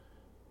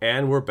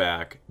And we're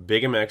back.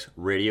 Big MX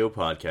Radio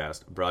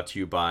Podcast brought to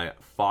you by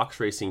Fox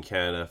Racing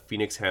Canada,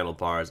 Phoenix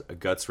Handlebars,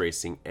 Guts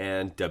Racing,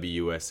 and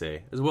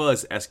WUSA, as well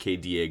as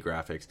SKDA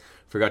Graphics.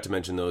 Forgot to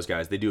mention those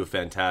guys. They do a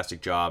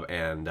fantastic job.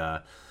 And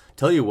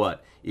tell you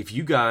what, if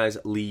you guys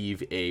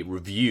leave a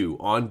review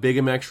on Big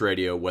MX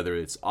Radio, whether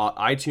it's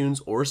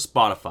iTunes or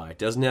Spotify, it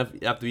doesn't have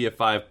to be a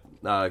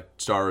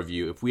 5-star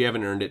review. If we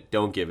haven't earned it,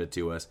 don't give it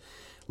to us.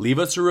 Leave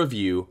us a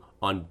review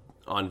on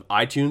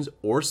iTunes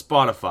or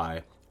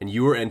Spotify, and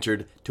you are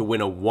entered to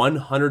win a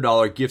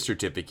 $100 gift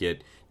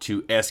certificate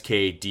to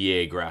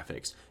SKDA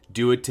Graphics.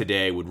 Do it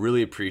today. Would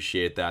really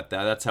appreciate that.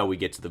 That's how we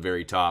get to the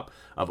very top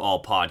of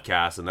all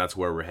podcasts, and that's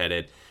where we're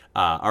headed.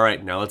 All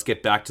right, now let's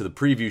get back to the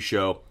preview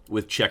show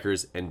with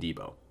Checkers and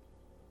Debo.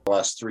 The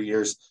last 3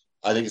 years,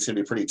 I think it's going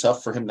to be pretty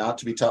tough for him not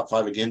to be top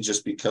 5 again,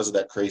 just because of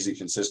that crazy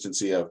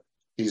consistency of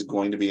he's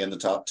going to be in the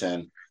top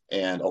 10,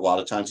 and a lot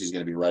of times he's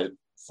going to be right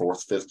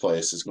 4th, 5th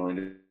place is going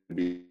to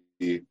be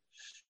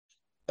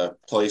a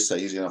place that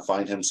he's going to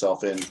find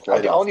himself in.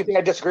 The only thing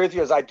I disagree with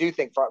you is I do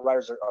think front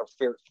riders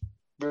are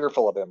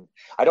fearful of him.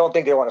 I don't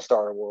think they want to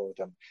start a war with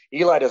him.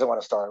 Eli doesn't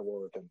want to start a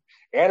war with him.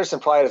 Anderson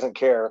probably doesn't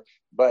care,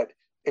 but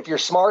if you're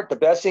smart, the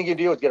best thing you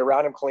do is get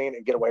around him clean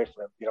and get away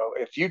from him. You know,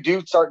 if you do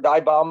start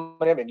dive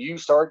bombing him and you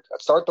start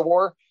the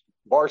war,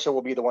 Barcia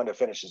will be the one that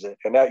finishes it,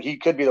 and that he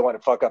could be the one to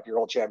fuck up your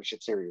whole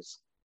championship series.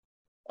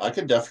 I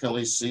could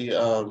definitely see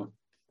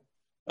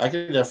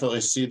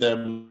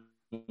them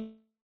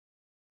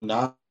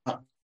not.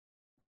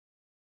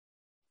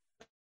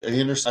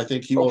 I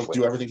think he will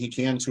do everything he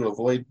can to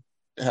avoid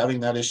having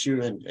that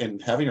issue and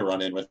having a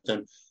run in with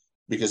him,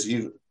 because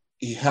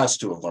he has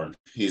to have learned.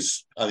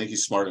 I think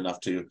he's smart enough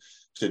to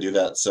do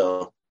that.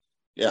 So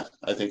yeah,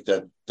 I think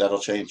that'll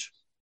change.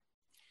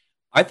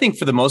 I think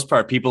for the most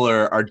part, people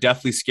are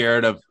definitely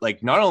scared of,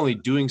 like, not only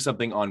doing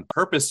something on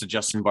purpose to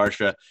Justin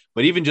Barcia,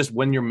 but even just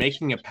when you're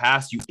making a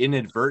pass, you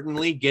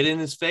inadvertently get in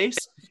his face,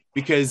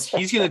 because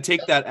he's going to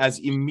take that as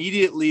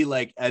immediately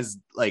as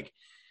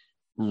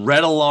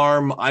red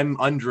alarm, I'm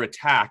under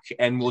attack,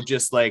 and will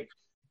just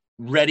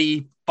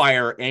ready,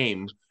 fire,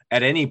 aim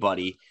at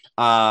anybody.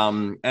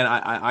 And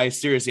I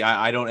seriously,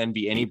 I don't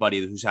envy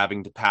anybody who's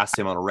having to pass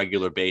him on a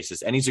regular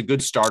basis, and he's a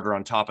good starter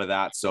on top of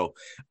that. So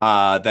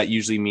that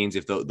usually means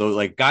if guys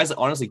like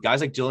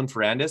Dylan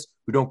Ferrandis,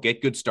 who don't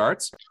get good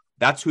starts,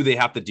 that's who they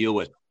have to deal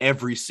with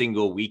every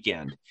single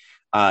weekend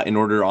in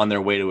order on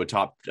their way to a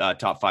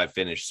top 5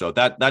 finish. So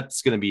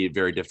that's going to be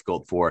very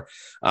difficult for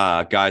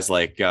guys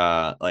like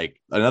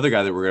another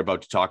guy that we're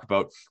about to talk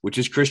about, which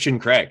is Christian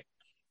Craig.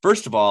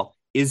 First of all,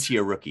 is he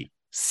a rookie?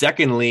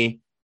 Secondly,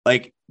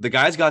 the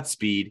guy's got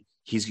speed.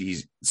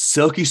 He's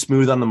silky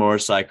smooth on the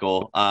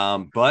motorcycle.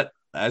 But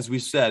as we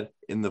said,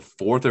 in the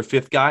 4th or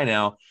 5th guy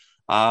now,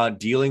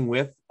 dealing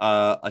with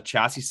a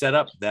chassis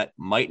setup that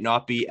might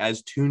not be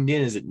as tuned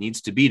in as it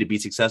needs to be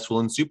successful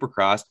in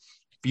Supercross.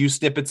 Few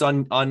snippets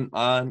on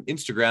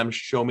Instagram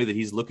show me that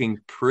he's looking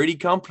pretty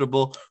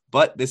comfortable,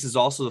 but this is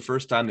also the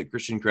first time that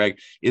Christian Craig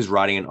is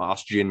riding an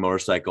Austrian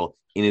motorcycle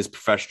in his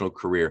professional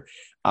career.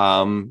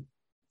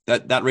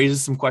 That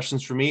raises some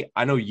questions for me.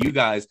 I know you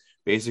guys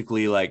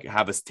basically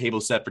have a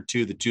table set for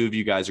two. The two of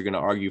you guys are going to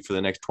argue for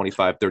the next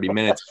 25, 30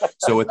 minutes.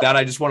 So with that,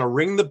 I just want to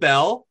ring the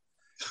bell,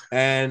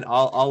 and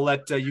I'll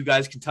let you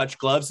guys can touch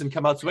gloves and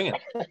come out swinging.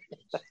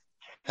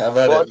 Have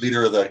at it,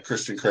 leader of the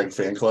Christian Craig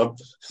fan club.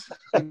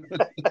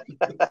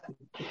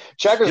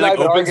 Checkers he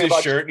opens his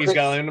shirt and he's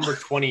got number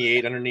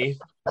 28 underneath.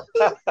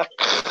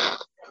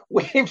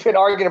 We've been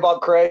arguing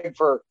about Craig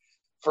for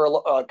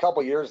a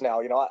couple years now.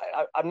 You know,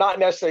 I'm not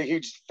necessarily a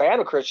huge fan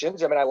of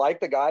Christian's. I mean, I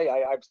like the guy.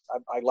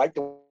 I like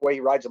the way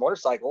he rides a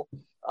motorcycle.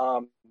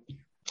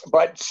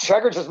 But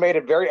Checkers has made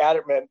it very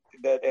adamant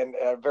and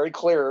very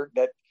clear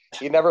that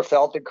he never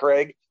felt that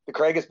Craig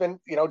has been,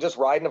 just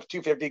riding a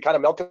 250, kind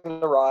of milking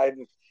the ride.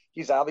 And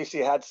he's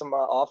obviously had some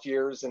off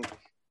years and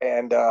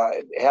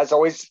has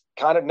always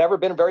kind of never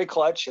been very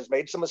clutch, has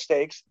made some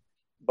mistakes.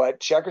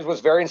 But Checkers was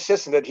very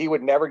insistent that he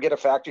would never get a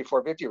factory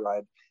 450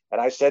 ride. And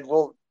I said,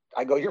 well,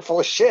 you're full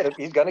of shit.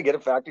 He's going to get a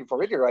factory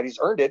 450 ride. He's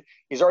earned it.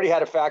 He's already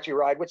had a factory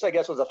ride, which I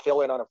guess was a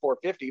fill-in on a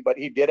 450, but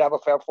he did have a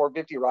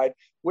 450 ride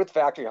with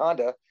factory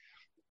Honda.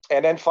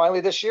 And then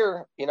finally this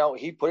year,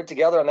 he put it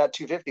together on that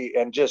 250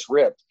 and just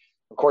ripped.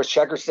 Of course,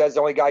 Checkers says the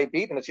only guy he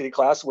beat in the city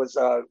class was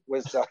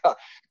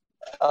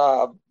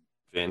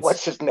Vince.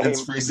 What's his name?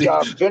 Vince Friese.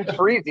 Vince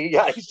Friese.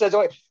 Yeah, he says,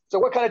 so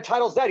what kind of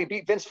title is that? He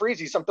beat Vince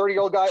Friese, some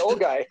 30-year-old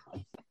old guy.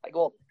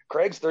 Well,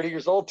 Craig's 30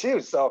 years old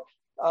too. So,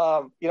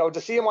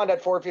 to see him on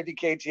that 450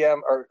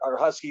 KTM or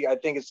Husky, I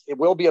think it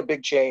will be a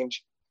big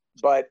change.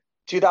 But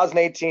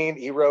 2018,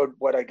 he rode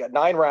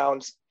 9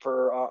 rounds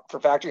for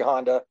factory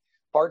Honda,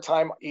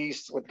 part-time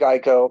East with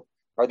Geico,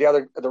 or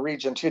the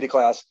Region 2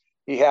 class.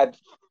 He had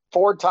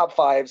 4 top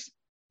 5s,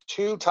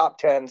 2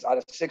 top 10s out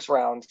of 6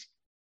 rounds.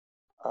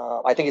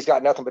 I think he's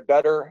got nothing but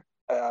better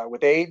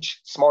with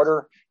age,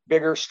 smarter,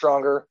 bigger,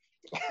 stronger.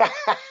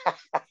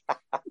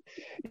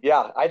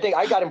 Yeah, I think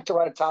I got him to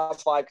run a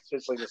top 5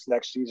 consistently this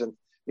next season.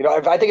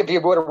 I think if he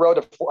would have rode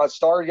a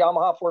star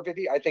Yamaha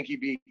 450, I think he'd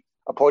be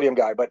a podium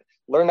guy. But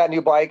learn that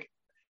new bike.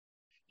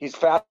 He's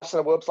fast in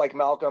the whoops like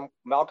Malcolm.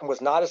 Malcolm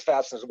was not as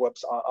fast in his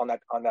whoops on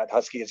that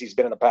Husky as he's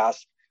been in the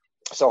past.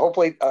 So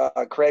hopefully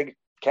Craig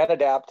can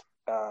adapt.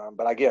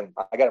 But again,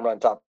 I got him running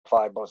top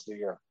 5 most of the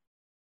year.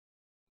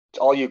 It's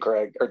all you,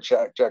 Craig, or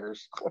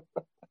Checkers.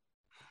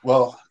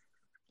 Well,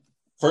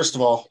 first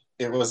of all,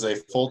 it was a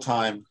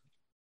full-time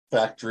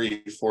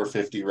factory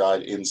 450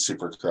 ride in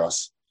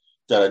Supercross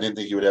that I didn't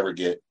think he would ever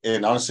get.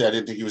 And honestly, I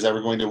didn't think he was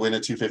ever going to win a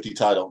 250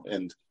 title.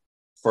 And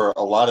for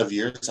a lot of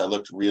years, I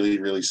looked really,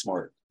 really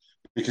smart,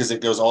 because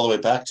it goes all the way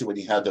back to when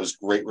he had those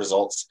great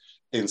results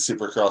in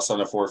Supercross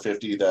on a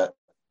 450 that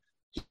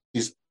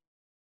he's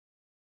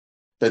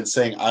been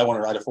saying, I want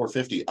to ride a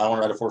 450. I want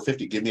to ride a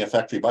 450. Give me a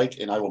factory bike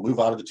and I will move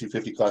out of the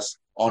 250 class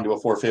onto a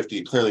 450.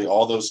 And clearly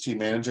all those team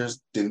managers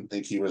didn't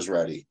think he was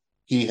ready.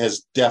 He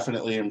has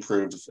definitely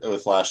improved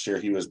with last year.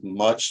 He was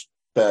much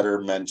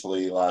better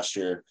mentally last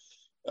year,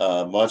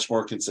 much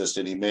more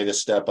consistent. He made a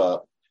step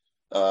up.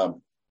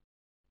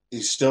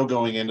 He's still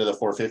going into the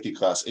 450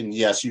 class. And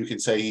yes, you can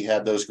say he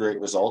had those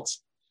great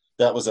results.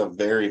 That was a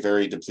very,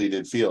 very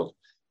depleted field.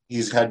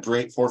 He's had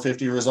great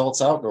 450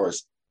 results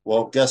outdoors.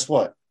 Well, guess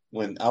what?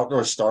 When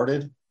outdoors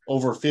started,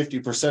 over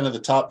 50% of the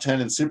top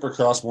 10 in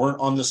Supercross weren't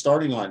on the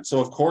starting line.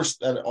 So, of course,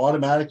 that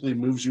automatically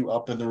moves you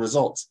up in the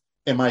results.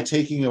 Am I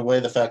taking away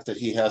the fact that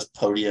he has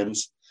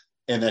podiums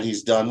and that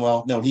he's done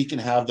well? No, he can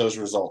have those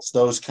results.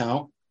 Those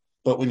count.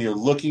 But when you're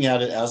looking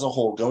at it as a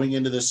whole, going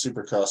into this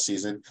Supercross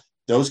season,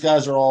 those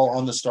guys are all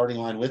on the starting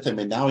line with him,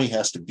 and now he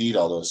has to beat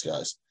all those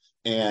guys.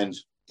 And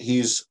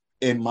he's,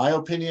 in my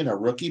opinion, a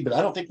rookie, but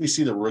I don't think we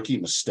see the rookie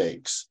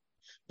mistakes,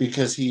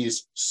 because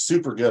he's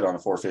super good on a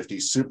 450,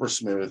 super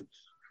smooth,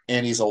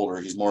 and he's older.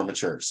 He's more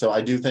mature. So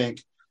I do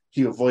think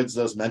he avoids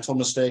those mental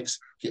mistakes.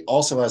 He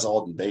also has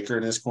Alden Baker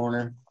in his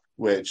corner,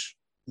 which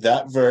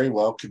that very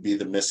well could be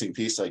the missing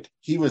piece. Like,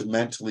 he was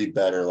mentally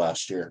better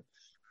last year,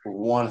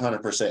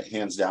 100%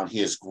 hands down. He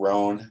has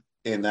grown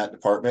in that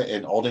department,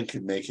 and Alden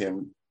could make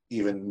him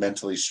even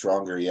mentally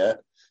stronger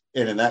yet.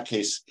 And in that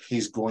case,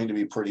 he's going to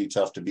be pretty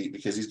tough to beat,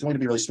 because he's going to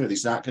be really smooth.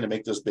 He's not going to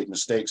make those big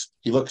mistakes.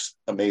 He looks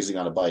amazing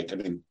on a bike. I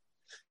mean,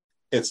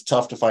 it's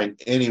tough to find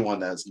anyone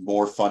that's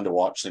more fun to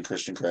watch than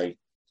Christian Craig.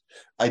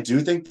 I do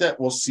think that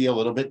we'll see a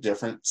little bit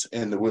difference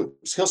in the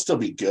whoops. He'll still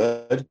be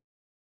good,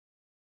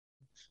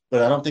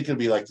 but I don't think it'll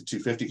be like the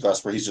 250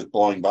 class where he's just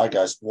blowing by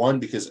guys. One,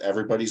 because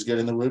everybody's good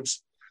in the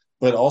whoops,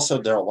 but also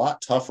they're a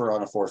lot tougher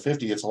on a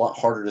 450. It's a lot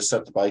harder to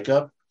set the bike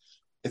up.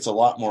 It's a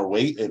lot more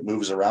weight. It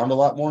moves around a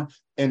lot more.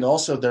 And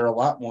also they're a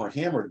lot more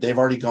hammered. They've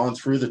already gone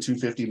through the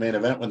 250 main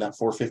event when that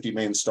 450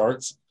 main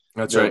starts.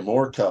 They're right.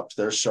 More cupped.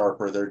 They're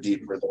sharper. They're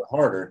deeper. They're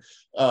harder.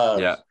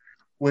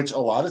 Which a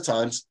lot of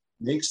times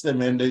makes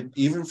them into,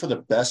 even for the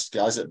best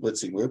guys at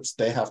blitzing whoops,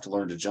 they have to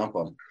learn to jump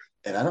them.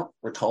 And I don't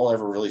recall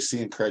ever really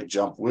seeing Craig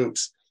jump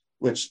whoops,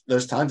 which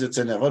there's times it's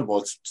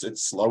inevitable.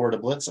 It's slower to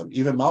blitz them.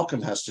 Even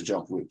Malcolm has to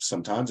jump whoops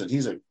sometimes, and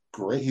he's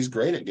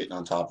great at getting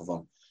on top of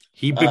them.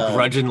 He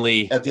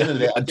begrudgingly at the end of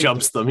the day,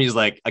 jumps them. He's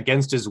like,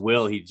 against his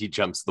will, he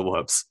jumps the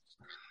whoops.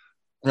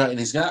 Right, and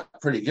he's got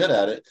pretty good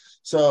at it.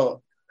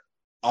 So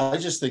I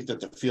just think that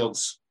the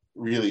field's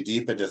really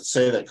deep, and to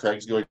say that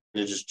Craig's going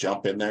to just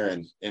jump in there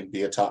and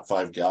be a top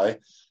 5 guy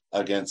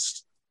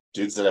against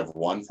dudes that have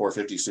won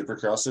 450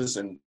 Supercrosses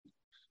and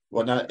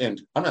whatnot.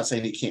 And I'm not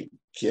saying he can't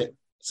get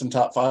some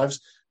top 5s,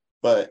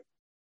 but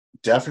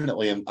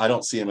definitely, and I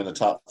don't see him in the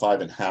top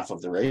 5 in half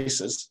of the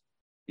races.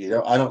 You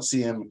know, I don't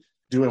see him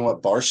doing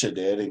what Barcia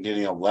did and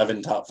getting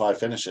 11 top 5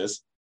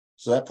 finishes.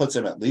 So that puts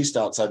him at least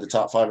outside the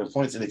top 5 in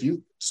points. And if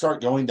you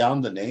start going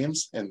down the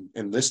names and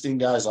listing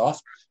guys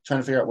off, trying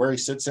to figure out where he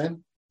sits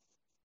in,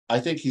 I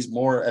think he's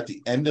more at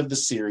the end of the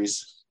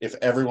series. If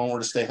everyone were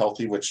to stay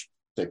healthy, which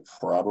they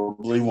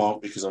probably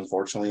won't, because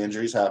unfortunately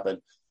injuries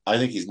happen, I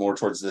think he's more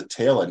towards the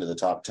tail end of the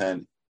top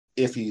 10,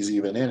 if he's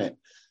even in it.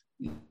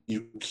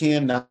 You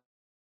cannot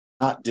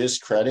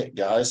discredit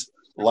guys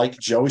like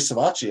Joey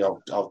Savacci.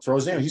 I'll throw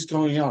his name. He's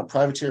going on a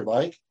privateer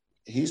bike.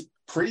 He's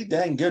pretty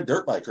dang good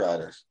dirt bike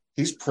rider.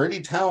 He's pretty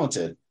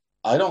talented.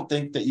 I don't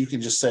think that you can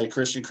just say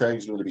Christian Craig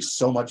is going to be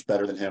so much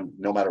better than him,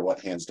 no matter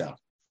what, hands down.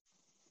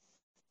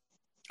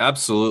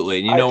 Absolutely.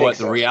 And you know what?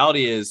 The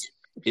reality is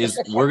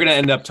we're going to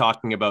end up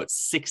talking about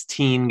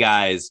 16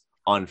 guys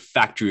on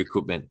factory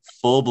equipment,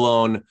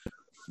 full-blown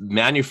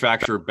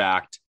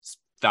manufacturer-backed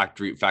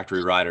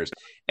factory riders.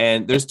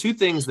 And there's two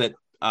things that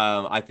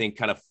I think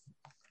kind of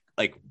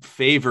like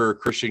favor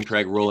Christian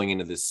Craig rolling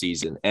into this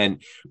season.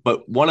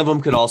 But one of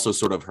them could also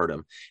sort of hurt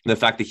him. And the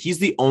fact that he's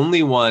the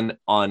only one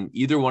on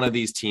either one of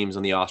these teams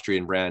on the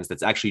Austrian brands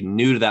that's actually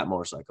new to that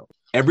motorcycle.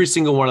 Every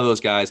single one of those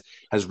guys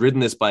has ridden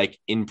this bike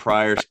in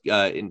prior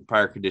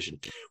condition,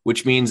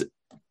 which means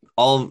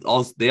none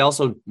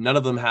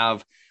of them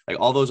have, like,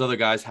 all those other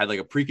guys had like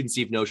a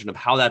preconceived notion of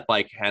how that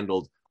bike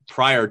handled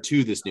prior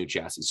to this new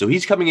chassis. So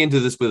he's coming into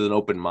this with an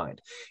open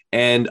mind.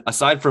 And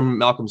aside from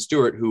Malcolm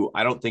Stewart, who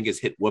I don't think has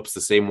hit whoops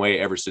the same way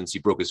ever since he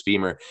broke his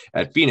femur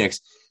at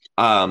Phoenix,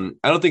 I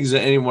don't think there's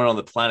anyone on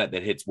the planet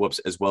that hits whoops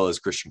as well as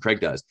Christian Craig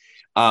does.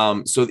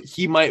 So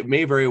he may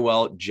very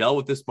well gel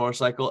with this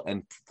motorcycle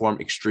and perform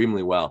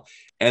extremely well.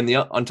 And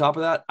on top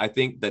of that, I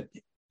think that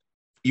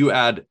you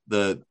add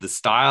the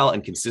style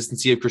and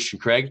consistency of Christian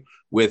Craig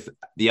with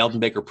the Aldon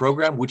Baker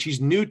program, which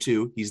he's new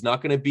to. He's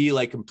not going to be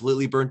like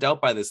completely burnt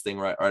out by this thing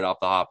right off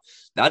the hop.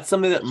 That's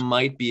something that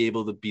might be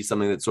able to be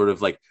something that sort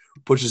of like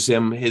pushes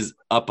him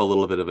up a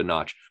little bit of a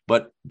notch.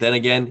 But then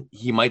again,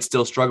 he might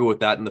still struggle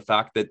with that. And the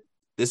fact that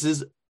this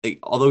is,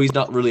 although he's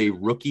not really a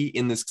rookie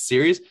in this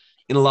series,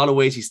 in a lot of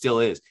ways he still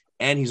is.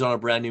 And he's on a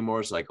brand new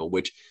motorcycle,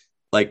 which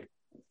like,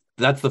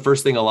 that's the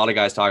first thing a lot of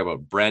guys talk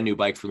about. Brand new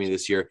bike for me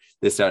this year,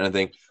 this, that, and I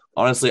think.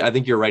 Honestly, I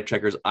think you're right,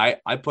 Checkers.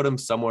 I put him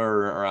somewhere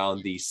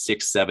around the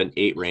 6, 7,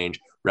 8 range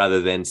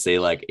rather than say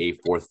like a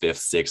 4th, 5th,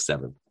 6th,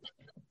 7th.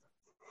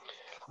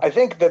 I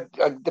think that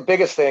the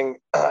biggest thing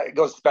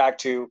goes back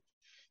to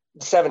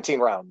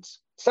 17 rounds.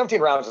 17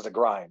 rounds is a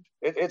grind.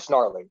 It's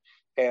gnarly.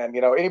 And,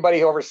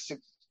 anybody who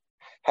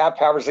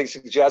haphazardly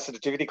suggested the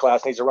 250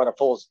 class needs to run a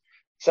full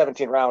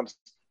 17 rounds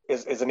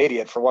is an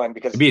idiot, for one,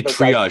 because it'd be a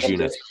triage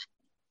unit.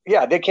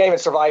 Yeah, they can't even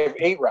survive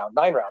 8 rounds,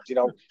 9 rounds.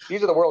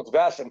 These are the world's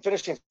best, and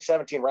finishing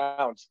 17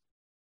 rounds,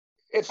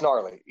 it's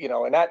gnarly.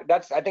 And I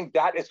think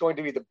that is going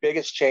to be the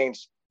biggest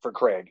change for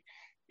Craig.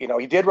 He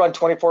did run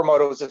 24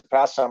 motos this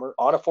past summer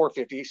on a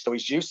 450, so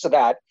he's used to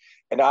that.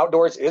 And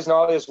outdoors is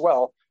gnarly as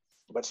well.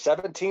 But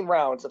 17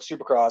 rounds of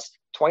Supercross,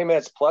 20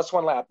 minutes plus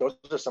 1 lap, those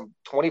are some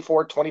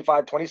 24,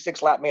 25,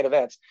 26 lap main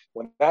events.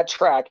 When that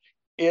track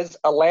is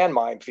a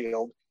landmine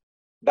field,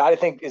 that I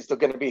think is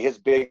going to be his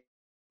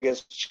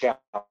biggest challenge.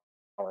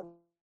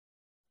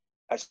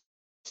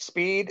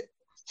 Speed,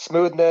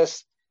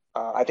 smoothness.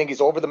 I think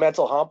he's over the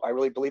mental hump. I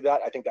really believe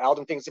that. I think the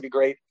Aldon thing's to be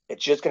great.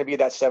 It's just going to be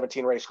that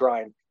 17 race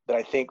grind that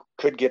I think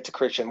could get to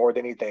Christian more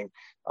than anything.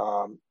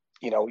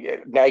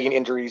 Nagging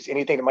injuries,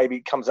 anything that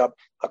maybe comes up,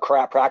 a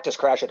practice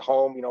crash at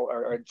home,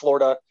 or in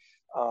Florida.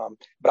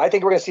 But I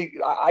think we're going to see.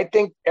 I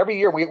think every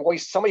year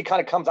somebody kind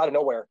of comes out of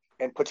nowhere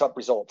and puts up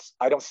results.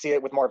 I don't see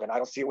it with Marvin. I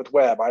don't see it with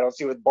Webb. I don't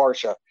see it with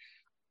Barcia.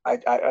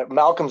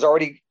 Malcolm's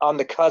already on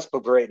the cusp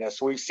of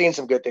greatness. We've seen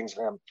some good things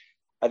from him.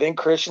 I think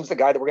Christian's the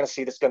guy that we're going to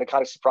see that's going to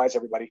kind of surprise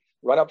everybody,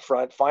 run up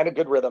front, find a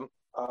good rhythm.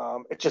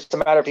 It's just a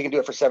matter if he can do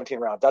it for 17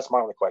 rounds. That's my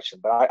only question.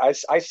 But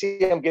I see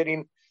him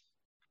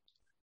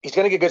he's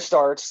going to get good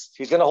starts.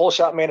 He's going to whole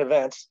shot main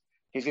events.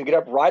 He's going to get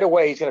up right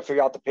away. He's going to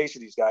figure out the pace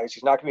of these guys.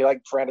 He's not going to be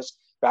like Ferrandis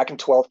back in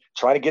 12th,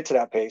 trying to get to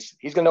that pace.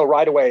 He's going to know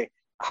right away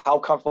how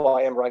comfortable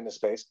I am running this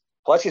pace.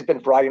 Plus, he's been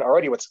riding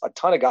already with a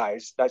ton of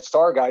guys, that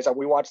star guys.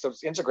 We watched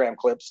those Instagram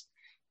clips.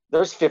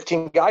 There's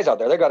 15 guys out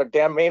there. They got a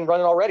damn main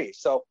running already.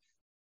 So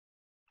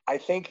I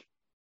think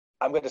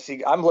I'm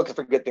looking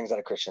for good things out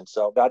of Christian.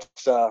 So that's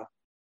something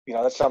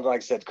like I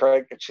said,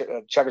 Craig,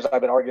 Checkers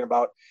I've been arguing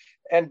about.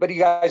 But you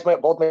guys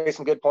both made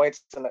some good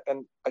points.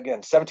 And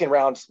again, 17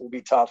 rounds will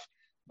be tough,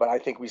 but I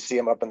think we see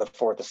him up in the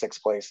 4th to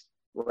 6th place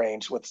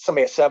range with some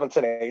 7th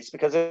and 8th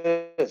because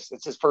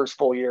it's his first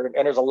full year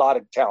and there's a lot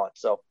of talent.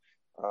 So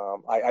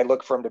I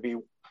look for him to be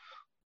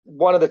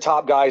one of the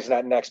top guys in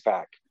that next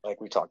pack,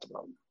 like we talked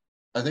about.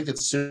 I think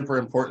it's super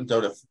important,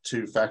 though,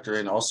 to factor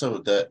in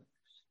also that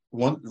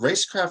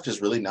racecraft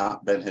has really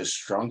not been his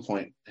strong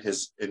point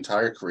his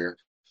entire career.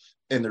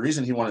 And the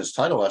reason he won his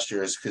title last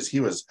year is because he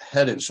was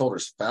head and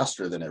shoulders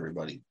faster than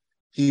everybody.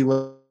 He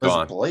was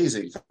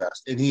blazing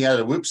fast. And he had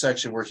a whoop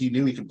section where he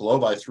knew he could blow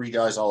by 3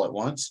 guys all at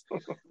once.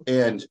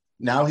 And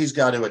now he's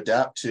got to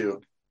adapt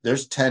to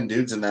there's 10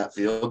 dudes in that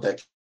field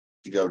that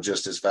can go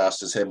just as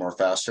fast as him or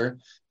faster.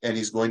 And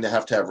he's going to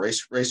have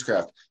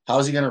racecraft. How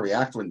is he going to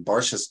react when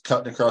Barcia's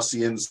cutting across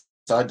the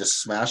inside to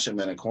smash him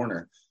in a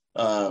corner?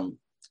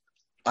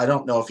 I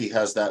don't know if he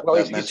has that, well,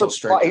 that mental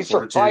strength. He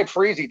survived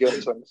Freezy doing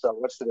it to him, so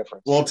what's the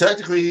difference? Well,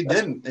 technically he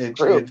didn't.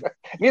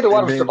 Neither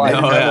one of them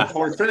survived.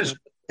 Before finish.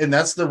 And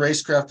that's the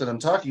racecraft that I'm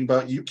talking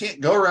about. You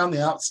can't go around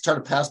the outs, try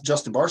to pass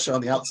Justin Barcia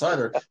on the outside,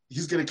 or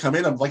he's going to come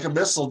in like a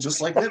missile,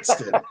 just like Vince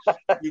did.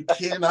 You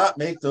cannot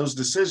make those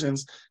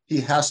decisions.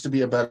 He has to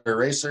be a better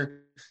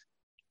racer.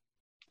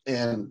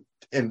 And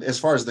as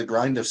far as the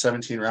grind of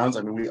 17 rounds,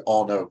 I mean, we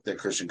all know that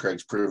Christian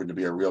Craig's proven to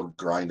be a real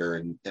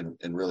grinder and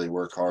really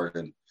work hard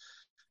and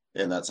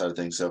that side of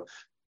things. So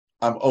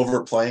I'm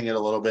overplaying it a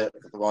little bit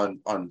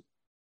on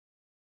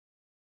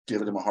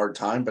giving him a hard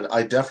time, but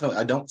I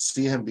don't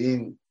see him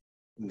being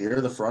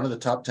near the front of the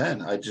top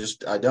 10. I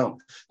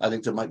don't. I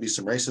think there might be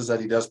some races that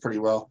he does pretty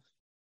well,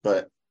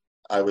 but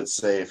I would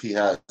say if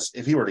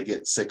he were to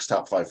get 6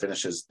 top 5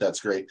 finishes, that's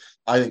great.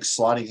 I think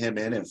slotting him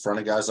in front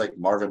of guys like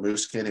Marvin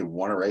Musquin, who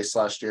won a race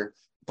last year,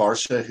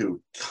 Barcia,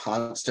 who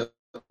constantly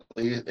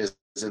is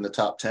in the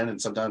top 10 and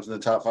sometimes in the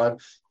top 5,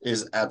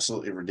 is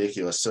absolutely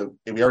ridiculous. So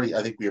you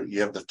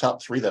have the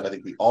top 3 that I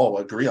think we all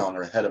agree on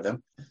are ahead of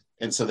him.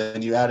 And so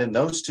then you add in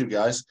those 2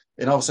 guys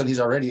and all of a sudden he's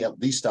already at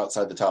least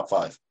outside the top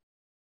 5.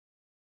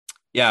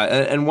 Yeah.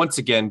 And once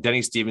again,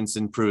 Denny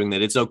Stevenson proving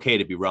that it's okay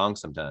to be wrong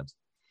sometimes.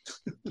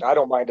 I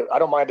don't mind it. I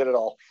don't mind it at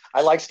all.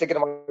 I like sticking to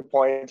my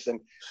points,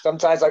 and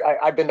sometimes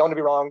I've been known to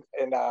be wrong,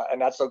 and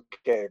that's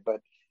okay. But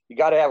you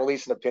got to have at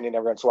least an opinion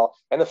every once in a while.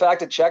 And the fact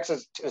that Chex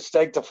is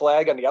stake to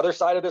flag on the other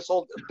side of this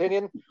whole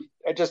opinion,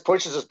 it just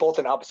pushes us both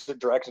in opposite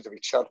directions of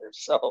each other.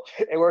 So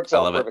it works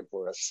out perfect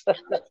for us.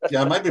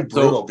 Yeah, it might be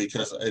brutal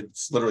because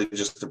it's literally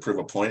just to prove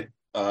a point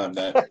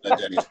that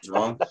Danny's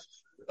wrong.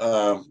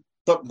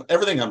 But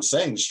everything I'm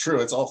saying is true.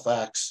 It's all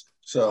facts.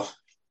 So.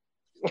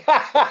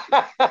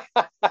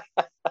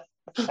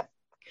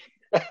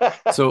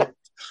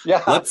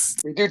 Yeah,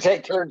 we do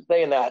take turns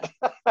saying that.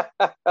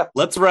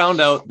 Let's round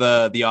out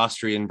the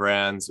Austrian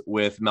brands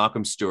with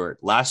Malcolm Stewart.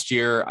 Last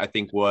year, I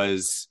think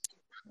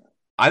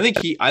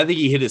he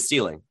hit his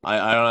ceiling.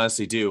 I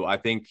honestly do. I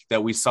think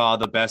that we saw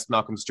the best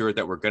Malcolm Stewart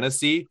that we're gonna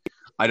see.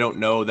 I don't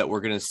know that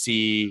we're gonna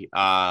see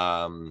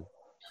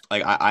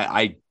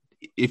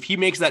if he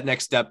makes that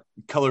next step,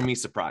 color me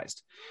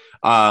surprised.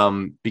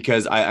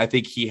 Because I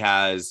think he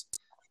has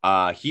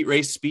heat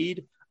race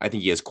speed. I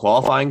think he has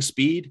qualifying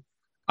speed.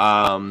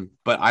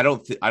 But I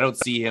don't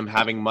see him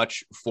having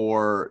much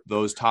for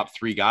those top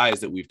three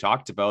guys that we've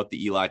talked about,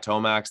 the Eli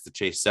Tomac's, the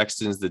Chase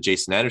Sextons, the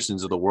Jason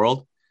Andersons of the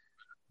world.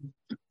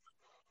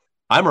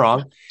 I'm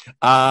wrong.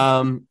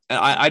 I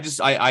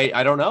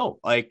don't know.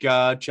 Like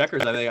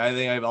Checkers, I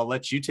think I'll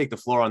let you take the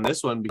floor on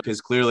this one because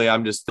clearly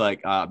I'm just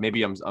like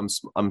maybe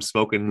I'm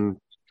smoking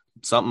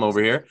something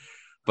over here,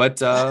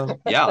 but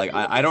yeah, like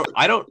I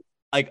don't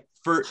like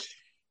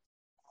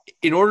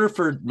in order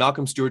for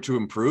Malcolm Stewart to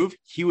improve,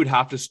 he would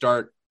have to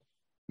start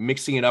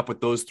mixing it up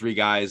with those three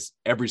guys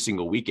every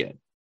single weekend.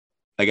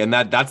 Like, and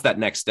that's that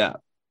next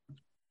step.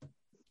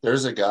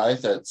 There's a guy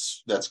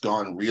that's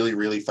gone really,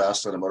 really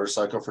fast on a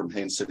motorcycle from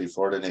Haines City,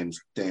 Florida,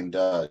 named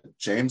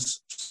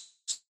James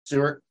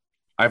Stewart.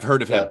 I've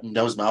heard of him.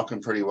 Knows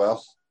Malcolm pretty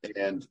well,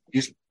 and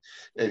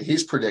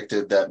he's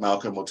predicted that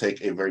Malcolm will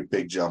take a very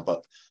big jump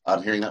up.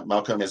 I'm hearing that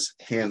Malcolm is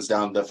hands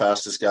down the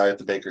fastest guy at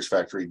the Baker's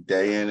factory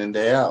day in and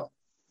day out.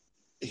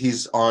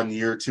 He's on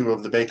year 2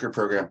 of the Baker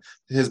program.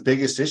 His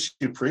biggest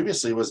issue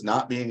previously was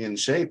not being in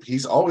shape.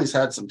 He's always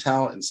had some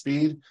talent and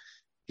speed.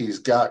 He's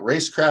got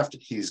racecraft.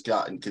 He's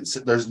gotten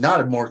there's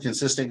not a more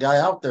consistent guy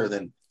out there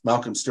than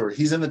Malcolm Stewart.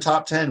 He's in the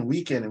top 10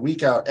 week in and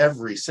week out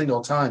every single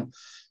time.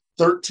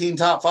 13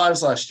 top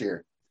 5s last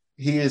year.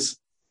 He is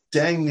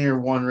dang near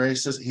won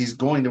races. He's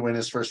going to win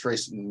his first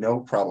race,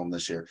 no problem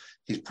this year.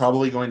 He's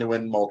probably going to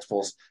win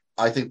multiples.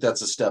 I think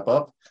that's a step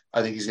up.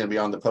 I think he's going to be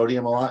on the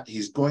podium a lot.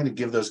 He's going to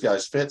give those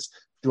guys fits.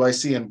 Do I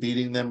see him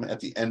beating them at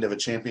the end of a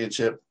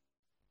championship?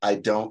 I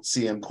don't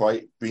see him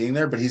quite being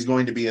there, but he's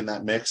going to be in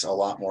that mix a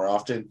lot more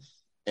often.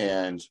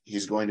 And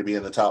he's going to be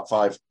in the top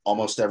 5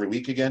 almost every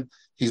week again.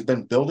 He's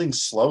been building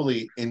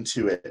slowly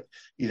into it.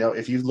 You know,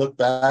 if you look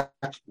back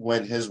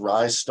when his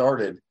rise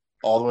started,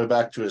 all the way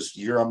back to his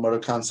year on Moto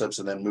Concepts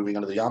and then moving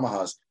on to the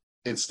Yamahas,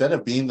 instead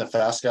of being the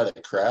fast guy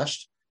that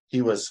crashed,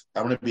 he was,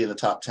 I'm going to be in the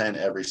top 10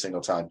 every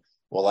single time.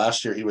 Well,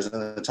 last year he was in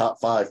the top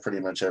 5 pretty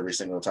much every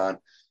single time.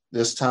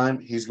 This time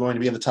he's going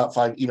to be in the top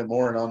 5 even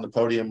more and on the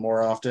podium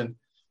more often.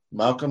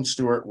 Malcolm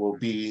Stewart will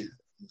be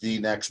the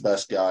next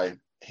best guy,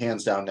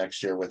 hands down,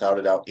 next year, without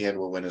a doubt, and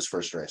will win his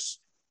first race.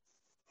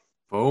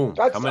 Boom.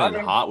 Coming in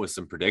hot with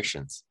some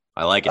predictions.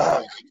 I like it.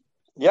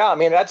 Yeah, I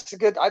mean, that's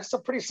a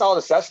pretty solid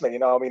assessment. You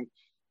know, I mean,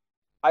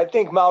 I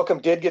think Malcolm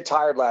did get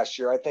tired last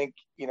year. I think,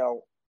 you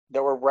know,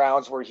 there were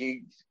rounds where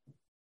he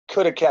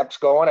could have kept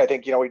going. I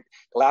think, you know,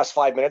 the last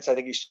 5 minutes, I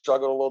think he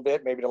struggled a little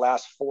bit, maybe the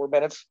last 4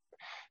 minutes,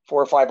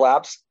 4 or 5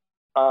 laps.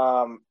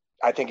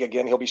 I think,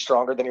 again, he'll be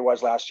stronger than he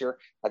was last year.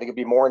 I think he'll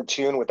be more in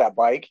tune with that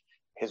bike.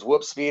 His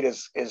whoop speed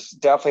is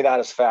definitely not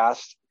as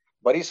fast,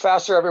 but he's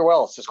faster everywhere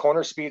else. His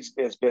corner speed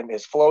has been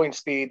his flowing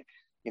speed.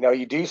 You know,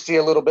 you do see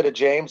a little bit of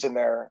James in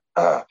there,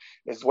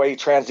 is the way he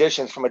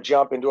transitions from a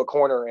jump into a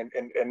corner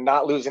and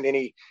not losing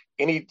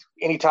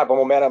any type of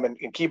momentum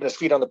and keeping his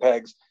feet on the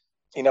pegs.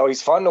 You know,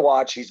 he's fun to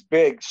watch. He's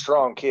big,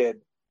 strong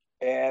kid.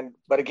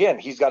 But again,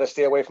 he's got to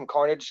stay away from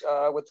carnage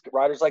with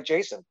riders like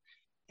Jason.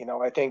 You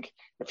know, I think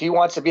if he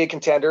wants to be a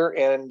contender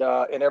in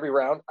every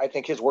round, I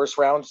think his worst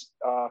rounds,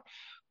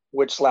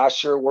 which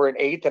last year were an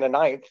 8th and a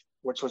 9th,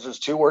 which was his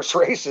 2 worst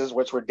races,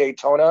 which were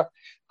Daytona.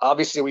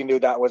 Obviously, we knew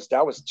that was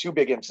 2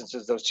 big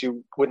instances. Those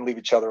 2 wouldn't leave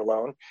each other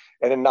alone.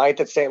 And then 9th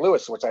at St.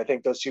 Louis, which I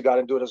think those 2 got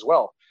into it as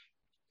well.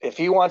 If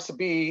he wants to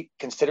be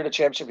considered a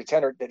championship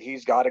contender, that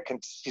he's got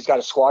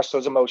to squash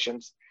those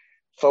emotions,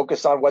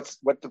 focus on what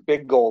the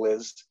big goal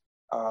is.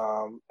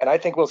 And I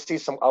think we'll see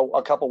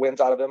a couple wins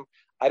out of him.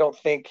 I don't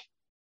think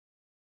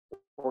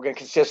we're going to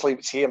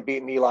consistently see him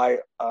beating Eli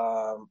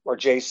or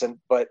Jason,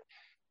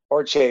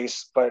 or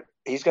Chase, but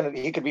he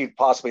could be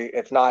possibly,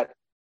 if not,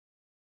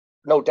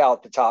 no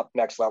doubt, the top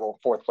next level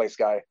 4th place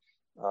guy.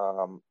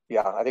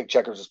 Yeah, I think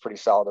Checkers is pretty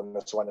solid in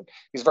this one, and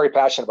he's very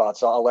passionate about it,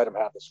 so I'll let him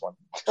have this one.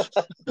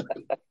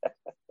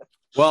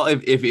 Well,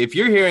 if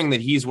you're hearing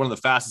that he's one of the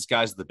fastest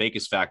guys at the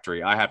Baker's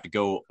factory, I have to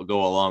go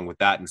along with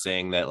that and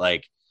saying that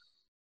like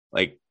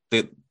the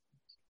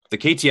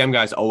KTM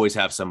guys always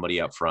have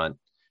somebody up front.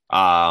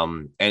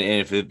 And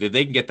if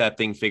they can get that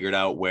thing figured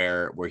out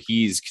where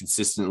he's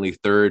consistently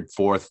 3rd,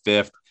 4th,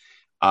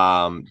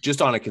 5th,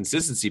 just on a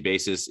consistency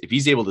basis, if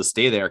he's able to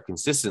stay there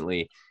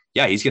consistently,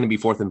 yeah, he's going to be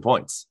fourth in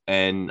points.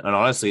 And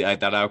honestly,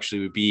 that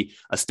actually would be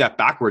a step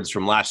backwards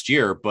from last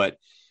year, but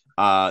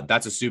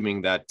that's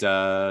assuming that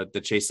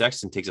the Chase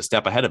Sexton takes a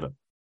step ahead of him.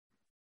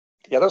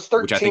 Yeah, those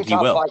 13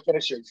 top five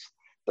finishes,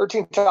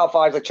 13 top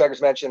fives, like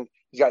Checkers mentioned.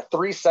 He's got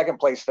 3 second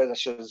place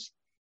finishes.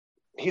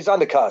 He's on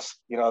the cusp,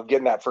 of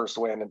getting that first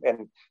win.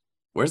 And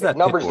where's that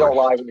numbers don't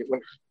lie.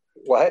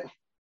 What?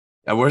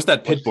 Where's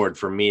that pit board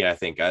for me? I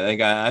think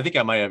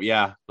I might have.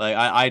 Yeah, like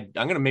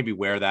I'm gonna maybe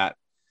wear that.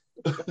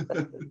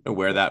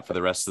 Wear that for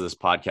the rest of this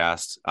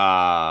podcast.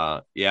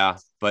 Yeah,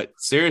 but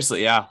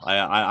seriously, yeah,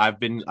 I've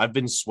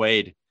been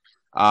swayed.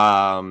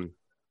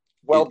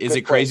 Is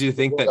it crazy to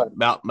think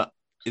that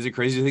is it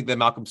crazy to think that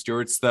Malcolm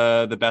Stewart's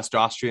the best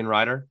Austrian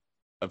rider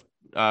of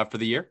for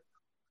the year?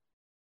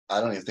 I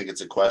don't even think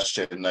it's a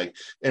question.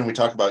 And we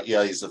talk about,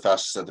 he's the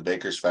fastest at the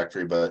Baker's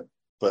factory, but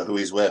who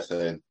he's with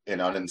in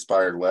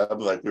Uninspired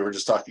Web, like we were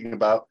just talking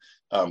about,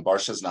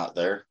 Barsha's not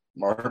there.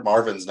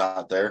 Marvin's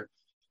not there.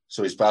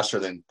 So he's faster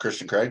than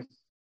Christian Craig.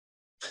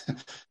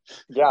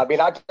 Yeah, I mean,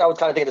 I was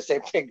kind of thinking the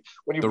same thing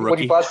when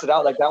you busted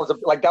out.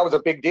 That was a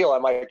big deal.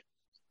 I'm like,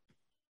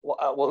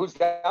 well, who's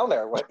down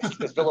there? What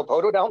is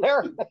Villopoto down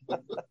there?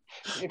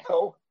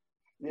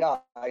 Yeah,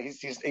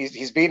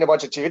 he's beating a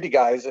bunch of 250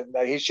 guys, and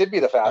he should be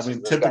the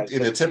fastest. I mean,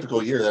 in a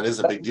typical year, that is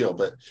a big deal.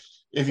 But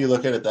if you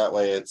look at it that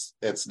way,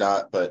 it's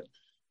not. But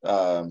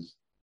I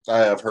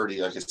have heard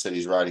like I said,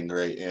 he's riding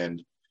great,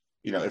 and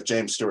if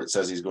James Stewart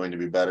says he's going to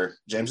be better,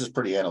 James is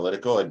pretty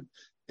analytical.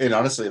 And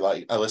honestly,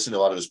 like I listened to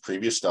a lot of his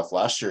previous stuff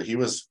last year, he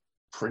was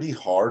pretty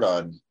hard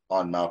on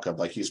Malcolm.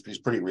 Like he's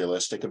pretty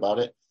realistic about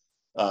it.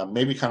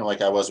 Maybe kind of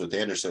like I was with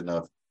Anderson,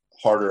 of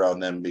harder on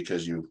them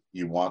because you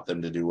want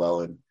them to do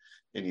well and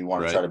you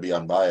want to try to be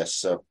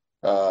unbiased. So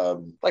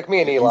like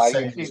me and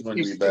Eli, he's going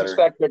to be better.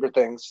 Expect bigger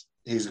things.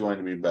 He's going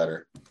to be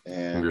better.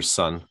 And your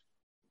son.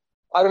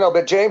 I don't know,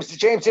 but James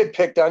did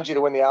pick Dungey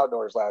to win the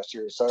outdoors last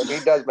year, so he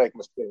does make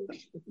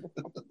mistakes.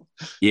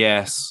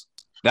 Yes,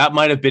 that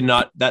might have been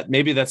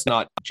maybe that's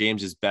not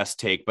James's best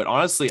take, but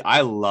honestly,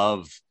 I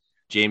love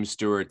James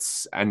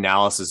Stewart's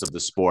analysis of the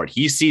sport.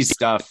 He sees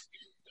stuff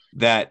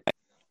that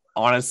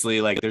honestly,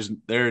 like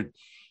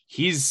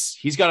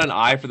he's got an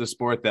eye for the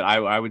sport that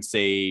I would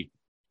say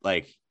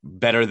like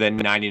better than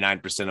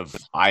 99% of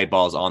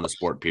eyeballs on the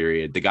sport,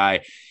 period. The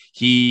guy,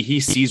 he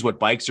sees what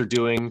bikes are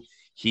doing.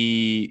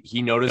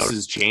 He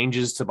notices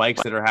changes to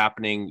bikes that are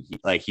happening.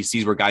 He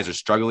sees where guys are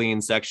struggling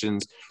in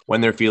sections, when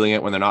they're feeling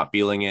it, when they're not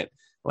feeling it.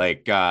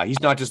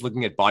 He's not just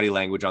looking at body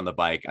language on the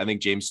bike. I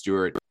think James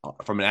Stewart,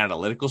 from an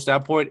analytical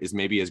standpoint, is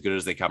maybe as good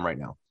as they come right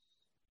now.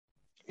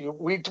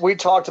 We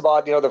talked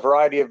about, the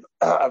variety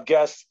of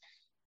guest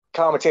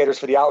commentators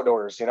for the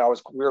outdoors. We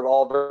were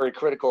all very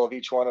critical of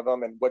each one of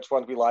them and which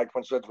ones we liked,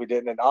 which ones we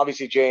didn't. And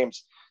obviously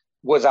James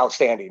was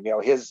outstanding,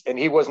 and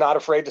he was not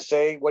afraid to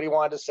say what he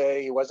wanted to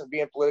say. He wasn't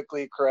being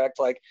politically correct.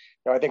 I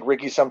think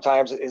Ricky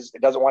sometimes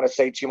doesn't want to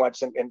say too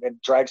much and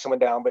drag someone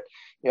down, but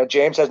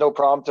James has no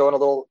problem throwing a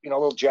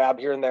little jab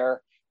here and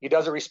there. He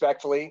does it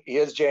respectfully. He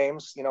is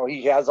James,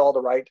 he has all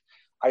the right.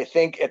 I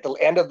think at the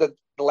end of the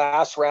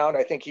last round,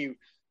 I think he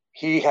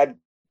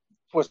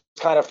was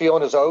kind of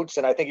feeling his oats,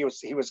 and I think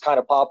he was kind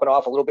of popping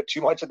off a little bit too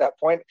much at that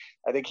point.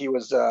 I think he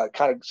was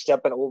kind of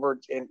stepping over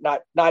and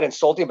not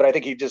insulting, but I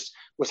think he just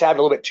was having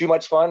a little bit too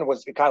much fun.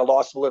 It kind of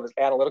lost a little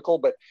bit analytical,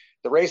 but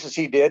the races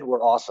he did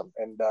were awesome.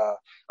 And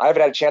I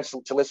haven't had a chance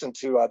to listen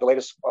to the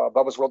latest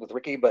Bubba's World with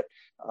Ricky, but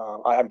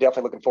I'm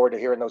definitely looking forward to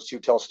hearing those two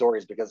tell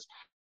stories, because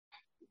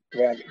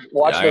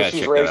watching those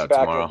two race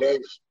back in the day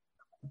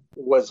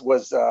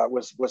was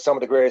some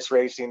of the greatest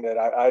racing that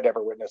I'd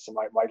ever witnessed in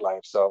my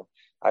life. So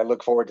I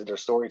look forward to their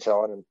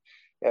storytelling,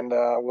 and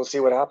we'll see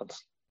what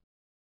happens.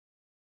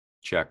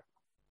 Check.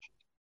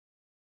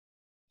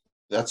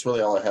 That's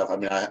really all I have. I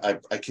mean, I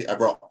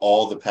brought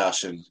all the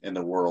passion in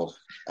the world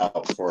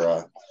out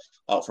for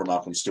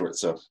Malcolm Stewart.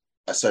 So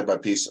I said my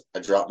piece. I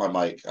dropped my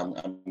mic.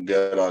 I'm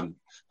good on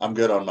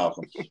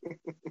Malcolm.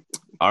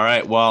 All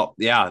right. Well,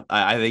 yeah,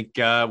 I think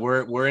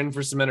we're in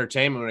for some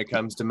entertainment when it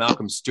comes to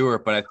Malcolm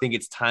Stewart, but I think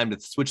it's time to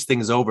switch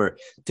things over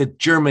to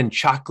German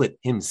chocolate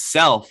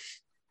himself.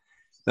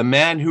 The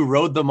man who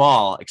rode them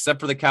all, except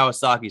for the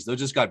Kawasaki's. Those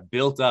just got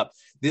built up.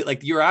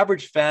 Your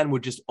average fan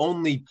would just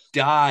only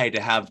die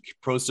to have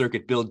Pro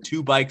Circuit build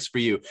 2 bikes for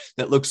you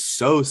that look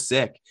so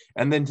sick.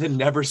 And then to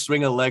never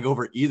swing a leg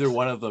over either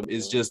one of them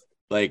is just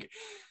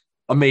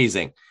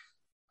amazing.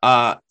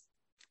 Ken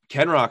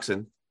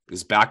Roczen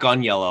is back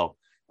on yellow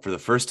for the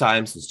first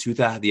time since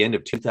the end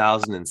of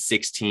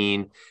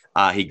 2016.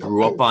 He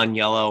grew up on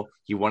yellow.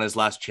 He won his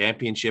last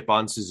championship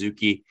on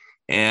Suzuki.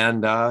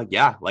 And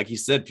like he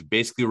said,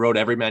 basically rode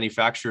every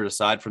manufacturer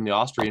aside from the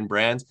Austrian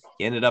brands.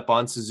 He ended up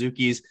on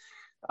Suzuki's.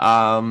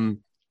 I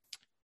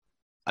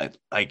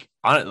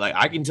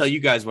can tell you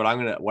guys what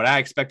I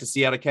expect to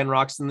see out of Ken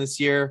Roczen this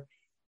year.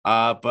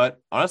 But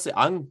honestly,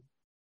 I'm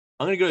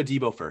gonna go to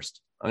Debo first.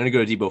 I'm gonna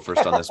go to Debo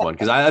first on this one,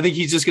 because I think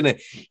he's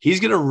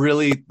gonna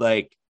really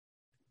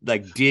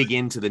dig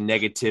into the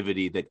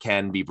negativity that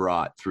can be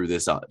brought through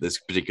this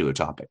particular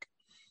topic.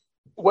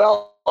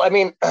 Well, I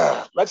mean,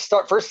 let's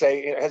start first.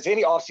 Say, has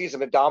any offseason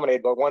been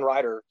dominated by one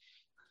rider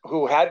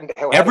who hadn't?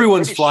 Who had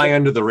Everyone's flying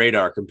under the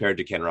radar compared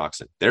to Ken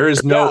Roczen. There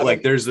is no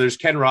there's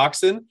Ken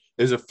Roczen,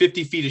 there's a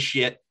 50 feet of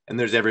shit, and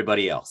there's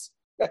everybody else.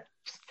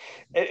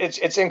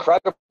 It's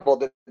incredible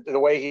the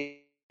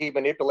way he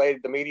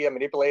manipulated the media,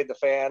 manipulated the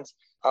fans,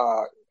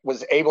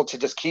 was able to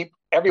just keep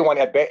everyone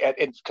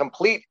in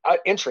complete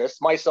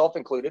interest, myself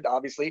included,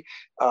 obviously.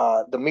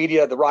 The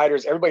media, the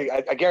riders, everybody.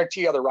 I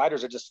guarantee other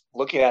riders are just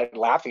looking at it and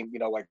laughing. You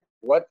know, like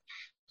what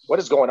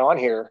is going on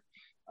here?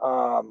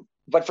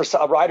 But for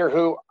a rider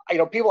who,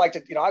 people like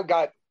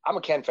to, I'm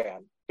a Ken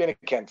fan, been a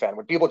Ken fan.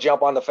 When people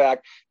jump on the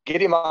fact,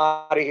 get him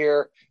out of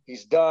here,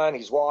 he's done,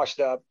 he's washed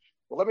up.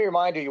 Well, let me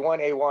remind you, he won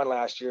A1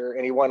 last year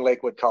and he won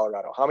Lakewood,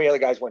 Colorado. How many other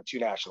guys won 2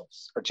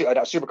 nationals or 2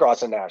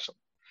 Supercross and national?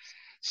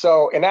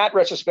 So in that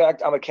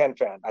retrospect, I'm a Ken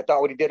fan. I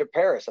thought what he did at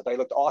Paris, I thought he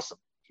looked awesome.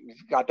 He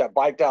got that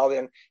bike dialed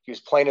in. He was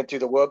playing it through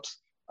the whoops,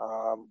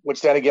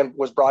 which then again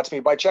was brought to me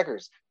by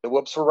Checkers. The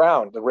whoops were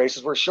round. The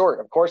races were short.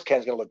 Of course,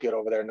 Ken's going to look good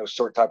over there in those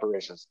short type of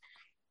races.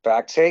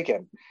 Fact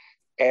taken.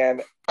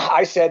 And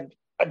I said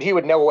he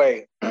would no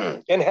way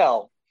in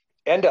hell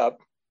end up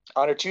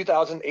on a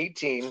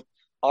 2018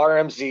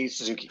 RMZ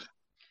Suzuki.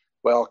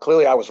 Well,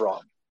 clearly I was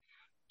wrong.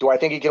 Do I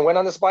think he can win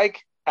on this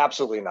bike?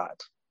 Absolutely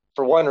not.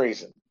 For one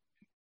reason.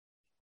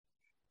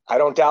 I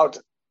don't doubt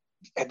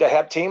the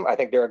HEP team. I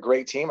think they're a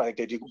great team. I think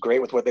they do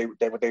great with what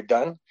they've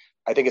done.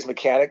 I think his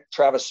mechanic,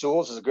 Travis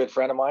Sewells, is a good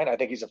friend of mine. I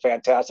think he's a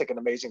fantastic and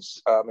amazing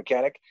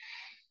mechanic.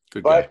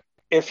 Good but guy.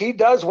 If he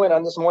does win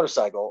on this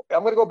motorcycle,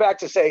 I'm going to go back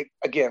to say,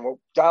 again, we'll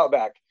dial it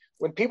back.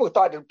 When people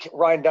thought that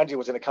Ryan Dungey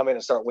was going to come in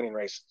and start winning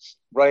races,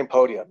 running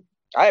podium,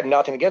 I have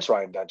nothing against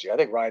Ryan Dungey. I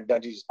think Ryan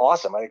Dungey's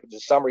awesome. I think the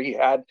summer he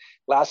had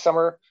last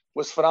summer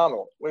was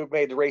phenomenal. We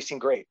made the racing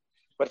great.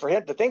 But for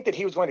him to think that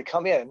he was going to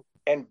come in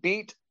and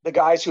beat the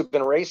guys who've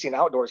been racing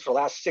outdoors for the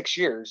last 6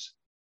 years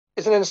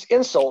is an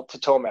insult to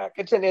Tomac.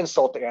 It's an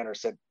insult to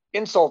Anderson.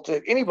 Insult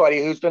to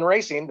anybody who's been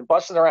racing and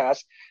busting their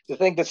ass to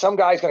think that some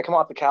guy's going to come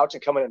off the couch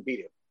and come in and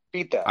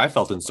beat them. I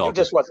felt insulted.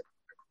 It just wasn't.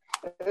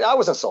 I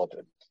was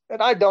insulted,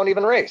 and I don't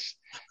even race.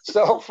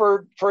 So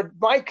for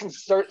my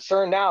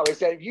concern now is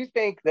that if you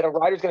think that a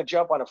rider's going to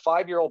jump on a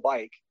 5-year-old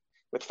bike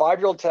with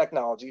 5-year-old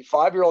technology,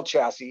 5-year-old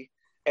chassis,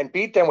 and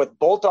beat them with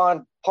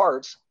bolt-on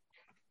parts,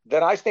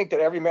 then I think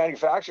that every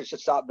manufacturer should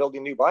stop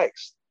building new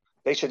bikes.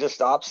 They should just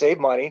stop, save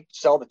money,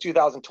 sell the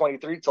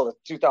 2023 till the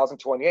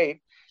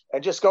 2028,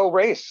 and just go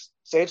race.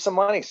 Save some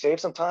money, save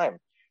some time.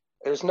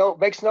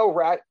 Makes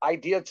no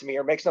idea to me,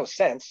 or makes no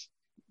sense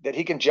that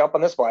he can jump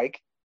on this bike,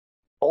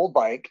 old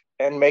bike,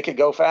 and make it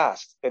go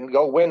fast and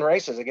go win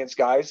races against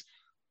guys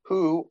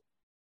who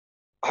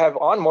have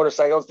on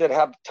motorcycles that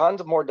have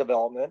tons of more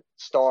development.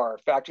 Star,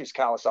 Factories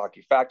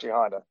Kawasaki, Factory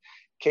Honda,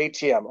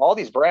 KTM, all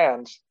these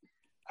brands.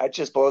 It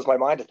just blows my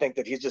mind to think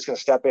that he's just going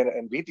to step in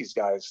and beat these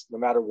guys no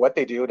matter what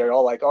they do. They're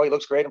all like, oh, he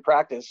looks great in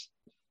practice.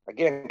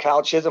 Again,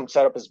 Kyle Chisholm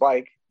set up his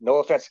bike. No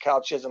offense to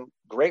Kyle Chisholm,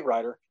 great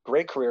rider,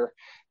 great career.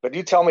 But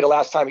you tell me the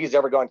last time he's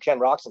ever gone Ken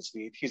Roczen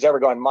speed, he's ever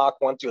gone Mach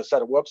 1 through a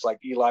set of whoops like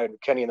Eli and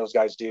Kenny and those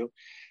guys do.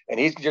 And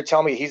you're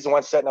telling me he's the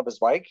one setting up his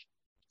bike?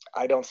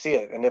 I don't see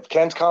it. And if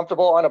Ken's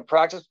comfortable on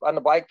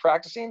the bike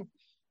practicing,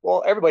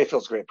 well, everybody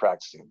feels great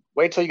practicing.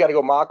 Wait till you got to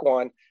go Mach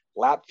 1,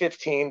 lap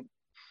 15.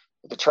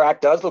 The track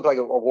does look like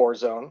a war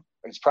zone.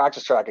 It's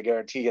practice track. I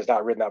guarantee he has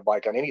not ridden that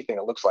bike on anything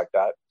that looks like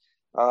that.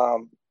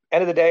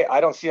 End of the day,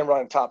 I don't see him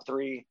running top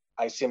 3.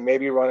 I see him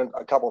maybe running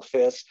a couple of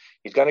fifths.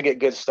 He's going to get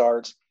good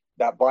starts.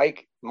 That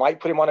bike might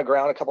put him on the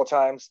ground a couple of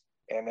times.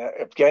 And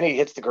if Kenny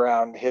hits the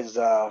ground, his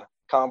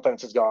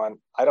confidence is gone.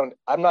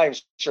 I'm not even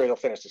sure he'll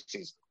finish the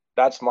season.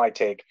 That's my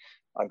take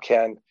on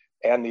Ken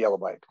and the yellow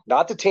bike.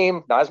 Not the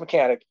team, not his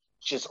mechanic,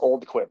 just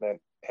old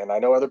equipment. And I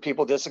know other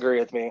people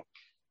disagree with me.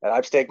 And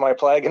I've staked my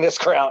flag in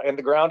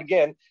the ground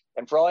again.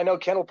 And for all I know,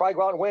 Ken will probably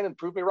go out and win and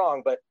prove me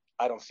wrong, but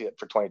I don't see it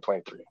for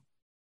 2023.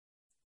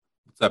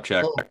 What's up,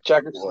 Check?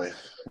 Checkers. Boy,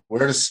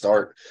 where to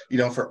start?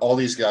 For all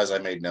these guys, I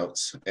made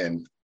notes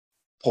and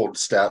pulled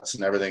stats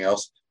and everything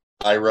else.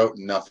 I wrote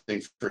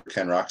nothing for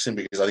Ken Roczen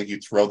because I think you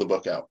throw the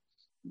book out.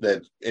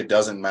 That it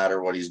doesn't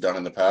matter what he's done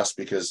in the past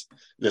because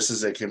this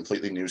is a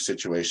completely new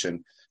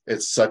situation.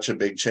 It's such a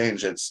big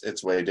change.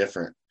 It's way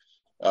different.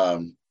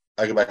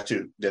 I go back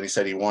to Denny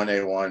said he won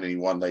A1 and he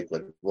won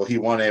Lakewood. Well, he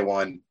won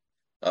A1.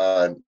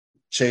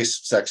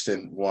 Chase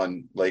Sexton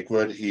won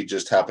Lakewood. He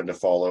just happened to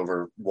fall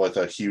over with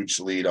a huge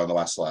lead on the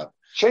last lap.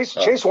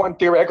 Chase won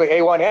theoretically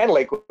A1 and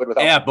Lakewood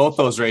without both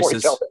those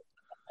races.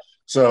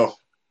 So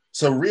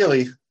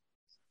really,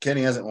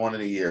 Kenny hasn't won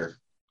in a year,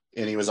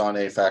 and he was on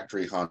a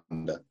factory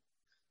Honda.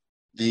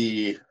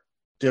 The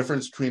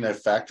difference between a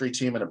factory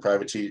team and a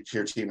privateer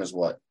team is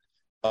what?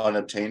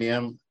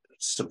 Unobtainium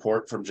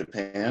support from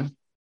Japan.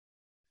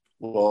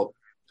 Well,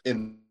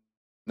 in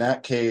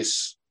that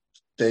case,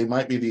 they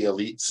might be the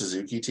elite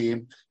Suzuki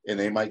team, and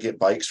they might get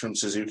bikes from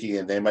Suzuki,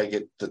 and they might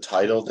get the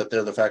title that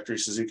they're the factory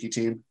Suzuki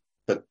team,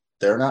 but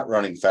they're not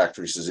running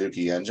factory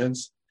Suzuki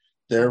engines.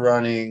 They're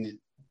running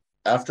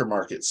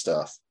aftermarket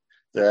stuff.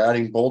 They're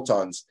adding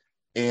bolt-ons.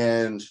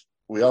 And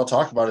we all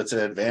talk about it's an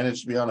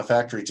advantage to be on a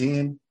factory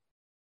team.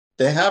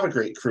 They have a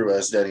great crew,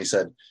 as Denny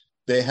said.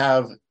 They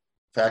have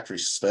factory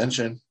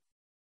suspension.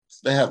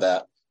 They have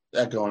that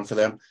going for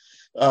them.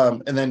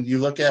 And then you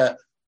look at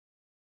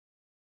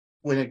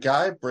when a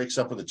guy breaks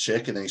up with a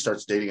chick and then he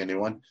starts dating a new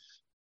one,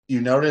 you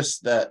notice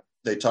that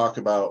they talk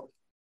about,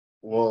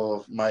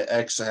 well, my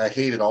ex, I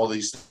hated all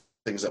these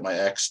things that my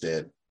ex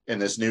did. And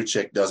this new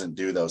chick doesn't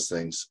do those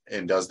things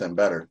and does them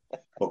better.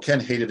 Well, Ken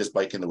hated his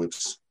bike in the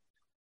whoops.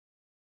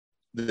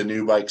 The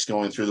new bike's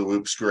going through the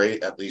whoops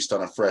great, at least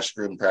on a fresh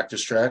groomed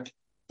practice track.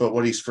 But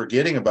what he's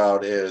forgetting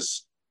about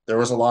is there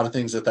was a lot of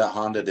things that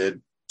Honda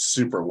did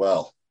super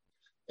well.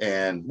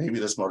 And maybe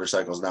this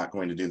motorcycle is not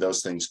going to do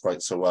those things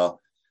quite so well.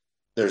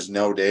 There's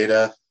no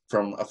data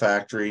from a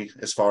factory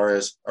as far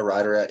as a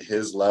rider at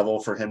his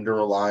level for him to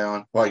rely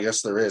on. Well, I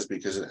guess there is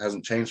because it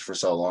hasn't changed for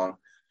so long.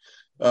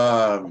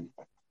 But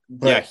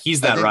yeah,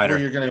 he's that rider.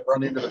 Where you're going to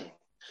run into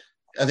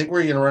I think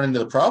where you're going to run into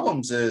the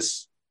problems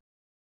is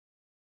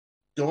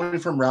going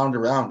from round to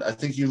round. I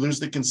think you lose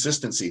the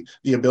consistency,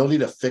 the ability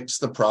to fix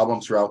the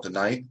problem throughout the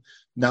night,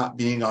 not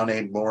being on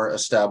a more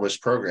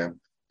established program.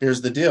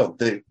 Here's the deal.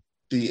 The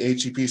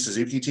HEP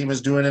Suzuki team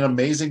is doing an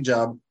amazing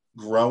job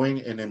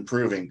growing and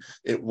improving.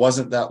 It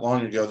wasn't that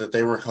long ago that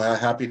they were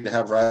happy to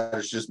have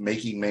riders just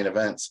making main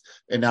events.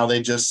 And now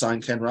they just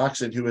signed Ken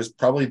Roczen, who is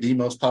probably the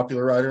most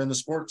popular rider in the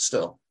sport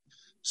still.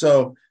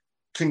 So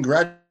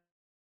congratulations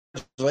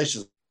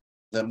to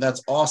them.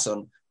 That's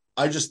awesome.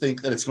 I just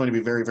think that it's going to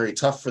be very, very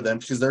tough for them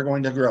because they're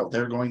going to grow.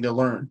 They're going to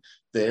learn.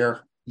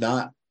 They're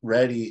not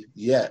ready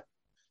yet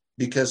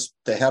because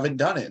they haven't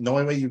done it. And the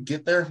only way you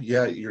get there,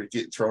 you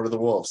get thrown to the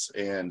wolves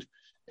and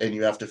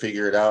you have to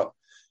figure it out.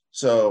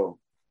 So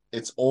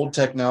it's old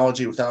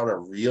technology without a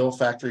real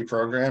factory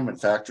program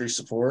and factory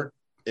support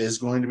is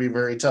going to be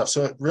very tough.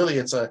 So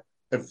it's a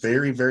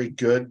very, very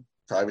good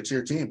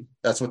privateer team.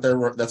 That's what they're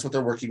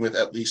working with,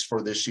 at least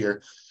for this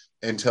year,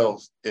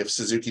 until if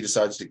Suzuki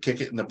decides to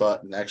kick it in the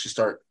butt and actually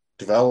start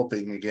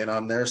developing again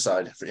on their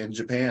side in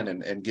Japan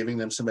and giving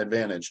them some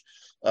advantage.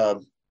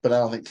 But I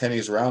don't think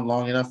Kenny's around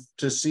long enough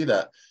to see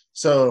that.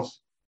 So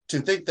to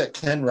think that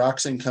Ken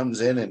Roczen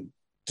comes in and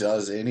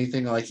does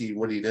anything like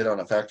what he did on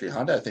a factory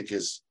Honda, I think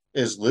is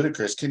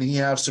ludicrous. Can he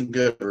have some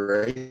good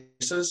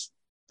races?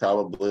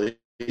 Probably.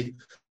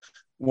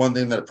 One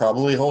thing that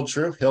probably holds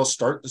true, he'll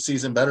start the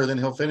season better than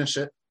he'll finish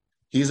it.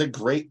 He's a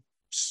great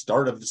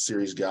start of the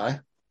series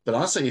guy. But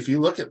honestly, if you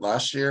look at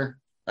last year,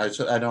 I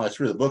know I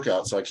threw the book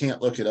out, so I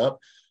can't look it up.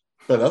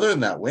 But other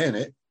than that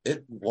win,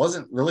 it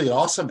wasn't really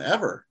awesome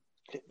ever.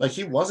 Like,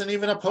 he wasn't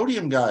even a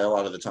podium guy a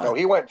lot of the time. No,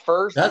 he went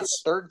first,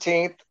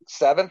 13th,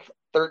 7th,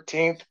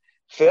 13th,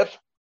 5th,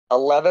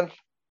 11th,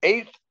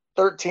 8th,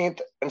 13th,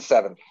 and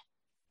 7th.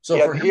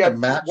 So he had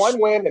one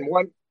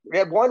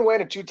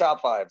win and two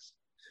top fives.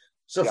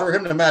 So for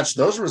him to match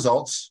those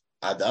results,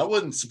 that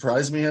wouldn't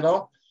surprise me at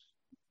all.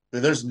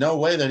 There's no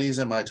way that he's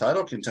in my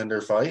title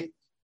contender fight.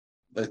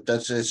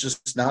 It's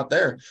just not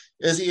there.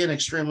 Is he an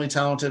extremely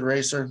talented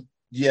racer?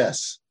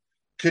 Yes.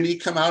 Could he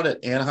come out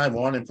at Anaheim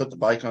 1 and put the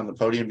bike on the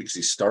podium because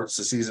he starts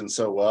the season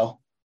so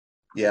well?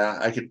 Yeah,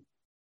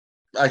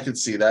 I could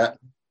see that.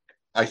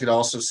 I could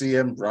also see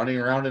him running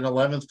around in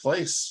 11th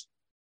place.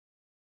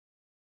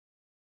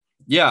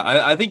 Yeah,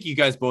 I think you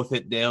guys both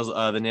hit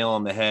the nail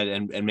on the head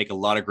and make a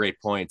lot of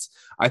great points.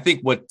 I think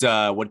what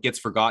gets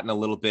forgotten a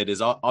little bit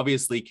is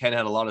obviously Ken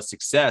had a lot of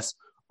success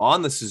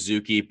on the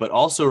Suzuki, but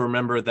also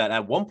remember that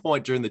at one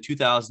point during the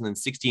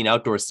 2016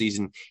 outdoor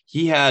season,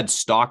 he had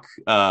stock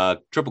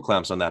triple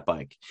clamps on that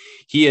bike.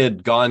 He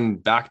had gone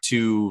back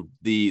to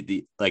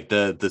the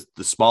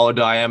smaller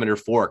diameter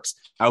forks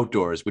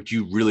outdoors, which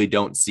you really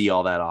don't see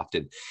all that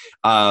often.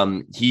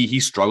 He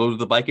struggled with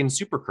the bike in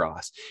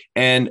Supercross,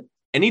 and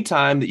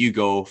anytime that you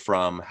go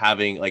from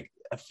having like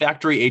a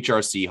factory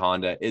HRC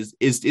Honda is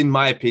in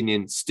my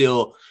opinion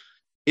still,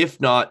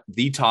 if not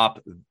the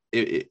top,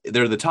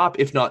 they're the top,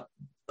 if not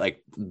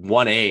like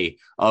 1A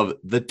of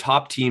the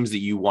top teams that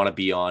you want to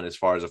be on as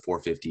far as a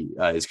 450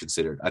 is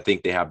considered. I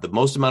think they have the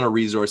most amount of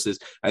resources.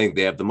 I think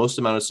they have the most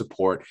amount of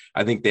support.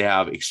 I think they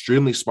have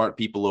extremely smart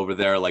people over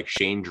there like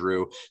Shane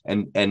Drew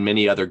and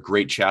many other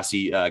great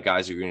chassis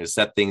guys who are going to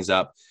set things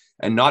up.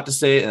 And not to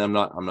say, and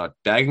I'm not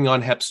bagging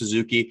on HEP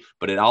Suzuki,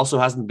 but it also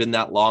hasn't been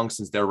that long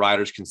since their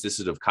riders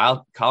consisted of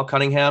Kyle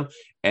Cunningham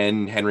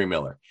and Henry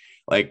Miller.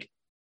 Like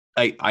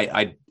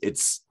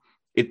it's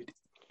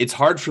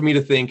hard for me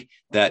to think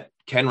that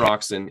Ken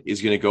Roczen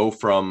is going to go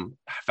from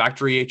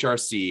factory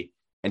HRC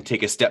and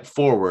take a step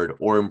forward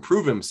or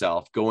improve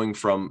himself going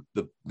from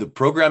the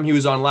program he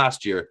was on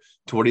last year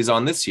to what he's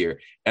on this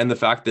year. And the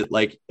fact that,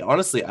 like,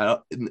 honestly,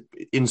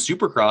 in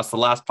Supercross, the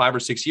last 5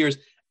 or 6 years,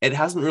 it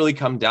hasn't really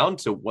come down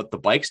to what the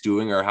bike's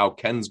doing or how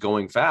Ken's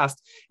going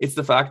fast. It's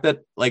the fact that,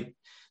 like,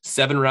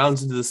 7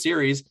 rounds into the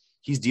series,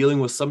 he's dealing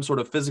with some sort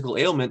of physical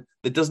ailment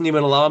that doesn't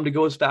even allow him to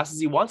go as fast as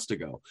he wants to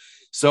go.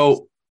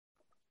 So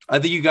I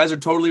think you guys are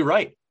totally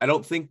right. I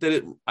don't think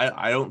that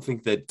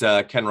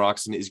Ken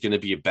Roczen is going to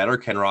be a better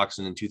Ken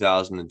Roczen in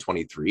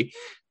 2023.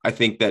 I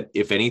think that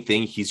if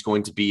anything, he's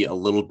going to be a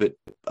little bit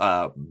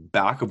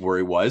back of where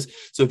he was.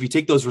 So if you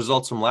take those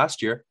results from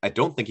last year, I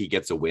don't think he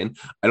gets a win.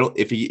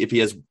 If he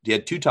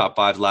had 2 top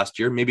 5s last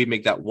year, maybe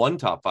make that 1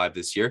 top 5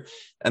 this year,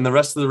 and the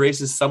rest of the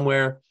race is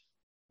somewhere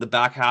the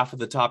back half of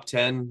the top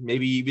 10,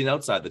 maybe even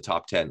outside the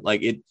top 10.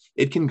 Like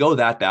it can go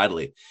that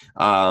badly.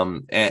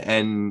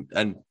 And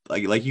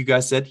like you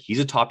guys said, he's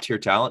a top tier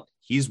talent.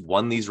 He's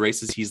won these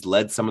races. He's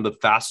led some of the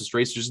fastest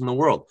racers in the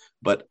world,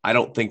 but I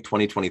don't think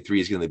 2023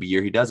 is going to be the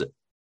year he does it.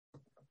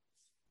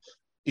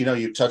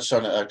 You touched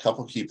on a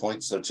couple key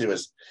points though too,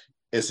 is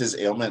his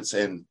ailments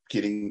and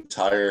getting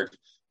tired.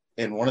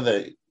 And one of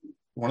the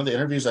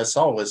interviews I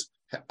saw was,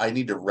 I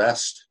need to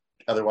rest.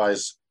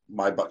 Otherwise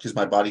because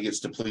my body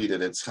gets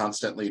depleted. It's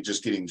constantly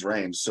just getting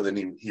drained. So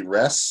then he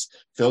rests,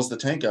 fills the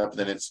tank up,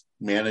 then it's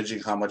managing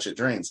how much it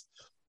drains.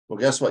 Well,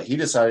 guess what? He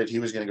decided he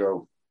was going to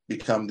go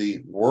become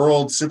the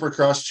world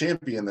supercross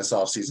champion this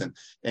offseason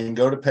and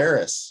go to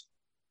Paris.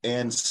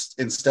 And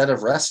instead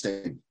of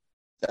resting,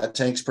 that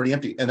tank's pretty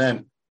empty. And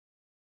then,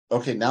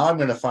 okay, now I'm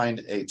going to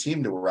find a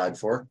team to ride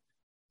for.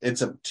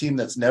 It's a team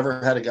that's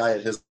never had a guy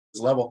at his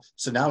level.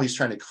 So now he's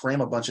trying to cram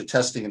a bunch of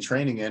testing and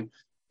training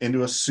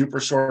into a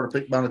super short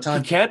amount of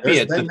time. He can't be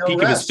at the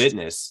peak of his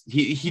fitness.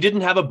 He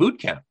didn't have a boot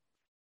camp.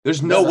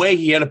 There's no way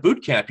he had a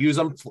boot camp. He was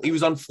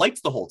on flights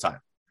the whole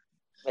time.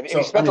 And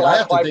he spent the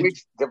last 5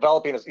 weeks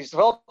developing.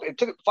 It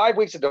took 5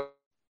 weeks to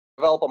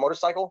develop a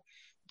motorcycle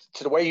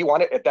to the way he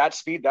wanted at that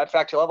speed, that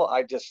factory level.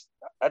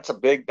 That's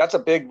a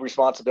big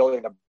responsibility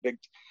and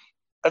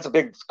that's a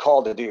big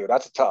call to do.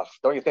 That's tough,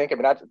 don't you think? I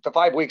mean, the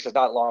 5 weeks is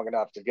not long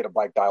enough to get a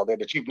bike dialed in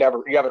that you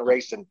haven't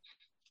raced in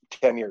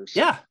 10 years.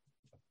 Yeah.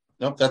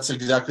 Nope, that's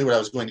exactly what I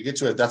was going to get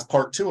to. That's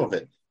part 2 of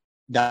it.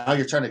 Now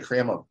you're trying to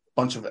cram a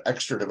bunch of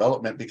extra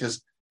development,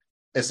 because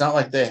it's not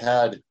like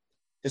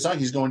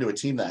he's going to a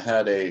team that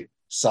had a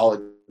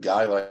solid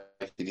guy like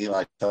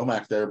Eli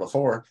Tomac there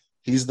before.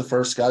 He's the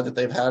first guy that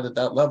they've had at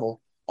that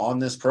level on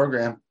this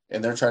program,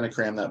 and they're trying to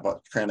cram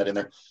that in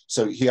there.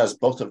 So he has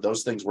both of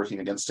those things working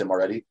against him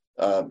already.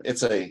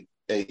 It's a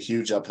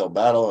huge uphill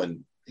battle,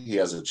 and he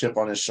has a chip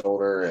on his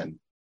shoulder, and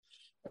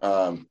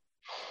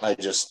I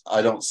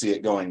don't see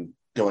it going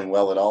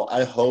well at all.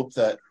 I hope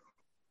that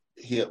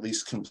he at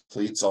least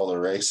completes all the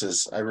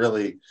races. I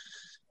really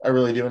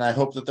do. And I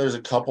hope that there's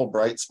a couple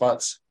bright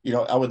spots.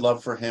 I would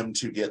love for him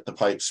to get the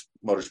Pipes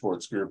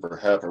Motorsports Group or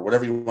HEP or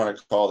whatever you want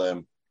to call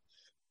them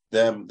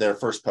their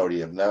first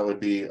podium. That would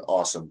be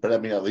awesome. But I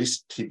mean, at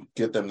least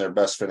get them their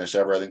best finish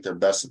ever. I think their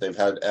best that they've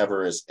had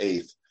ever is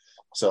 8th.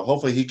 So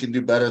hopefully he can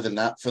do better than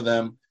that for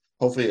them.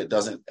 Hopefully it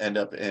doesn't end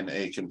up in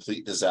a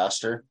complete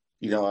disaster.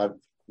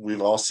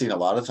 We've all seen a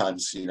lot of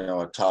times,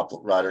 a top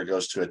rider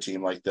goes to a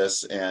team like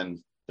this and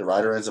the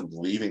rider ends up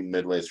leaving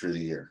midway through the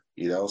year,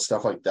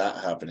 stuff like that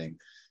happening,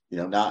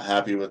 not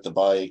happy with the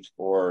bike,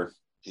 or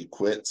he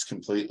quits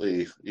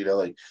completely,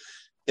 like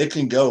it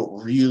can go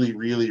really,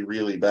 really,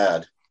 really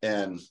bad.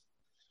 And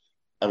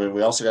I mean,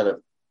 we also got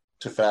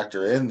to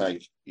factor in,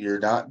 like, you're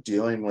not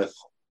dealing with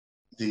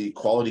the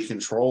quality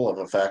control of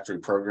a factory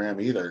program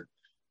either.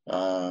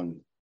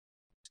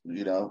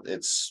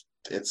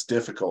 It's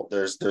difficult.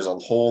 There's a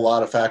whole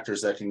lot of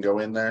factors that can go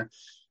in there.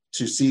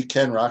 To see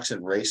Ken Roczen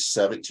race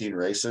 17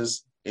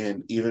 races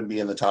and even be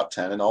in the top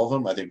 10 in all of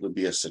them, I think would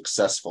be a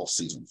successful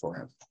season for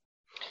him.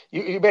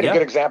 You made a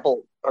good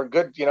example, or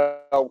good,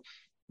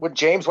 when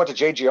James went to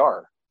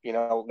JGR,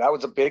 that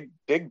was a big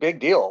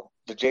deal.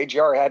 The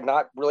JGR had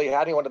not really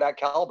had anyone to that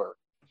caliber.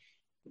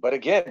 But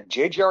again,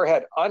 JGR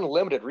had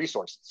unlimited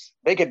resources.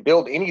 They could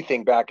build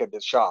anything back at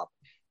the shop.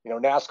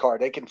 NASCAR,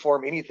 they can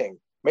form anything,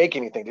 make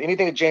anything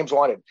that James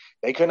wanted.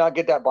 They could not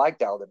get that bike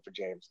dialed in for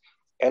James.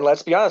 And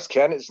let's be honest,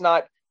 Ken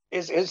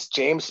is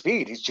James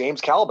speed. He's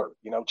James caliber,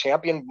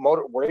 champion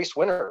motor race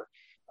winner.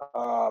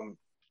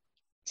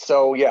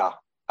 So yeah,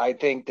 I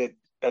think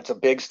that's a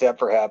big step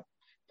for HEP.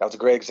 That was a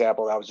great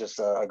example. I was just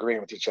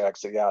agreeing with you, Chuck.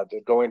 So yeah,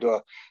 going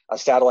to a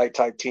satellite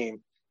type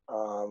team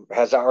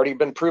has already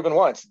been proven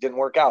once. It didn't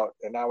work out,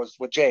 and that was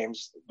with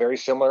James. Very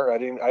similar. I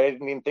didn't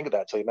even think of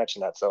that until you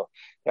mentioned that. So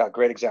yeah,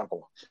 great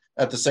example.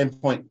 At the same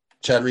point,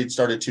 Chad Reed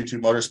started 22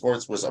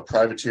 Motorsports, was a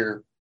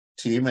privateer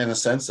team in a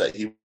sense that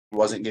he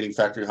wasn't getting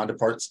factory Honda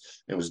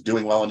parts. It was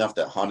doing well enough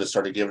that Honda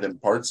started giving him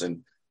parts,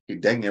 and he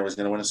dang near was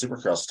going to win a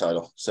Supercross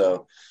title.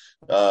 So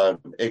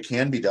it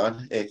can be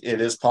done. It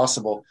is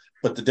possible,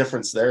 but the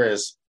difference there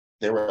is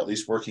they were at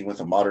least working with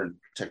a modern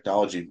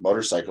technology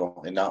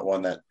motorcycle and not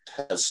one that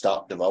has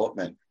stopped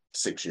development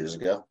 6 years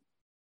ago.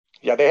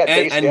 Yeah, they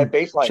had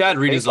baseline. Chad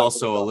Reed is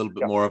also a little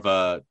bit more of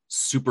a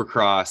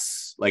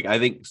Supercross. Like, I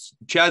think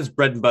Chad's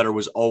bread and butter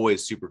was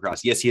always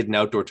Supercross. Yes, he had an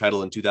outdoor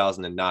title in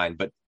 2009,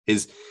 but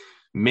his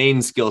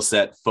main skill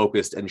set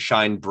focused and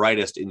shined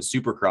brightest in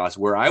Supercross,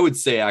 where I would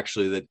say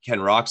actually that Ken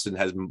Roczen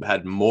has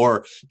had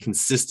more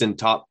consistent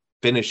top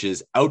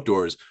finishes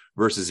outdoors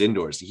versus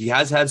indoors. He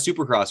has had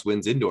Supercross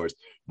wins indoors,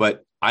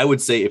 but I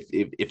would say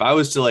if I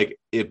was to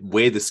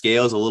weigh the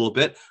scales a little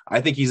bit,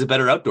 I think he's a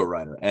better outdoor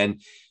rider.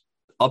 And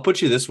I'll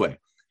put you this way.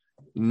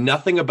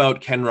 Nothing about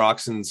Ken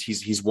Roczen's.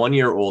 He's 1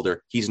 year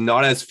older. He's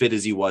not as fit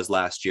as he was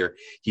last year.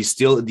 He's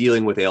still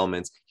dealing with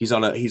ailments. He's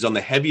on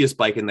the heaviest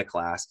bike in the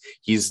class.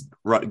 He's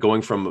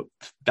going from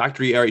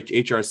factory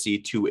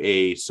HRC to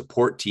a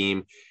support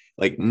team.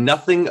 Like,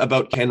 nothing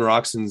about Ken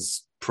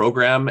Roczen's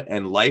program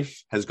and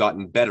life has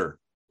gotten better.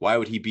 Why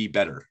would he be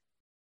better?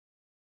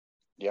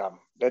 Yeah,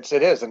 it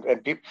is. And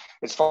people,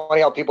 it's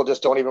funny how people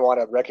just don't even want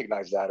to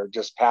recognize that or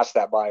just pass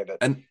that by. That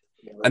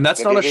and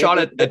that's not a shot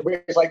at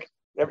it's like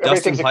everybody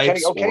Dustin thinks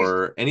Pipes Kenny,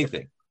 or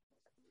anything.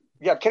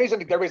 Yeah,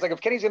 everybody's like,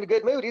 if Kenny's in a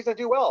good mood, he's going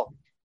to do well.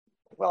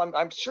 Well,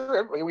 I'm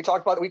sure we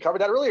talked about it. We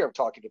covered that earlier.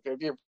 If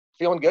you're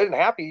feeling good and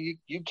happy,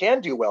 you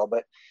can do well.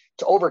 But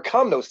to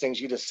overcome those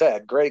things you just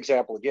said, great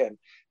example again,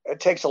 it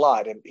takes a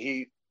lot. And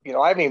he,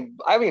 I haven't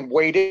even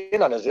weighed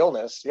in on his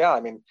illness. Yeah, I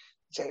mean,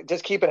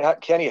 just keeping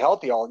Kenny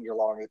healthy all year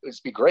long, it'd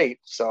be great.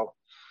 So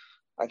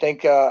I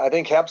think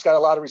Hep's got a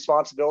lot of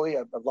responsibility,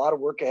 a lot of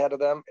work ahead of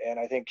them, and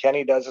I think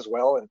Kenny does as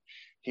well. And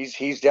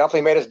he's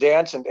definitely made us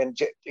dance and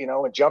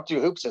jump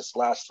through hoops this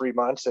last 3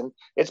 months, and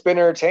it's been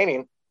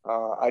entertaining.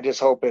 I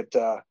just hope it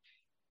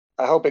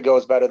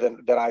goes better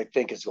than I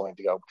think it's going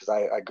to go, because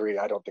I agree.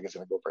 I don't think it's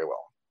going to go very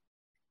well.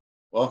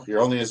 Well,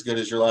 you're only as good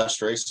as your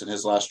last race. In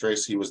his last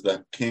race, he was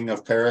the king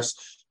of Paris,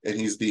 and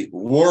he's the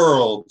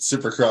world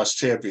Supercross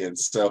champion.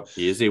 So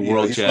he is a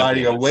world he's champion.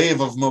 riding a wave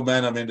of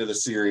momentum into the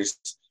series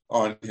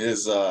on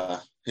his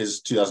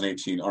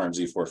 2018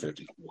 RMZ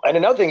 450. And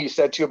another thing you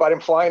said too about him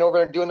flying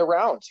over and doing the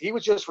rounds. He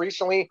was just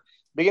recently,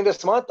 beginning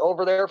this month,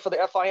 over there for the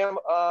FIM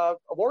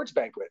awards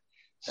banquet.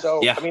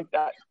 So yeah. I mean,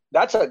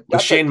 that's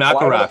Shane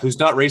McElrath, who's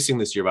not racing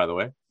this year, by the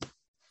way.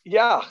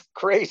 Yeah,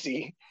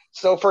 crazy.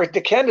 So for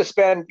Ken to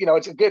spend,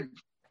 it's a good,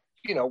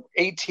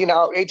 18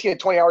 to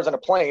 20 hours on a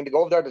plane to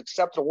go over there to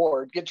accept an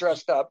award, get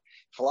dressed up,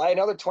 fly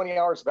another 20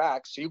 hours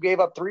back. So you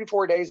gave up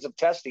 3-4 days of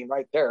testing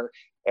right there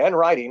and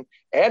riding,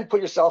 and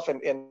put yourself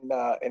in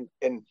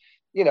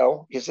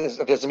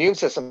if his immune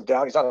system's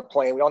down, he's on a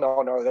plane. We all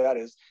know that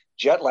is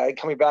jet lag.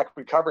 Coming back,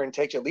 recovering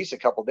takes at least a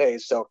couple of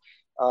days. So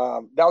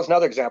that was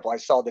another example. I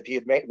saw that he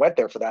had went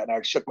there for that, and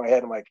I shook my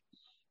head. I'm like,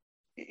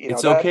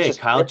 it's okay.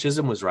 Kyle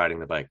Chisholm was riding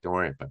the bike. Don't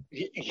worry about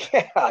it.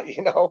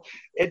 Yeah,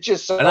 it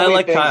just. And I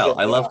like Kyle.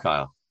 I love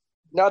Kyle.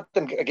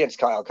 Nothing against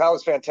Kyle. Kyle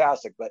was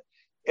fantastic, but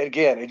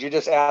again, you're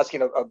just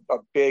asking a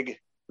big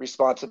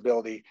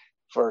responsibility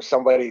for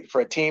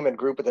a team and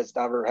group that's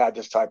never had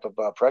this type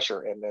of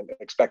pressure and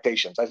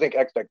expectations. I think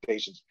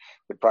expectations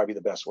would probably be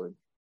the best word.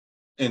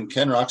 In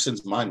Ken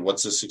Roczen's mind,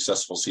 what's a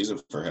successful season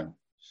for him?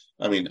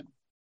 I mean,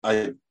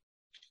 I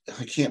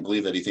can't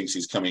believe that he thinks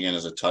he's coming in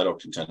as a title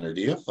contender.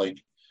 Do you? Like,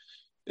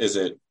 is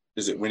it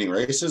winning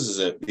races? Is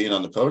it being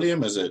on the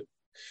podium? Is it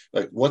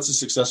like, what's a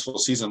successful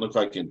season look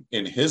like in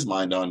his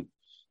mind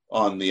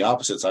on the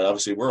opposite side?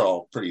 Obviously, we're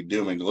all pretty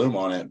doom and gloom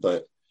on it,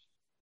 but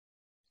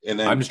and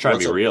then I'm just trying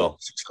to be real.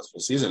 Successful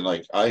season,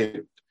 like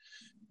I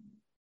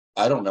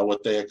don't know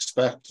what they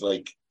expect.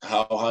 Like,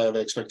 how high of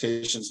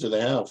expectations do they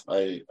have?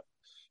 I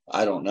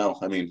don't know.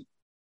 I mean,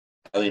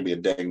 I think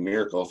it'd be a dang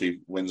miracle if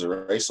he wins a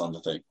race on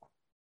the thing.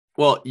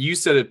 Well, you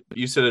said it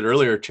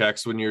earlier,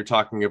 Chex, when you were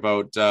talking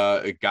about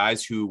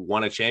guys who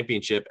won a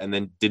championship and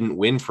then didn't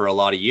win for a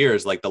lot of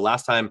years. Like the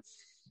last time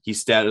he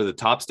sat at the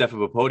top step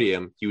of a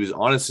podium, he was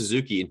on a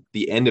Suzuki at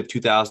the end of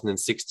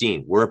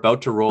 2016. We're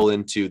about to roll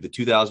into the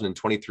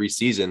 2023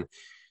 season.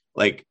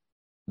 Like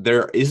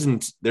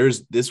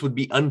this would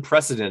be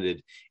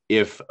unprecedented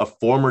if a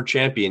former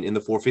champion in the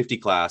 450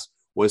 class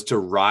was to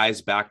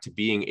rise back to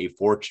being a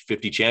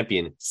 450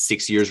 champion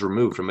 6 years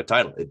removed from a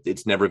title.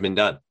 It's never been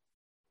done.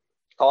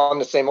 On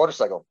the same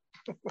motorcycle.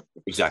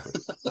 Exactly.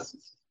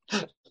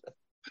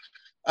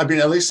 I mean,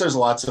 at least there's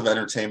lots of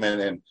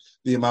entertainment and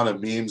the amount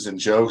of memes and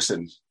jokes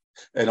and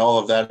all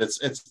of that.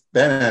 It's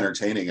been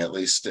entertaining, at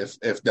least,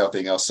 if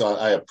nothing else. So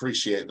I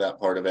appreciate that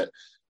part of it.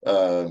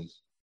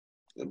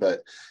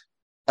 But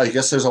I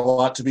guess there's a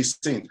lot to be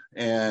seen,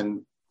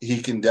 and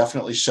he can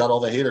definitely shut all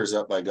the haters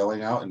up by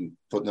going out and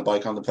putting the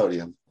bike on the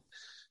podium.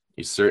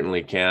 You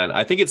certainly can.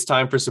 I think it's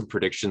time for some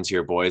predictions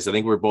here, boys. I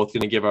think we're both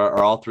going to give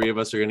all three of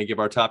us are going to give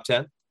our top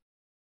 10.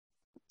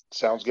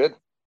 Sounds good.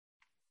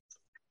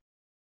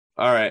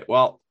 All right.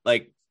 Well,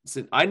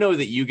 so I know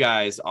that you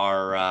guys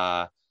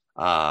are,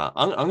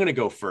 I'm going to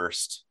go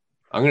first.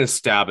 I'm going to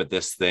stab at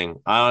this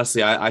thing.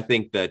 Honestly, I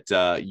think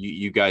that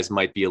you guys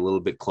might be a little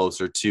bit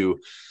closer to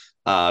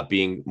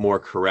being more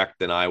correct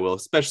than I will,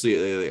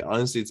 especially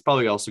honestly, it's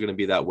probably also going to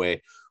be that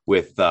way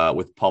with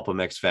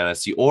PulpMX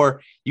Fantasy.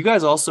 Or you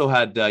guys also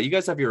you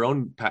guys have your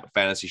own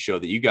fantasy show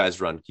that you guys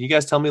run. Can you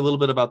guys tell me a little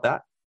bit about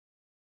that?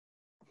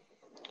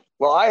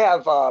 Well, I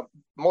have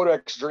Moto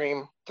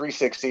Extreme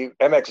 360,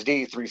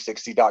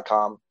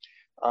 MXD360.com.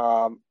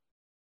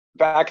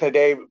 Back in the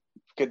day,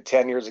 good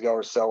 10 years ago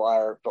or so,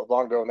 or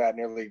longer than that,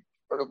 nearly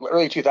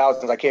early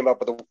 2000s, I came up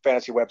with a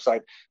fantasy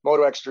website,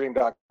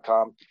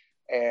 MotoExtreme.com,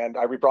 and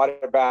I brought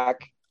it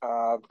back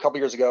a couple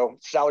years ago,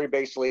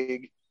 salary-based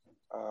league.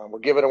 We're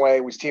giving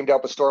away. We teamed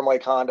up with Storm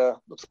Lake Honda.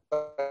 Looks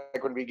like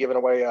we're going to be giving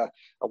away a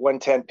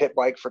 110 pit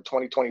bike for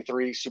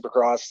 2023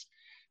 Supercross.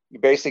 You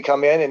basically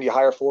come in and you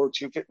hire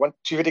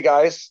 250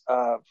 guys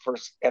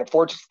and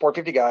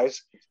 450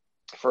 guys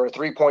for a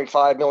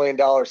 $3.5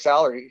 million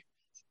salary.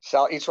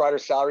 Each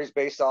rider's salary is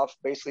based off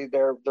basically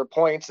their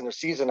points and their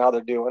season, how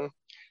they're doing.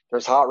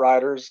 There's hot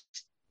riders.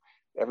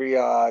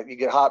 You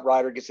get a hot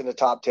rider gets in the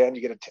top 10,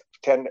 you get a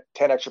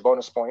 10 extra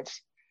bonus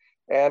points.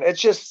 And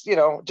it's just,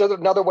 just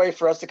another way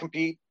for us to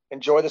compete,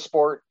 enjoy the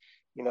sport.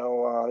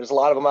 There's a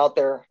lot of them out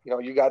there.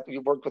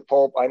 You worked with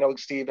Pulp. I know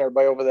Steve and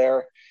everybody over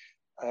there.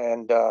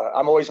 And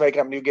I'm always making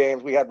up new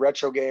games. We had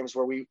retro games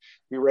where we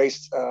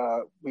raced.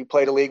 We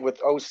played a league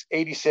with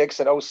 86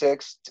 and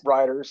 06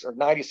 riders or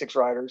 96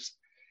 riders.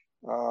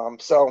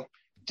 So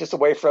just a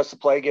way for us to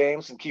play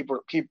games and keep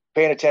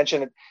paying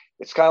attention.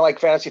 It's kind of like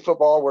fantasy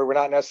football where we're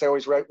not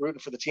necessarily always rooting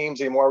for the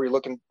teams anymore. We're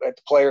looking at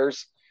the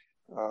players.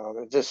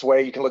 This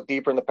way you can look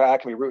deeper in the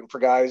pack and be rooting for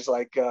guys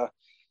like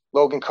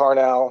Logan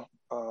Carnell,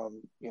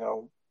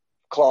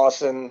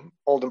 Clausen,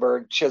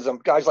 Oldenburg,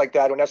 Chisholm, guys like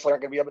that who necessarily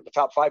aren't going to be up at the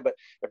top 5, but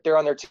if they're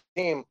on your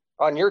team,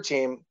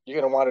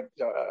 you're going to want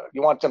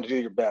you want them to do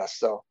your best.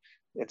 So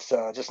it's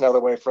just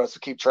another way for us to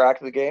keep track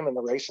of the game and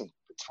the racing.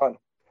 It's fun.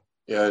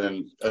 Yeah, and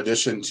in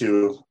addition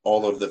to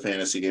all of the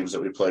fantasy games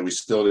that we play, we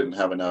still didn't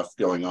have enough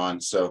going on.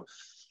 So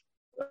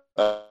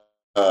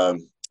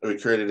we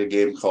created a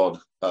game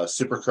called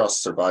Supercross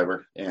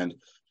Survivor. And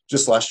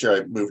just last year,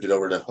 I moved it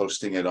over to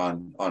hosting it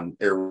on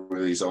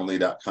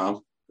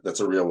airwheeliesonly.com. That's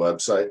a real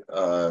website.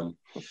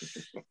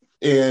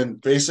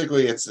 And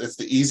basically, it's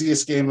the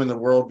easiest game in the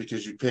world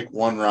because you pick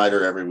one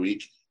rider every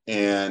week.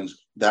 And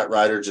that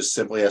rider just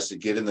simply has to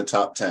get in the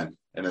top 10.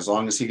 And as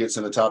long as he gets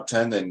in the top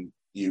 10, then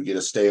you get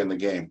to stay in the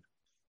game.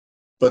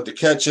 But the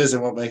catch is,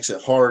 and what makes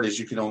it hard is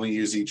you can only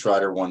use each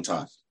rider one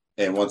time.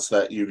 And once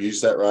that you've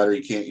used that rider,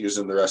 you can't use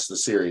them the rest of the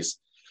series.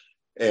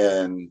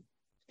 And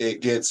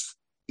it gets,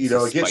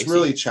 it gets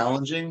really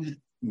challenging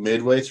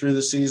midway through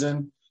the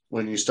season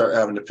when you start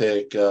having to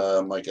pick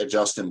like a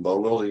Justin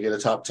Bogle to get a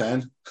top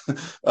 10.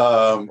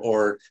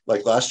 Or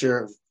like last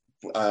year,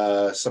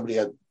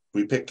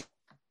 we picked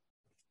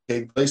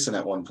Cade Clayson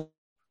at one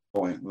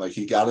point. Like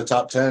he got a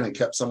top 10 and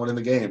kept someone in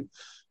the game.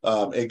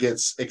 It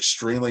gets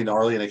extremely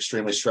gnarly and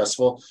extremely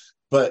stressful.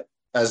 But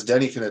as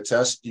Denny can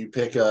attest, you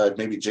pick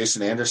maybe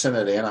Jason Anderson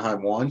at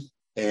Anaheim 1,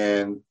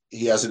 and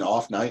he has an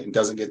off night and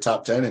doesn't get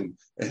top 10,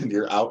 and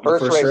you're out in the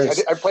first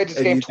race. I played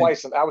this game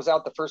twice, and I was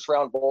out the first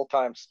round both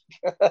times.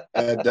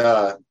 And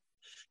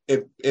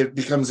it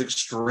becomes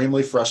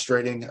extremely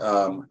frustrating.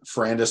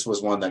 Ferrandis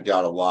was one that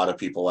got a lot of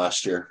people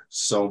last year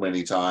so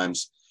many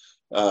times.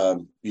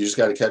 You just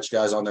got to catch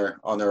guys on their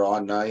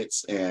on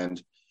nights,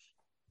 and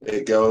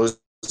it goes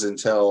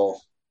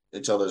until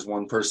there's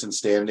one person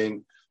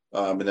standing,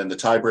 and then the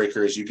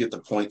tiebreaker is you get the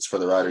points for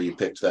the rider you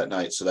picked that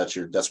night. So that's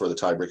where the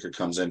tiebreaker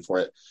comes in for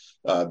it.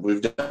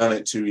 We've done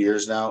it 2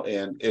 years now,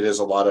 and it is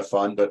a lot of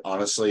fun. But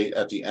honestly,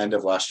 at the end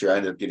of last year, I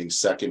ended up getting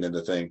second in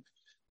the thing.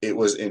 It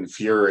was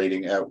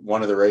infuriating. At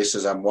one of the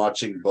races, I'm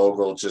watching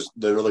Bogle just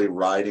literally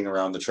riding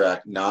around the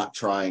track, not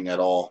trying at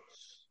all.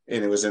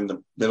 And it was in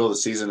the middle of the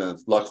season, and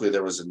luckily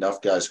there was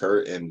enough guys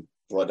hurt and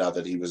whatnot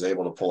that he was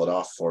able to pull it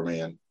off for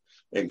me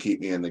and keep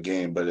me in the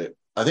game. But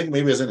I think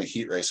maybe it was in a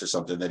heat race or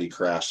something that he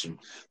crashed. And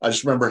I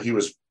just remember he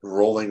was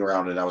rolling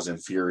around and I was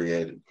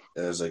infuriated.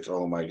 And I was like,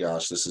 oh my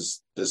gosh, this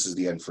is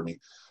the end for me.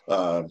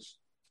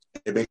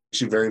 It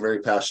makes you very, very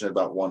passionate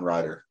about one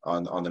rider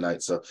on the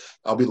night. So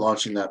I'll be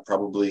launching that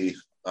probably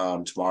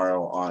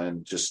tomorrow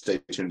on. Just stay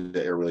tuned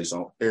to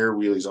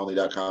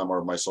airwheeliesonly.com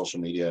or my social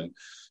media.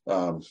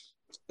 And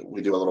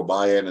we do a little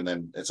buy-in, and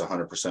then it's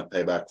 100%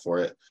 payback for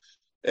it.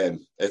 And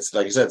it's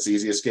like I said, it's the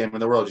easiest game in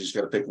the world. You just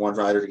got to pick one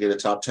rider to get a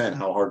top 10.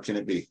 How hard can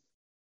it be?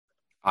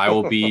 I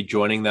will be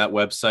joining that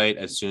website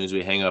as soon as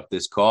we hang up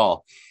this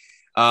call.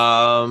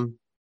 I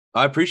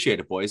appreciate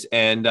it, boys.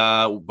 And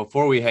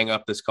before we hang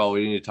up this call,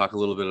 we need to talk a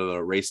little bit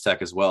about race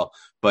tech as well.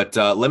 But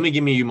let me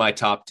give you my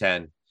top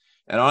 10.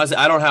 And honestly,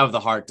 I don't have the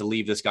heart to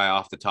leave this guy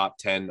off the top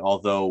 10.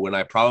 Although when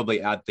I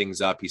probably add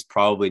things up, he's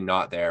probably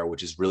not there,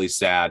 which is really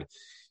sad.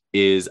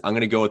 I'm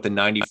going to go with the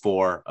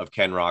 94 of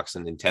Ken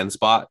Roczen in 10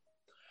 spot,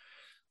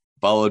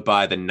 followed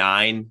by the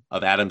 9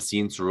 of Adam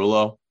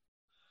Cianciarulo.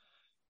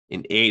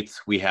 In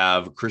 8th, we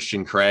have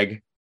Christian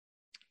Craig.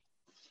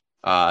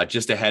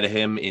 Just ahead of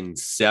him in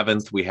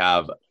 7th, we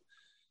have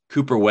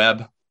Cooper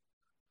Webb.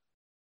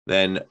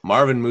 Then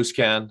Marvin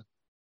Musquin,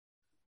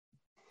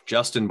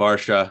 Justin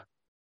Barcia.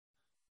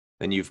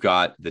 Then you've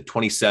got the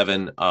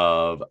 27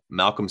 of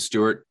Malcolm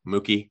Stewart,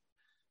 Mookie,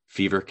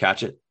 Fever,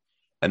 catch it.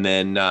 And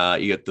then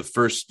you get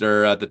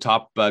the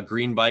top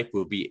green bike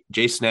will be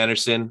Jason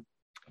Anderson.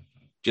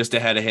 Just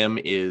ahead of him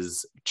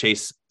is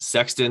Chase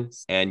Sexton,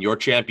 and your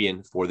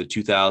champion for the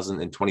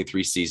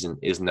 2023 season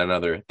is none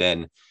other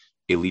than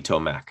Elito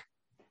Mac.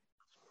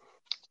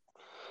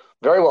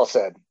 Very well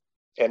said,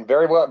 and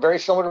very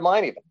similar to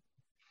mine even.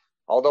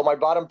 Although my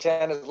bottom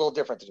 10 is a little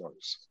different than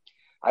yours.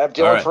 I have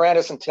Dylan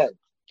Ferrandis in 10th.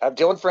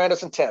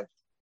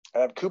 I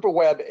have Cooper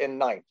Webb in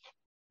 9th.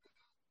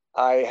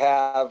 I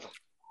have.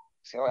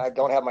 See, I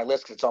don't have my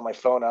list because it's on my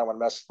phone. I don't want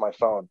to mess with my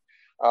phone.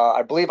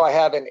 I believe I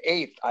have in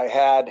eighth. I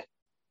had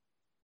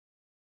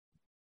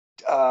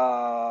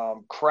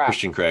crap.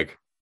 Christian Craig.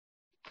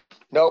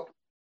 Nope.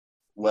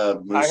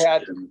 Webb, I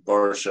had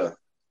Barcia.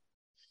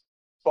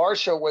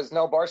 Barcia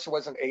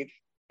wasn't eighth.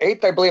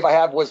 Eighth, I believe I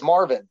had was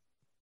Marvin.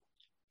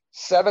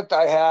 Seventh,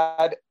 I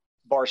had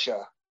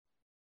Barcia.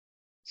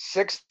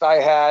 Sixth, I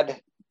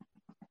had.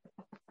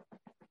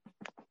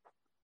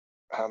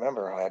 I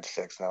remember I had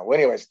six now. Well,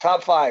 anyways,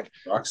 top five.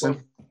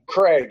 Roczen.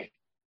 Craig.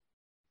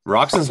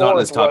 Roczen's not in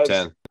his top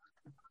 10.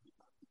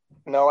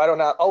 No, I don't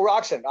know. Oh,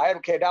 Roczen.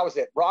 Okay, that was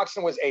it.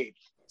 Roczen was eighth.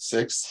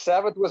 Sixth.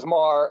 Seventh was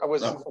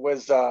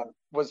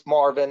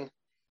Marvin.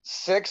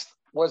 Sixth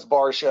was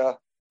Barcia.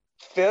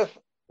 Fifth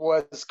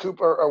was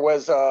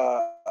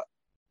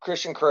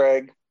Christian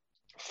Craig.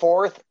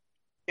 Fourth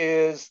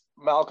is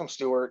Malcolm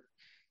Stewart.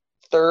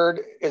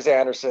 Third is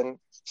Anderson.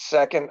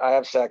 Second, I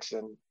have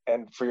Sexton.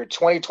 And for your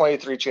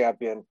 2023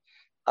 champion,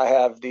 I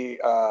have the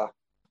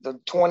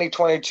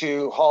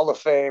 2022 Hall of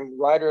Fame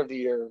Rider of the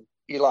Year,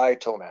 Eli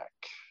Tomac.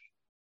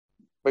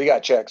 What do you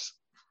got, Checks?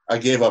 I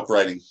gave up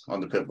writing on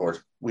the pit board.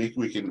 We're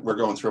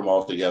going through them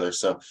all together,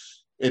 so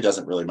it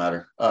doesn't really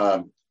matter.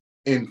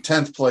 In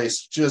 10th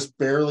place, just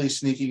barely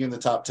sneaking in the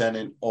top 10,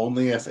 and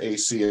only if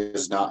AC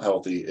is not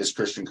healthy, is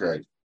Christian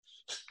Craig.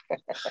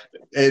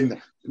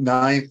 In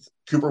 9th,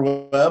 Cooper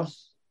Webb.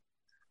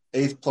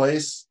 8th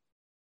place,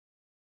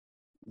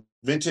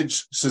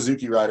 vintage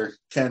Suzuki rider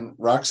Ken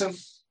Roczen.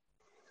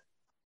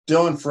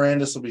 Dylan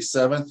Ferrandis will be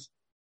 7th.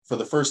 For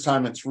the first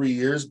time in 3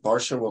 years,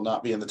 Barcia will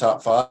not be in the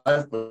top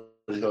 5, but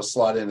he'll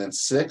slot in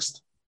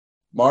 6th.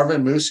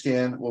 Marvin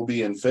Musquin will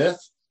be in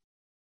 5th.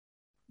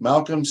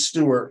 Malcolm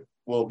Stewart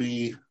will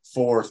be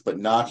 4th, but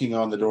knocking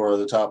on the door of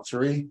the top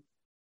 3.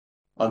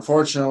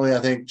 Unfortunately, I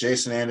think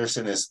Jason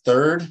Anderson is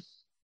 3rd.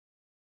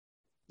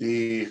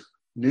 The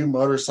new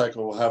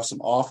motorcycle will have some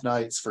off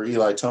nights for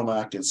Eli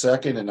Tomac in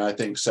 2nd, and I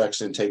think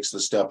Sexton takes the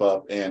step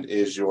up and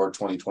is your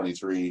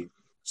 2023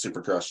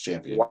 Supercross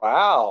champion.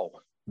 Wow.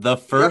 The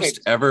first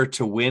ever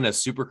to win a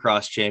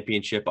Supercross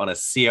championship on a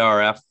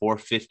CRF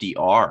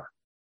 450R.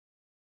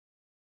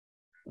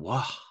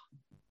 Wow.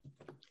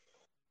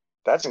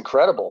 That's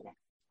incredible.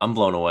 I'm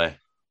blown away.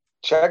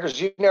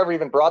 Checkers, you never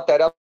even brought that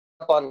up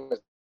on the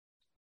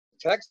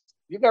text.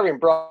 You've never even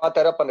brought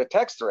that up on the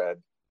text thread.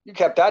 You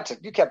kept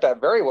that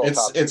very well.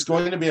 It's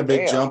going to be a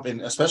big jump,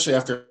 and especially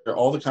after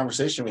all the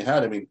conversation we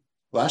had. I mean,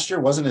 last year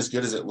wasn't as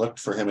good as it looked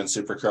for him in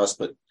Supercross,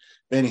 but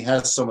man, he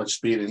has so much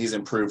speed and he's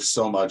improved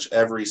so much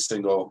every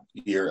single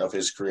year of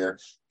his career.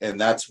 And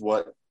that's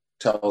what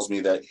tells me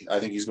that I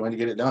think he's going to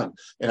get it done.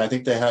 And I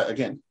think they have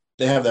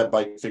that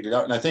bike figured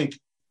out. And I think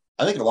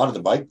a lot of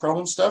the bike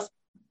problem stuff,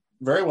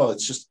 very well,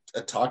 it's just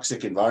a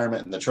toxic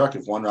environment in the truck.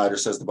 If one rider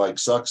says the bike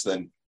sucks,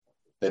 then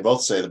they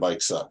both say the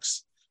bike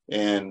sucks.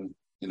 And,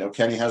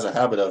 Kenny has a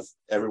habit of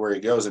everywhere he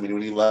goes. I mean,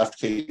 when he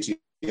left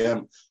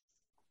KTM,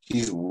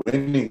 he's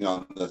winning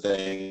on the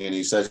thing, and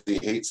he says he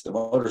hates the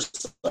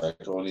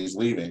motorcycle, and he's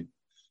leaving.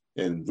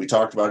 And we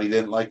talked about he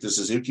didn't like the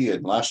Suzuki,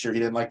 and last year he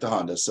didn't like the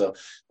Honda. So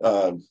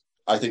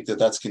I think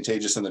that's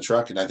contagious in the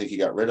truck, and I think he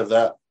got rid of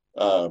that.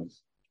 I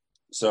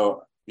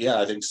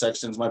think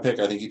Sexton's my pick.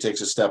 I think he takes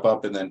a step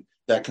up, and then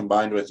that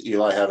combined with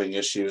Eli having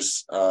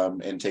issues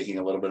and taking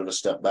a little bit of a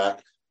step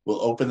back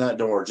will open that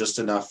door just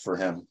enough for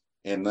him.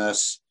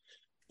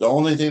 The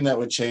only thing that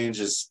would change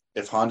is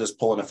if Honda's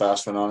pulling a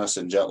fast one on us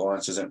and Jet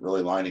Lawrence isn't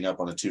really lining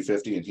up on a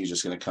 250 and he's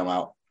just going to come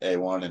out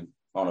A1 and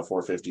on a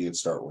 450 and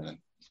start winning.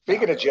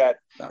 Speaking of Jet,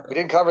 we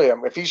didn't cover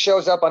him. If he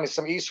shows up on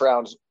some East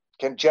rounds,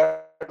 can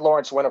Jet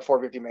Lawrence win a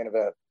 450 main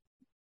event?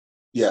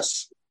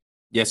 Yes.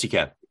 Yes, he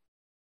can.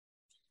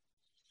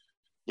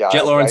 Yeah,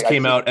 Jet Lawrence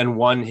came out and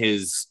won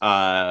his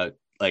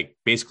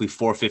basically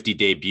 450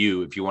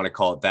 debut, if you want to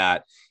call it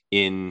that,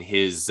 in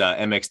his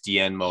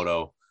MXDN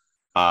moto.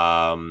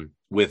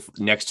 With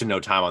next to no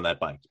time on that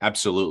bike.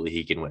 Absolutely,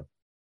 he can win.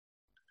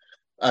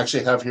 I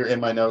actually have here in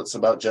my notes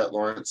about Jet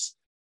Lawrence,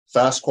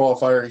 fast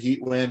qualifier,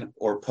 heat win,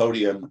 or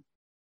podium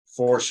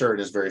for sure in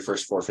his very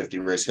first 450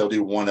 race. He'll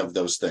do one of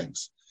those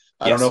things.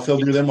 I don't know if he'll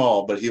do them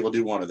all, but he will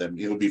do one of them.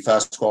 He will be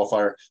fast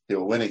qualifier, he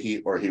will win a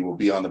heat, or he will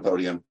be on the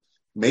podium.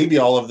 Maybe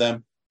all of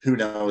them, who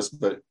knows,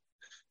 but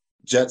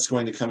Jet's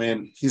going to come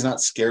in. He's not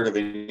scared of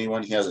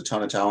anyone. He has a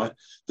ton of talent.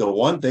 The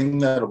one thing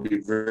that'll be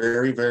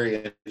very,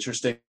 very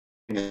interesting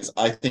is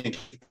I think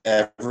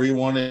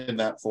everyone in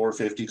that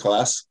 450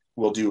 class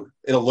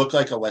it'll look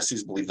like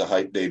Alessi's Believe the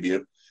Hype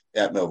debut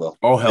at Millville.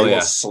 Oh, hell they yeah.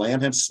 Will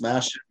slam him,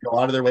 smash him, go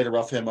out of their way to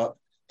rough him up,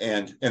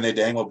 and they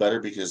dangle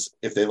better because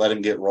if they let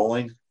him get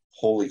rolling,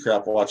 holy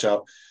crap, watch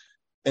out.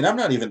 And I'm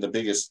not even the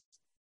biggest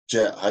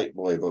Jet hype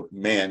boy, but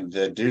man,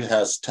 the dude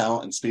has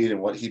talent and speed,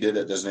 and what he did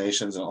at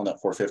Destinations and on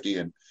that 450,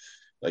 and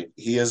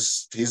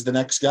he's the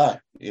next guy,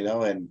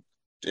 and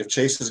if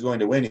Chase is going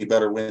to win, he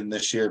better win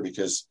this year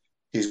because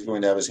he's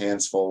going to have his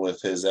hands full with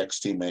his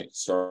ex-teammate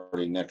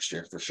starting next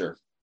year for sure.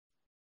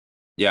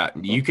 Yeah,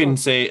 you can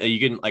say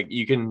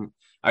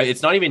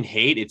it's not even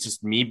hate. It's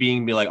just me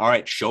being like, all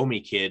right, show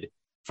me, kid.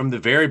 from the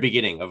very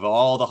beginning of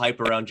all the hype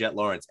around Jet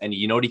Lawrence. And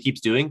you know what he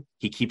keeps doing?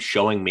 He keeps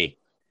showing me.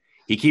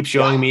 He keeps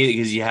showing me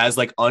because he has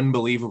like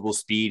unbelievable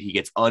speed. He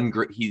gets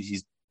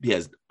he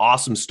has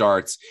awesome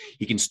starts.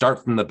 He can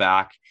start from the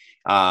back.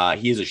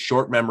 He has a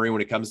short memory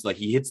when it comes to like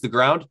he hits the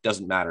ground,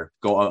 doesn't matter.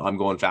 I'm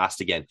going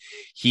fast again.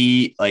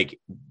 He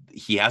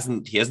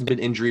hasn't been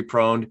injury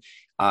prone.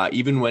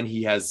 Even when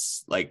he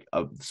has like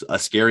a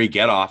scary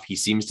get off, he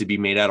seems to be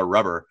made out of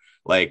rubber.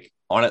 Like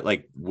on it,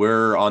 like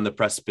we're on the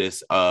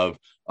precipice of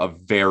a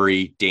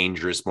very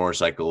dangerous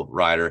motorcycle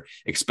rider,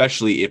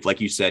 especially if, like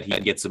you said, he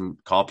can get some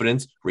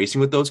confidence racing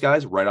with those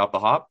guys right off the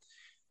hop.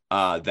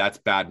 That's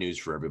bad news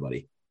for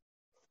everybody.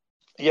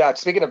 Yeah,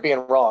 speaking of being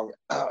wrong,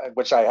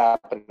 which I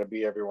happen to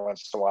be every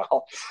once in a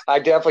while, I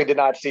definitely did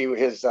not see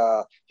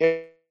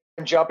him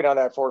jumping on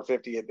that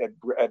 450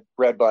 at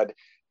Redbud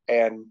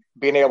and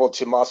being able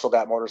to muscle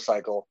that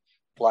motorcycle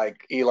like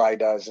Eli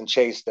does and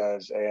Chase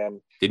does.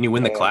 And didn't you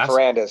win the class?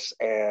 Ferrandis,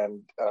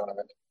 and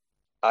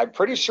I'm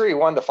pretty sure he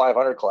won the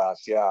 500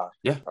 class. Yeah.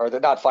 Or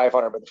not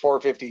 500, but the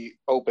 450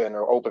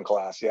 open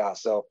class. Yeah.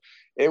 So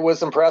it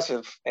was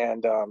impressive.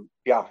 And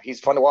he's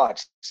fun to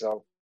watch.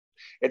 So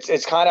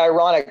it's kind of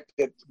ironic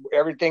that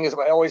everything is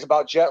always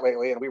about Jet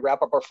lately, and we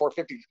wrap up our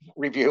 450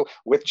 review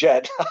with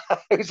Jet,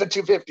 who's a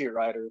 250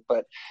 rider.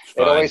 But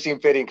it always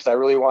seemed fitting because I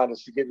really wanted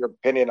to get your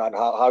opinion on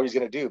how he's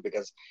going to do.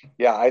 Because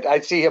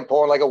I'd see him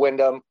pulling like a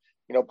Wyndham,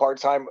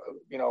 part-time,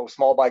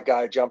 small bike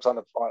guy jumps on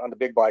the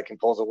big bike and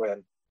pulls a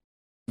win.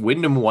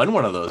 Wyndham won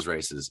one of those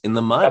races in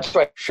the mud. That's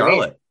right,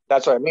 Charlotte.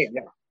 That's what I mean.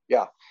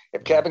 Yeah.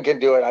 If Kevin can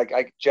do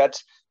it,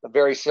 Jet's a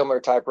very similar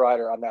type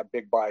rider on that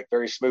big bike,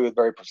 very smooth,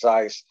 very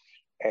precise.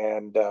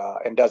 And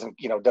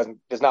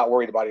does not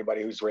worried about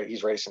anybody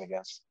he's racing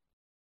against.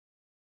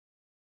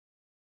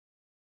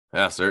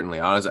 Yeah, certainly.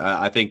 Honestly,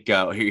 I think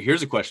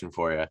here's a question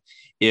for you: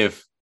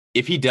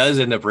 if he does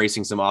end up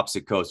racing some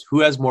opposite coast, who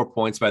has more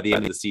points by the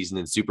end of the season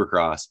in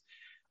Supercross,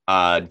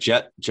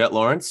 Jet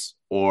Lawrence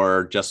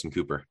or Justin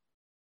Cooper?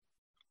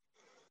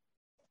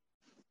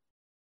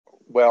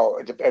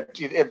 Well,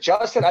 if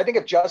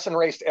Justin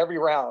raced every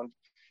round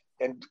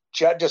and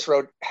Jet just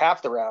rode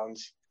half the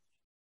rounds,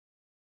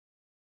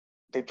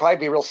 they'd probably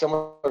be a real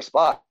similar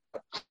spot.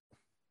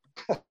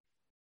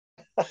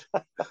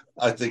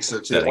 I think so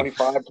too.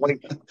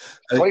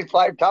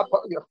 25 top.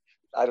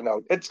 I don't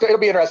know. It'll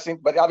be interesting,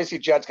 but obviously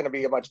Jet's going to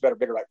be a much better,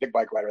 big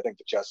bike rider, I think,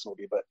 than Justin will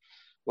be.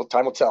 But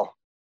time will tell.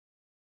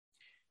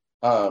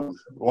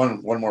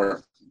 One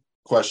more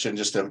question,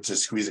 just to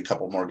squeeze a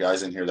couple more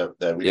guys in here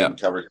that we didn't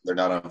cover. They're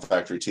not on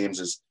factory teams.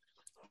 Is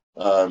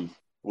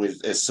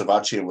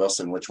Savatgy and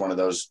Wilson? Which one of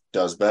those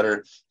does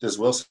better? Does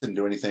Wilson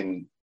do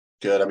anything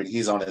good? I mean,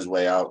 he's on his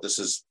way out. This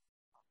is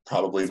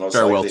probably most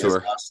likely his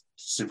last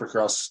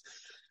Supercross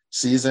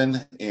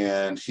season,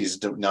 and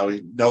he's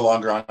no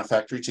longer on a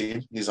factory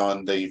team. He's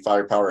on the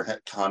Firepower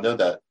Honda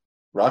that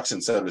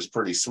Roczen said was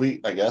pretty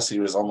sweet. I guess he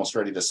was almost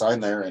ready to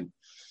sign there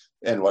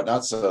and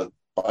whatnot. So the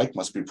bike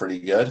must be pretty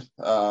good.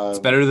 It's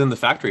better than the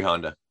factory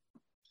Honda,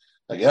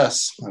 I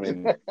guess. I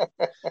mean,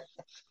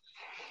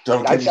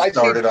 don't get me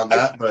started on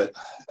that. But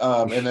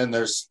and then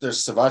there's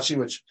Savatgy,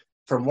 which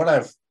from what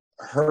I've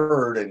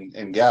heard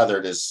and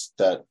gathered is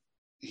that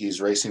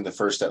he's racing the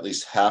first at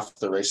least half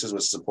the races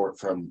with support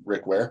from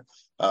Rick Ware.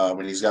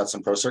 When he's got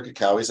some Pro Circuit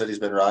Cowies that he's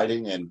been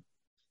riding and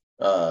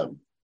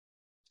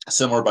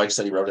similar bikes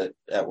that he rode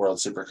at World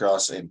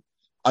Supercross. And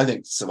I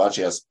think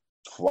Savatgy has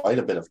quite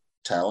a bit of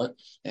talent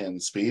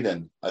and speed.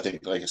 And I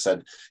think, like I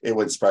said, it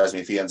wouldn't surprise me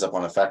if he ends up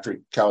on a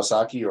factory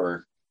Kawasaki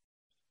or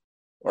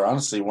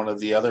honestly one of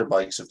the other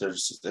bikes.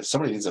 If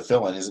somebody needs a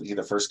fill-in, isn't he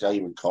the first guy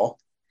you would call?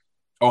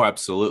 Oh,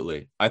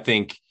 absolutely. I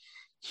think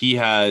he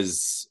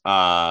has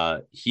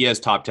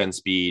top 10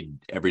 speed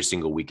every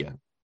single weekend.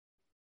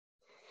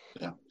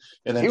 Yeah.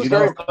 And then he was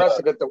very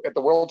impressive at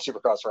the World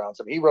Supercross rounds.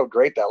 I mean, he rode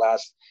great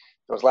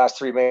those last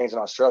three mains in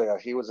Australia.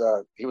 He was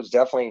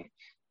definitely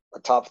a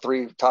top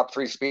three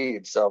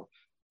speed. So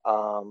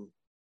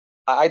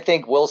I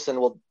think Wilson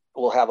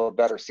will have a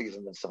better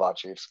season than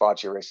Savatgy if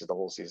Savatgy races the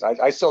whole season.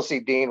 I still see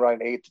Dean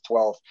riding 8th to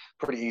 12th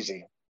pretty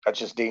easy. That's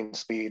just Dean's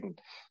speed, and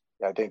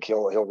I think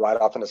he'll ride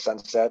off in the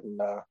sunset and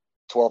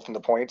 12th in the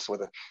points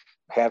with a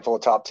handful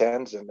of top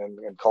 10s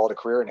and call it a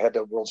career and head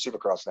to World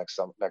Supercross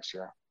next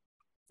year.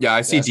 Yeah,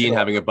 I see Dean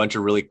having a bunch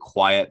of really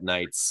quiet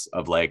nights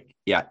of 8th,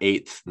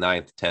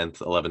 9th, 10th,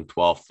 11th,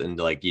 12th, and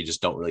you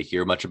just don't really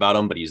hear much about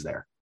him, but he's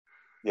there.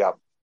 Yeah.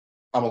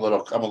 I'm a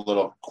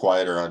little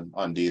quieter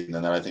on Dean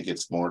than that. I think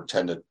it's more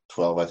 10 to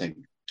 12. I think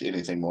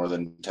anything more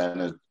than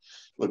 10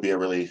 would be a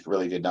really,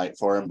 really good night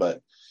for him.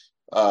 But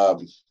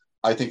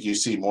I think you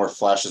see more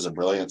flashes of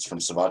brilliance from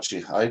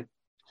Savatgy.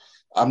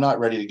 I'm not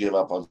ready to give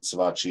up on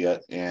Savatgy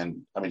yet.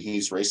 And I mean,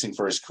 he's racing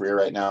for his career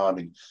right now. I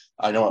mean,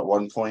 I know at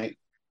one point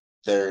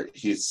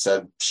he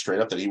said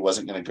straight up that he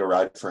wasn't going to go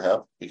ride for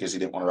HEP because he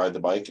didn't want to ride the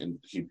bike. And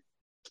he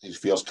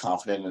feels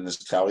confident in this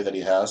Cowie that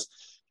he has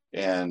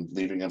and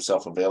leaving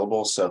himself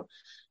available. So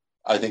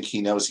I think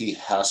he knows he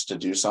has to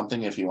do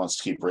something if he wants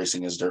to keep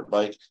racing his dirt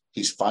bike.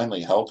 He's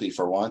finally healthy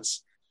for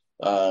once.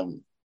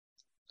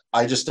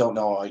 I just don't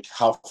know like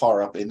how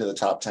far up into the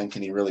top 10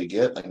 can he really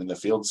get. I mean, the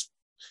field's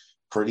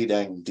pretty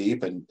dang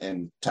deep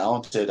and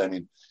talented. I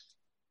mean,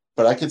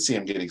 but I could see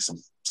him getting some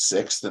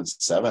sixth and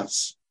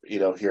sevenths,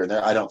 here and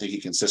there. I don't think he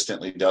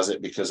consistently does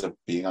it because of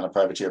being on a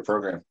privateer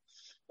program.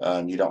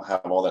 You don't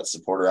have all that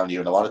support around you,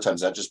 and a lot of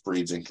times that just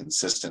breeds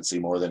inconsistency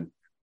more than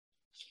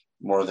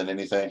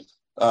anything.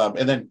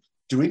 And then,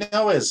 do we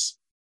know is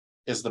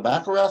the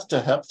McElrath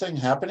to Hep thing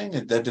happening?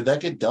 Did that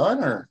get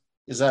done, or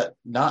is that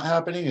not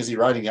happening? Is he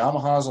riding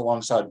Yamahas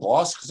alongside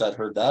Bloss? Because I'd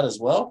heard that as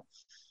well.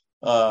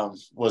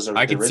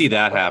 I could see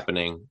that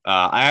happening.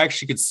 I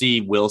actually could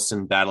see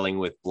Wilson battling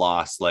with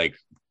Bloss like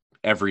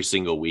every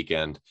single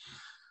weekend.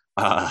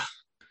 I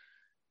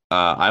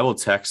will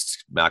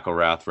text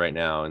McElrath right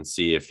now and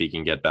see if he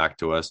can get back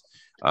to us.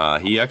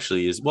 He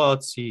actually is. Well,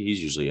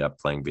 he's usually up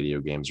playing video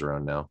games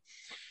around now.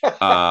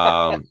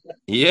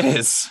 He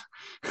is.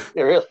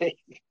 Yeah, really.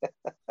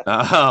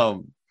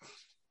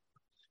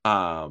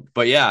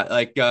 But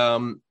yeah,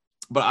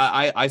 but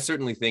I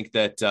certainly think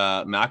that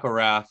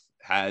McElrath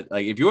had,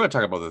 like, if you want to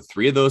talk about the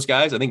three of those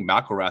guys, I think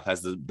McElrath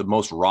has the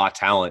most raw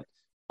talent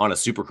on a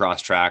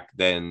Supercross track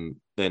than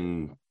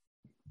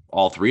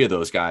all three of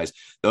those guys.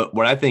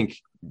 What I think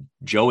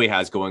Joey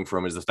has going for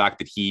him is the fact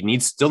that he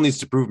still needs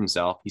to prove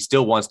himself. He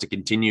still wants to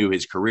continue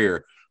his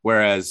career,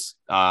 whereas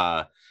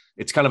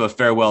it's kind of a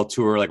farewell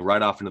tour, like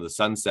right off into the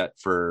sunset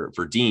for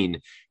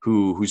Dean,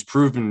 who's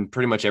proven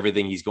pretty much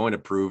everything he's going to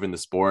prove in the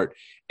sport.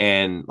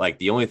 And like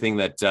the only thing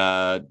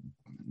that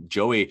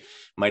Joey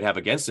might have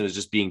against him is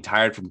just being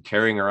tired from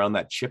carrying around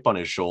that chip on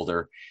his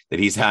shoulder that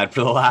he's had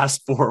for the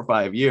last 4 or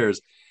 5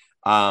 years.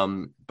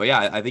 But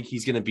yeah, I think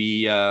he's going to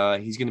be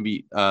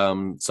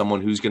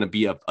someone who's going to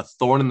be a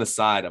thorn in the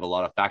side of a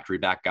lot of factory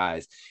back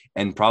guys,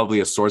 and probably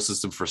a source of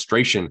some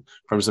frustration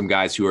from some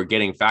guys who are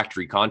getting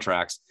factory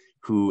contracts,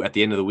 who at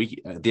the end of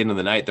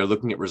the night, they're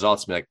looking at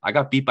results and be like, I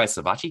got beat by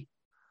Savatgy.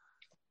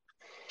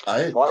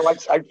 I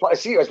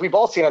see, as we've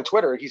all seen on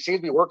Twitter, he seems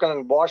to be working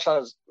on wash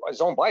on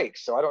his own bike.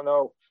 So I don't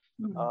know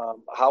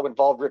how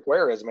involved Rick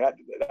Ware is. I mean,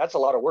 that's a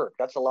lot of work.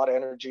 That's a lot of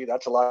energy.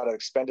 That's a lot of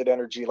expended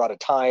energy, a lot of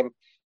time.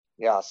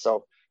 Yeah.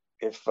 So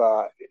if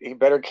he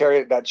better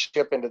carry that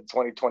ship into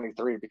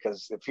 2023,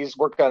 because if he's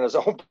working on his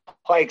own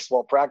bikes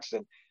while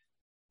practicing,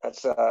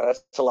 that's a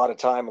lot of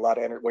time, a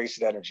lot of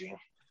wasted energy.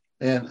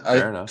 And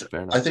fair enough.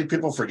 I think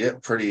people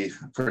forget pretty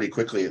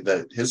quickly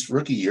that his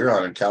rookie year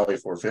on a Cowie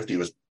 450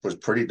 was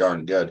pretty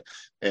darn good,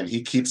 and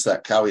he keeps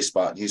that Cowie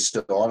spot. He's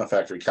still on a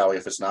factory Cowie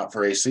if it's not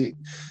for AC.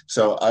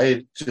 So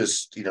I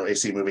just,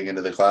 AC moving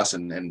into the class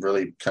and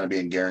really kind of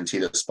being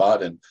guaranteed a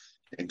spot, and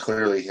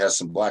clearly he has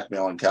some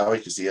blackmail on Cowie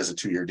because he has a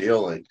 2-year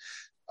deal. Like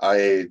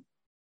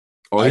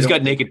he's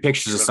got naked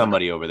pictures of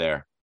somebody over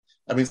there.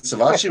 I mean,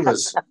 Savatgy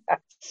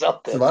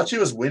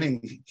was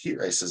winning heat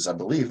races, I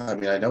believe. I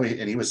mean, I know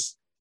he was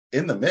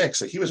in the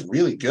mix. Like, he was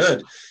really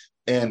good.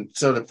 And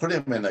so to put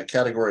him in a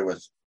category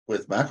with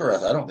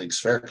McElrath, I don't think it's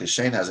fair, because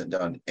Shane hasn't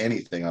done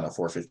anything on a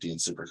 450 in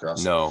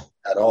Supercross. No.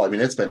 At all. I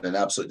mean, it's been an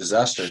absolute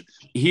disaster.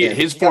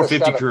 His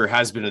 450 career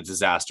has been a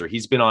disaster.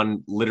 He's been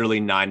on literally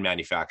 9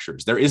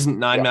 manufacturers. There isn't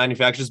 9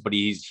 manufacturers, but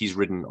he's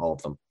ridden all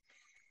of them.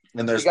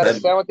 And he got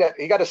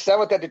a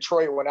 7th at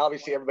Detroit when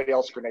obviously everybody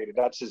else grenaded.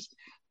 That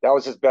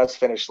was his best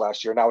finish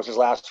last year, and that was his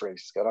last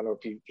race. I don't know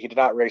if he did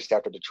not race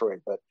after Detroit,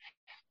 but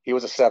he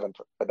was a 7th,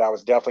 but that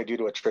was definitely due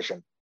to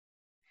attrition.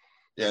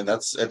 Yeah, and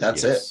that's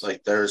it.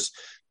 Like, there's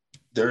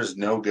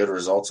no good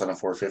results on a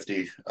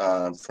 450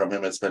 from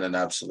him. It's been an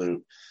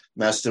absolute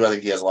mess too. I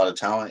think he has a lot of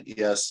talent.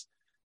 Yes.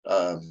 He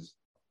was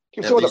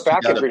still with a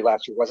back injury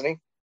last year, wasn't he?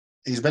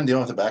 He's been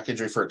dealing with a back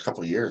injury for a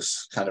couple of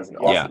years, kind of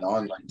off and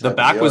on. Like, the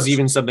back was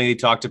even something he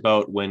talked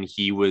about when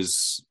he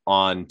was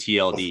on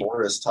TLD.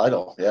 Before his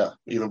title,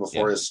 even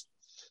before his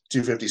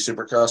 250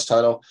 Supercross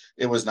title.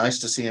 It was nice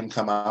to see him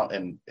come out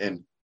and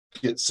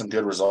get some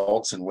good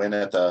results and win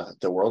at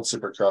the World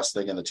Supercross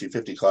thing in the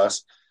 250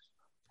 class.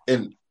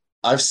 And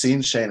I've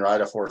seen Shane ride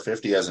a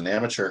 450 as an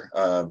amateur.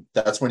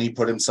 That's when he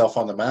put himself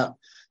on the map,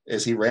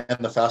 is he ran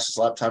the fastest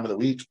lap time of the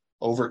week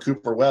over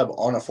Cooper Webb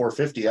on a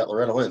 450 at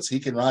Loretta Lynn's. He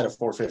can ride a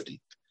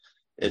 450.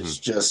 It's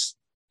just,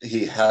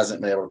 he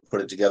hasn't been able to put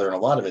it together, and a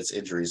lot of it's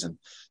injuries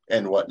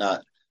and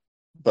whatnot.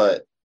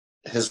 But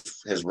his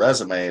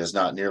resume is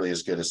not nearly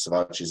as good as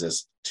Savatgy's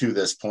is to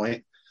this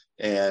point.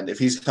 And if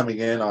he's coming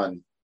in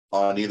on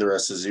either a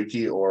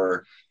Suzuki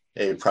or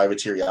a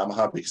privateer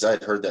Yamaha, because I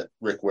had heard that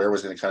Rick Ware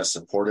was going to kind of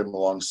support him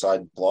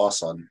alongside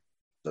Bloss on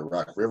the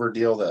Rock River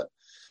deal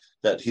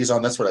that he's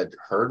on. That's what I'd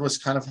heard was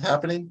kind of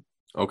happening.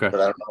 Okay. But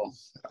I don't know.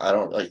 I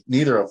don't, like,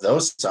 neither of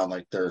those sound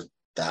like they're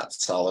that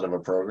solid of a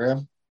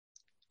program.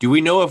 Do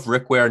we know if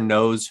Rick Ware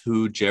knows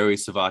who Jerry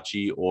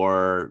Savatgy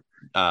or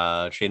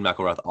Shane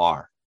McElrath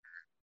are?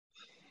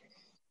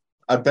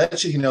 I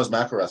bet you he knows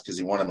McElrath because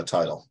he won him a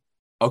title.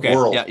 Okay.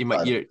 World you might.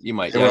 title. You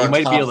might. Yeah, you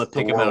might be able to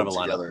pick him out of a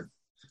lineup. Together.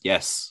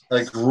 Yes.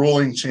 Like,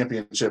 ruling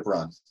championship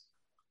run.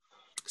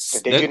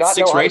 They do not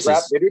know they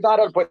do not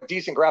know how to put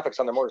decent graphics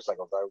on their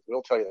motorcycles. I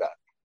will tell you that.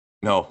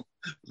 No,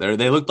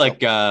 they look like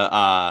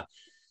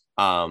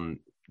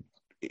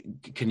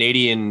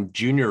Canadian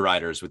junior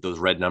riders with those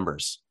red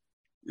numbers.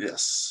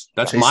 Yes,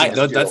 that's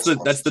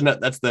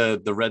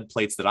the red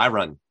plates that I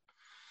run.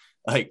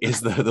 Like is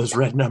those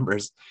red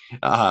numbers.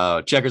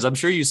 Checkers, I'm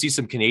sure you see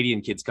some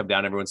Canadian kids come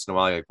down every once in a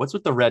while. Like, what's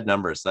with the red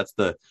numbers?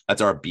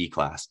 That's our B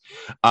class.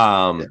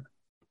 Yeah.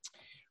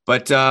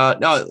 But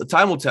no,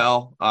 time will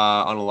tell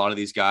on a lot of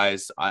these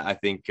guys. I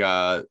think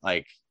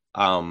like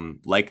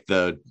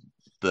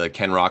the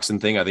Ken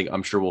Roczen thing.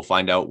 I'm sure we'll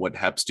find out what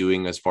Hep's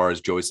doing as far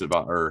as Joyce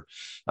or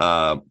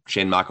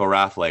Shane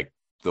McElrath like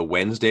the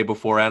Wednesday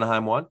before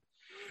Anaheim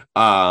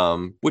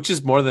 1, which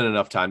is more than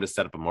enough time to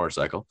set up a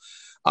motorcycle.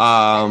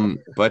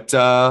 But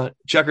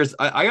Checkers,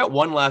 I got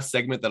one last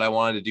segment that I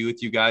wanted to do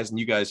with you guys, and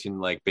you guys can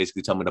like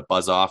basically tell me to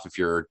buzz off if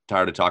you're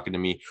tired of talking to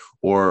me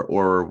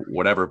or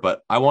whatever.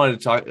 But I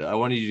wanted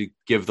you to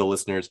give the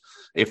listeners,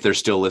 if they're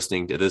still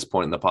listening to this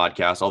point in the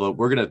podcast, although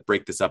we're going to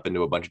break this up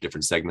into a bunch of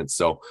different segments.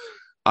 So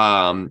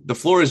the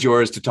floor is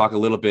yours to talk a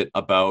little bit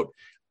about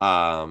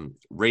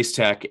Race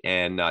Tech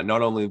and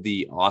not only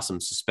the awesome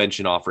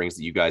suspension offerings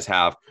that you guys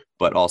have,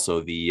 but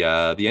also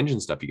the engine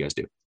stuff you guys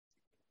do.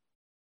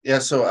 Yeah,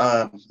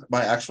 so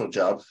my actual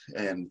job,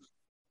 and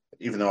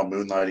even though I'm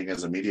moonlighting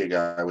as a media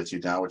guy with you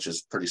now, which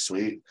is pretty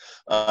sweet,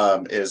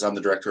 is I'm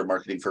the director of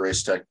marketing for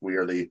Race Tech. We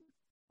are the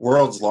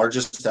world's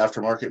largest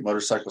aftermarket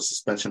motorcycle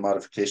suspension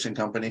modification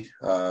company,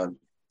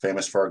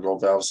 famous for our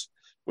gold valves,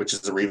 which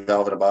is a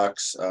revalve in a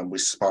box. We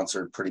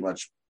sponsored pretty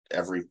much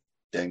every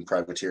dang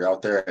privateer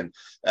out there, and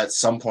at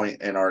some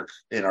point in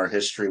our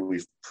history,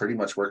 we've pretty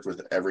much worked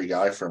with every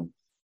guy from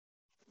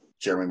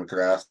Jeremy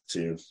McGrath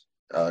to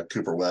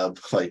Cooper Webb.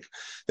 Like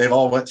they've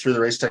all went through the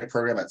Race Tech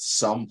program at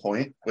some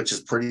point, which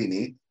is pretty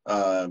neat.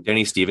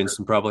 Denny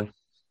Stevenson probably.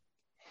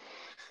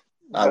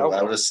 I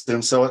would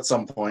assume so at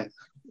some point.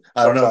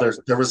 I don't know.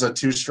 There was a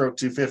 2-stroke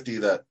 250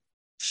 that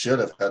should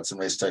have had some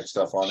Race Tech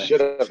stuff on it. Should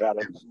have had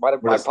it.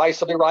 I'd probably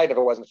still be right if it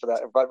wasn't for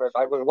that. But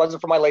if it wasn't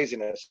for my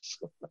laziness.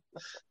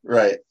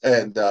 Right.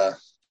 And but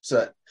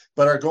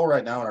our goal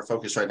right now and our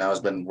focus right now has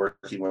been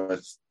working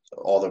with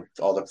all the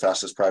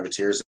fastest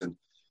privateers, and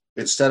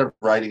instead of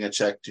writing a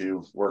check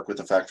to work with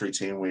the factory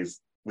team, we've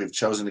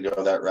chosen to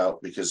go that route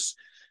because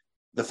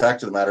the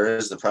fact of the matter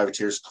is the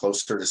privateer is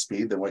closer to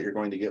speed than what you're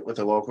going to get with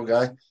a local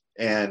guy.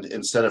 And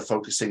instead of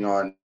focusing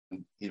on,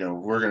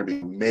 we're going to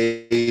be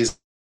amazing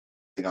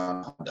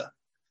on Honda,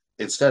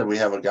 instead we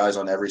have guys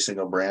on every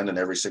single brand and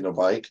every single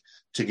bike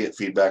to get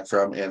feedback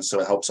from. And so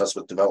it helps us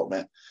with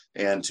development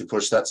and to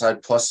push that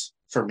side. Plus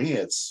for me,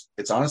 it's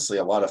honestly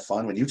a lot of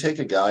fun when you take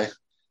a guy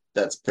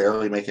that's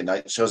barely making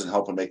night shows and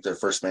help them make their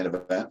first main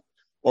event,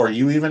 or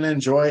you even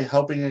enjoy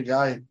helping a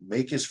guy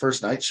make his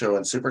first night show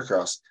in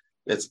Supercross.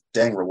 It's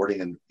dang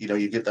rewarding. And,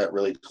 you get that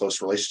really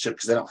close relationship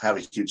because they don't have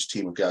a huge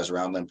team of guys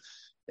around them,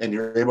 and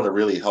you're able to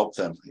really help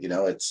them.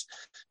 It's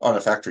on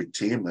a factory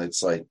team.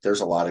 It's like,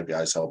 there's a lot of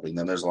guys helping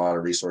them. There's a lot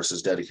of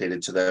resources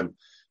dedicated to them.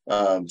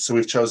 So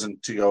we've chosen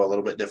to go a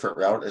little bit different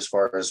route as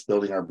far as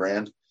building our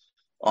brand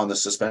on the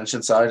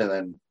suspension side. And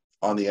then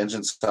on the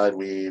engine side,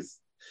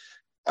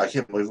 I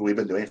can't believe we've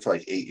been doing it for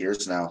like 8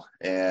 years now.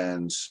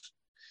 And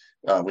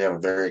we have a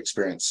very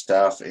experienced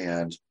staff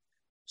and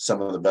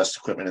some of the best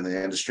equipment in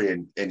the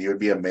industry. And you would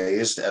be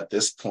amazed at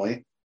this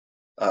point,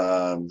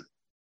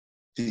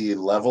 the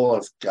level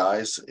of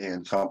guys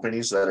and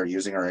companies that are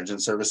using our engine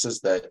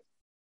services that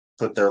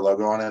put their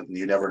logo on it, and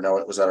you never know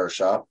it was at our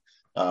shop.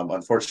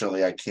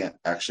 Unfortunately, I can't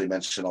actually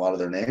mention a lot of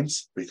their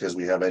names because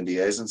we have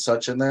NDAs and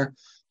such in there,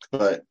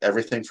 but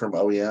everything from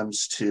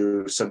OEMs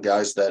to some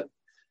guys that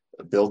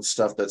build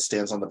stuff that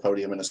stands on the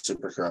podium in a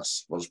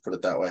Supercross, we'll just put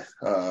it that way,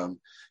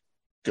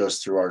 goes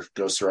through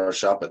our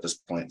shop at this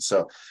point.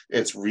 So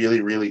it's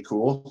really, really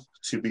cool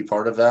to be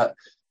part of that.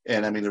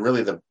 And I mean,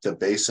 really the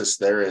basis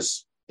there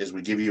is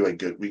we give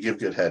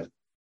good head.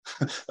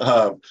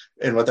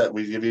 And what that,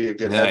 we give you a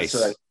good nice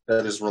head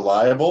that is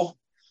reliable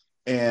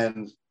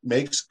and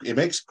makes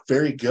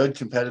very good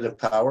competitive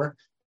power.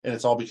 And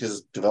it's all because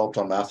it's developed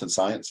on math and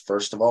science,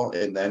 first of all,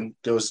 and then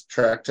goes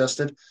track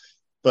tested.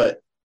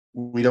 But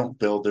we don't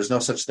there's no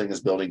such thing as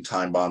building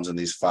time bombs in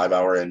these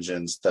 5-hour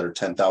engines that are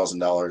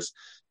 $10,000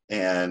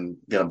 and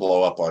going to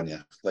blow up on you.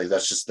 Like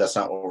that's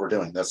not what we're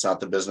doing. That's not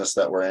the business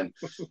that we're in.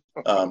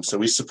 So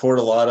we support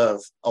a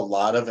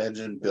lot of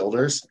engine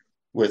builders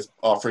with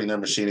offering their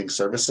machining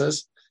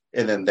services,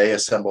 and then they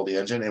assemble the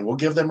engine, and we'll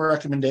give them a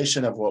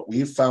recommendation of what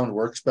we've found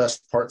works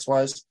best parts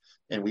wise.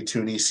 And we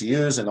tune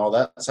ECUs and all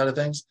that side of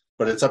things,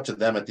 but it's up to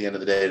them at the end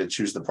of the day to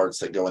choose the parts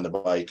that go in the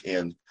bike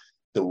and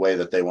the way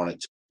that they want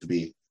it to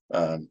be.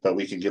 But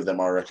we can give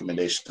them our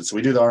recommendations. So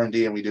we do the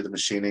R&D and we do the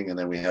machining, and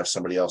then we have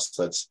somebody else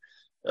that's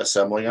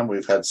assembling them.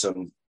 We've had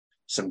some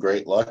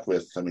great luck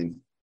with, I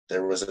mean,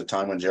 there was a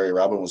time when Jerry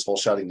Robin was full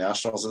shotting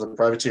nationals as a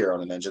privateer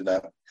on an engine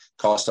that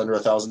cost under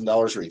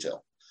 $1,000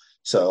 retail.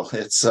 So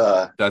it's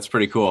that's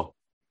pretty cool.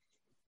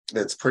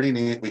 It's pretty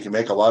neat. We can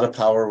make a lot of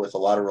power with a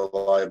lot of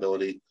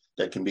reliability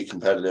that can be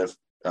competitive.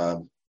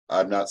 I'm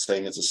not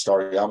saying it's a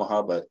star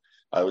Yamaha, but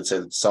I would say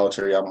that the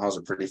solitary Yamahas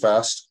are pretty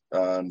fast.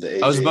 I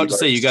was about to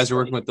say, you guys are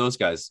working with those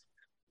guys.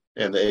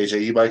 and the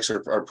AJ bikes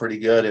are pretty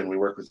good. And we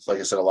work with, like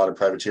I said, a lot of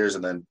privateers,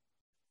 and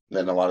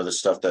then a lot of the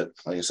stuff that,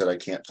 like I said, I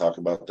can't talk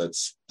about.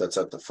 That's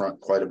at the front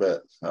quite a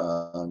bit.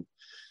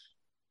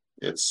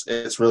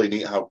 It's really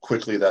neat how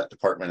quickly that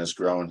department has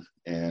grown,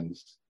 and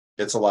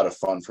it's a lot of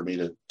fun for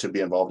me to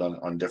be involved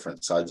on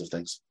different sides of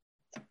things.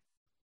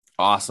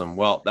 Awesome.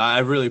 Well, I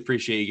really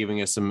appreciate you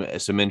giving us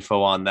some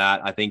info on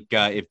that. I think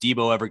if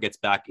Debo ever gets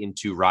back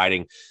into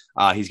riding,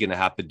 he's going to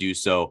have to do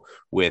so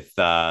with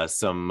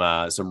some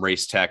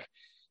race tech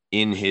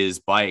in his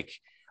bike.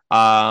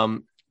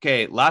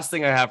 Okay, last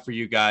thing I have for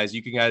you guys.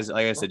 You guys,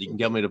 like I said, you can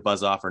get me to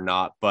buzz off or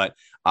not, but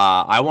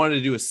I wanted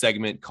to do a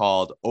segment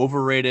called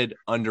Overrated,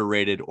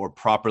 Underrated, or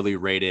Properly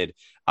Rated.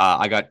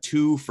 I got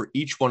 2 for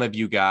each one of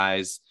you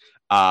guys,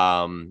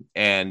 and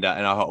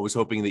I was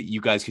hoping that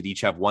you guys could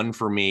each have 1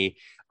 for me.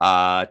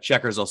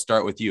 Checkers, I'll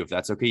start with you if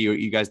that's okay.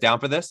 You guys down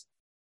for this?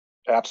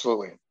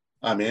 Absolutely.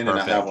 I'm in.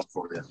 Perfect. And I have 1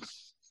 for you.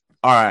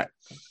 All right.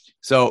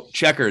 So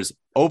Checkers,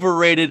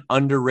 overrated,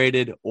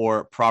 underrated,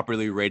 or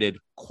properly rated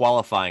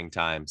qualifying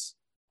times?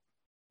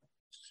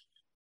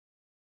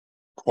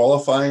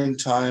 Qualifying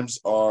times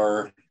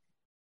are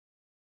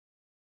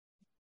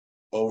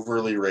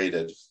overly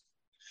rated.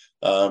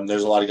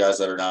 There's a lot of guys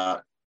that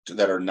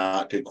are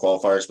not good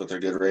qualifiers, but they're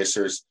good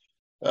racers.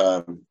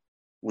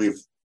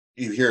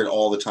 You hear it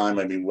all the time.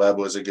 I mean, Webb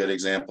was a good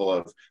example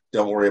of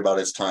don't worry about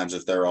his times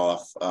if they're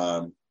off.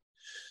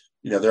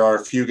 There are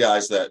a few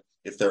guys that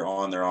if they're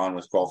on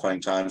with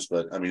qualifying times,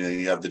 but I mean,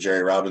 you have the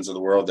Jerry Robbins of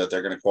the world that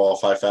they're going to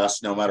qualify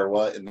fast no matter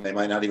what, and they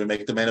might not even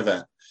make the main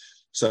event.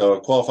 So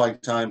qualifying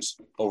times,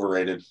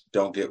 overrated.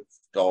 Don't get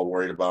all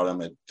worried about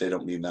them. They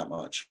don't mean that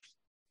much.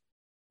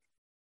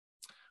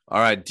 All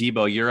right,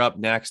 Debo, you're up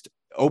next.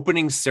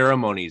 Opening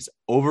ceremonies,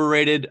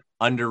 overrated,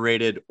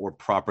 underrated, or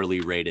properly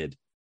rated?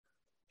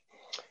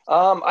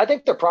 I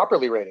think they're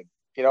properly rated.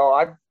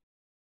 I've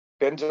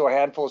been to a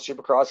handful of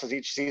Supercrosses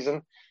each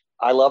season.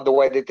 I love the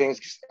way that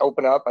things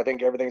open up. I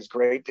think everything's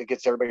great. It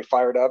gets everybody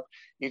fired up.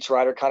 Each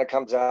rider kind of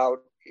comes out,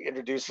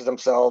 introduces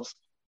themselves.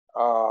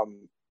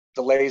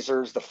 The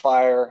lasers, the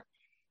fire.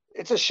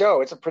 It's a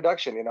show. It's a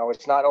production.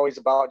 It's not always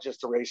about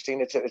just the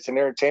racing. It's an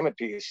entertainment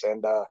piece.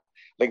 And I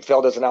think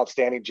Phil does an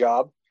outstanding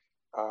job.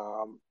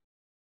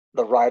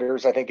 The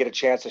riders, I think, get a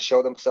chance to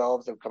show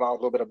themselves and come out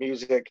with a little bit of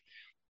music.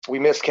 We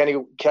miss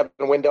Kevin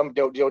Windham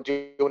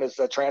doing his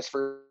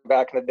transfer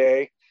back in the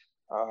day.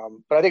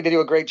 But I think they do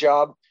a great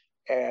job.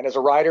 And as a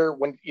rider,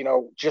 when,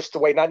 just the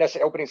way, not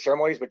necessarily opening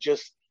ceremonies, but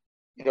just,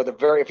 if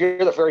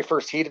you're the very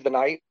first heat of the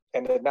night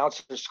and the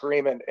announcers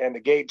scream and the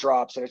gate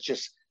drops and it's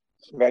just,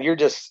 man, you're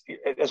just,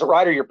 as a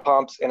rider, you're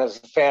pumped. And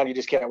as a fan, you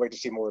just can't wait to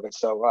see more of it.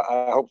 So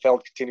I hope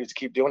Feld continues to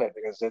keep doing it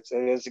because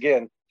it is,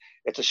 again,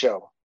 it's a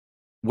show.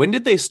 When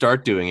did they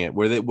start doing it?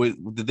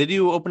 Did they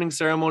do opening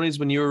ceremonies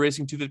when you were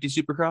racing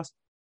 250 Supercross?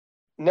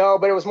 No,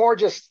 but it was more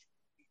just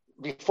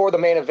before the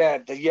main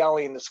event, the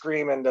yelling, the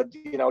screaming,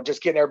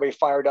 just getting everybody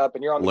fired up,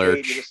 and you're on the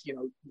Lurch. gate,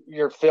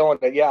 you're feeling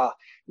it. Yeah.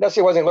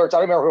 Necessarily wasn't Lurch. I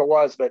don't remember who it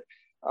was, but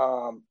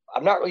I'm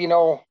not really,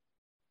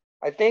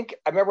 I think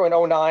I remember in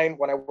 2009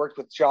 when I worked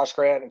with Josh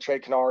Grant and Trey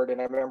Kennard, and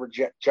I remember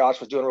Josh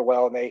was doing real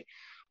well, and they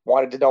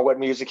wanted to know what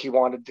music he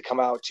wanted to come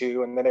out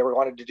to. And then they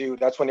wanted to do,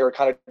 that's when they were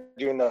kind of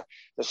doing the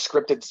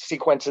scripted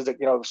sequences that,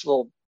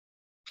 little,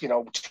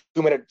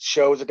 2-minute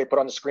shows that they put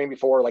on the screen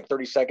before, like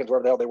 30 seconds,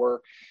 wherever the hell they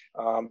were,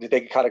 that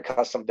they kind of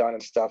custom done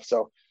and stuff.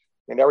 So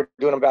they were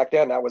doing them back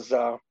then. That was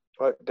down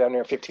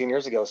there 15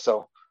 years ago.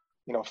 So,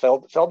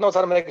 Feld knows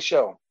how to make a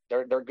show.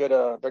 They're good.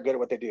 They're good at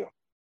what they do.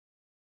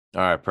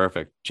 All right.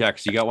 Perfect.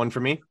 Checks. You got one for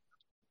me?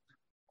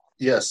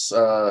 Yes.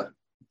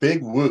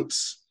 Big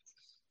whoops.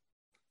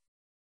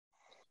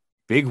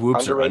 Big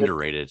whoops are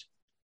underrated.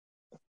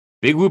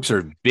 Big whoops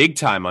are big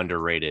time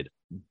underrated.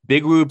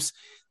 Big whoops,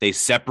 they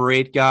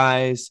separate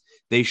guys.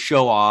 They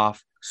show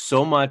off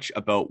so much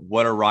about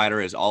what a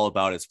rider is all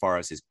about as far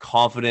as his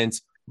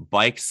confidence,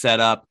 bike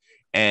setup,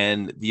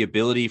 and the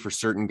ability for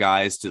certain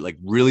guys to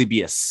really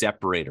be a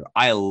separator.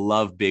 I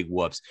love big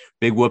whoops.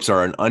 Big whoops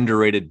are an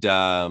underrated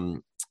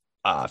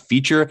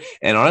feature.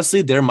 And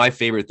honestly, they're my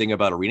favorite thing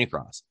about Arena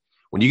Cross.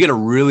 When you get a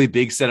really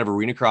big set of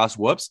Arena Cross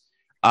whoops,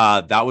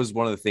 that was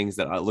one of the things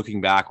that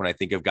looking back when I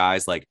think of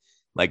guys like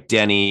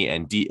Denny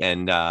and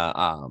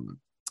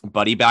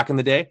Buddy back in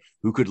the day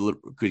who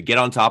could get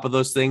on top of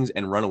those things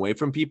and run away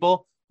from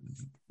people.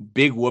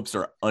 Big whoops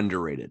are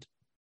underrated.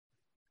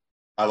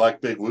 I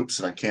like big whoops,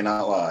 and I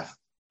cannot lie.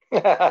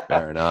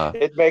 Fair enough.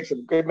 It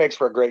makes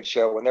for a great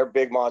show when they're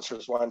big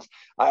monstrous ones.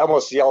 I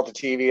almost yell at the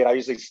TV, and I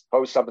usually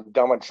post something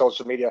dumb on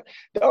social media.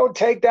 Don't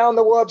take down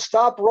the whoops.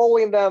 Stop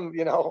rolling them.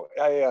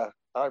 I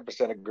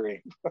 100%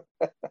 agree.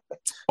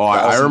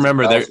 I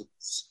remember there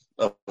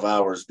of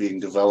hours being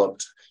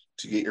developed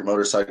to get your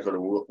motorcycle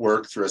to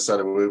work through a set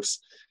of whoops,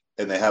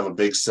 and they have a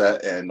big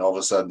set, and all of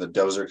a sudden the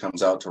dozer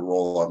comes out to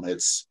roll them.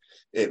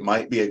 It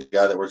might be a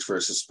guy that works for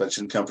a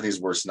suspension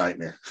company's worst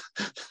nightmare.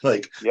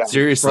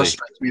 Seriously,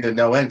 frustrates me to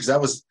no end,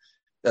 because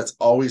that's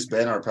always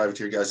been our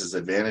privateer guys'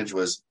 advantage,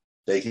 was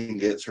they can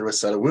get through a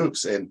set of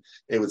whoops, and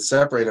it would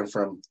separate them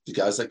from the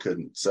guys that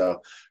couldn't.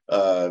 So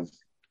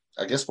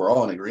I guess we're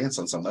all in agreement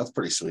on something. That's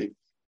pretty sweet.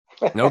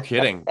 No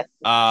kidding.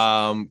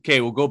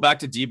 Okay, we'll go back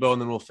to Debo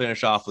and then we'll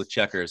finish off with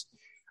Checkers.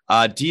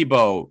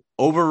 Debo,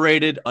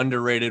 overrated,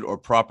 underrated, or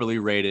properly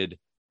rated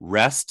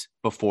rest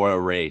before a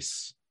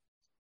race?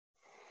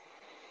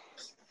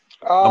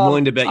 I'm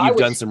willing to bet you've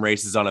done some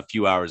races on a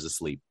few hours of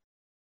sleep.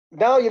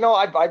 No,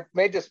 I've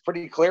made this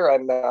pretty clear,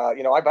 and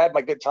I've had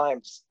my good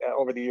times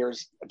over the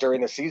years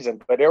during the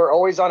season, but they were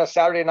always on a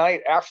Saturday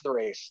night after the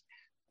race.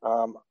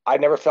 I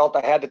never felt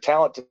I had the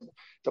talent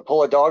to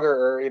pull a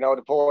dogger or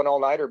to pull an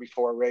all-nighter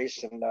before a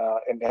race, and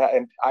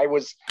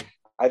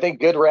I think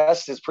good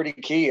rest is pretty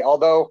key.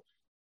 Although,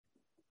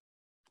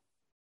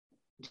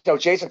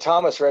 Jason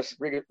Thomas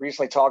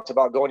recently talked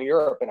about going to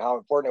Europe and how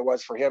important it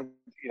was for him,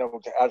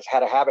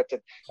 had a habit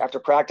that after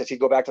practice, he'd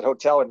go back to the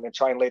hotel and then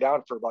try and lay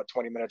down for about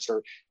 20 minutes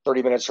or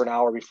 30 minutes or an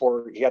hour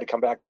before he had to come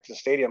back to the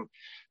stadium.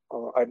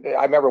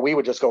 I remember we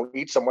would just go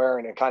eat somewhere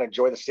and kind of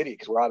enjoy the city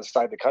because we're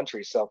outside the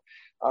country. So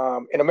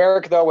in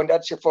America, though, when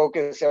that's your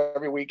focus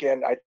every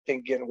weekend, I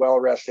think getting well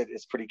rested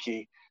is pretty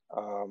key.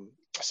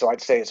 So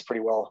I'd say it's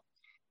pretty well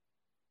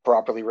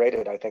properly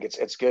rated. I think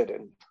it's good.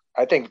 And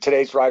I think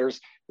today's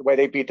riders, the way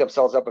they beat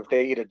themselves up if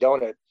they eat a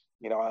donut,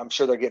 I'm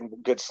sure they're getting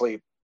good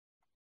sleep.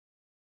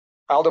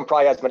 Alden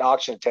probably has been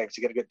oxygen tanks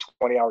to get a good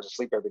 20 hours of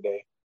sleep every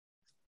day.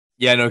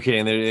 Yeah, no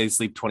kidding. They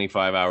sleep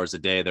 25 hours a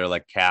day. They're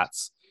like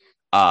cats.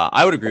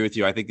 I would agree with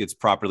you. I think it's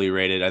properly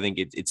rated. I think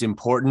it's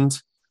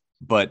important,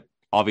 but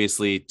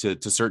obviously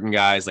to certain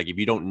guys, like if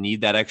you don't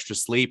need that extra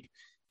sleep,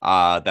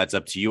 that's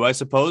up to you, I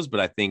suppose. But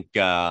I think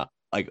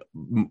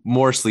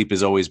more sleep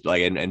is always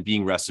and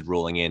being rested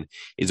rolling in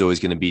is always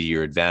going to be to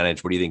your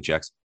advantage. What do you think,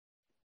 Jex?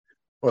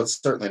 Well,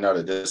 it's certainly not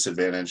a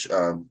disadvantage.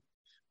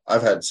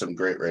 I've had some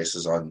great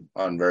races on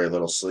very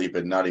little sleep,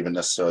 and not even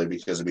necessarily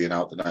because of being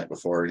out the night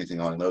before or anything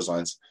along those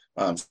lines.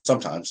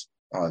 Sometimes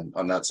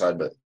on that side,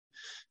 but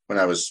when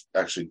I was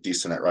actually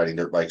decent at riding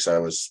dirt bikes, I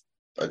was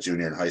a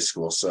junior in high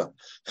school, so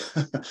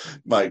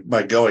my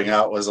going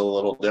out was a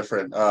little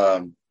different.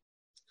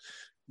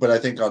 But I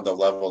think on the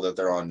level that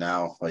they're on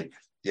now,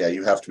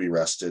 you have to be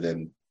rested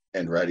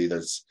and ready.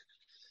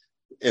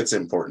 It's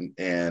important,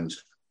 and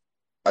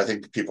I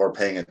think people are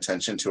paying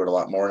attention to it a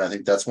lot more. And I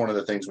think that's one of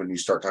the things when you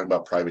start talking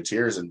about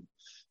privateers and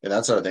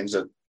that sort of things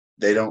that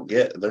they don't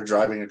get. They're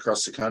driving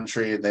across the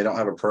country and they don't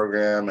have a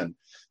program, and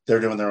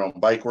they're doing their own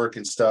bike work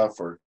and stuff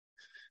or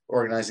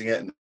organizing it.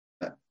 And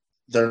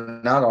they're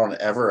not on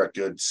ever a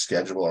good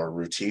schedule or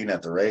routine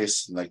at the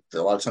race. And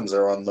a lot of times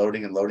they're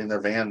unloading and loading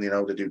their van,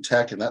 to do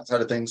tech and that side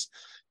of things.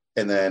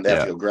 And then they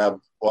have to go grab,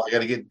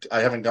 I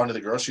haven't gone to the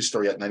grocery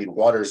store yet and I need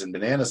waters and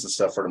bananas and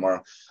stuff for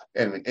tomorrow.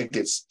 And it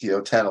gets,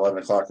 10,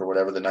 11 o'clock or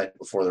whatever the night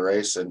before the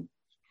race. And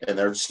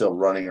they're still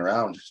running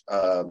around.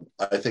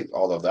 I think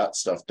all of that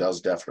stuff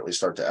does definitely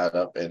start to add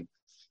up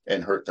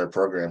and hurt their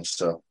programs.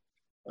 So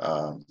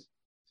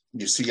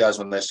you see guys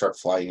when they start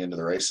flying into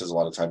the races, a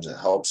lot of times it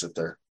helps if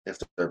they're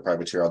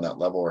privateer on that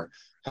level or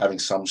having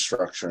some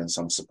structure and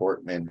some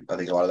support. And I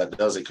think a lot of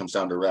that it comes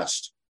down to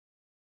rest.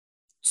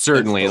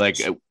 Certainly.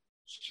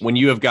 When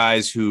you have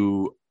guys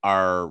who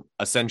are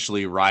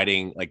essentially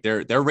riding,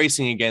 they're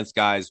racing against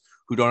guys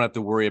who don't have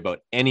to worry about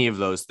any of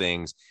those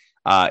things,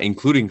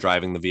 including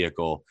driving the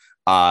vehicle.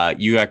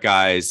 You got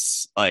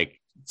guys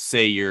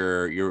say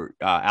your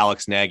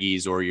Alex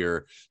Nagy's or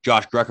your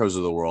Josh Greco's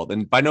of the world.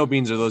 And by no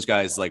means are those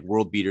guys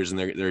world beaters and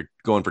they're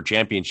going for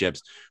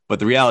championships. But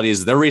the reality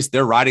is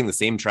they're riding the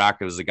same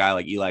track as a guy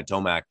like Eli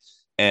Tomac,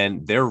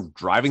 and they're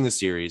driving the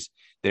series.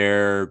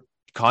 They're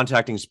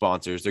contacting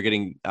sponsors. They're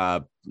getting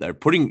they're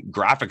putting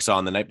graphics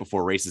on the night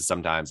before races.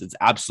 Sometimes it's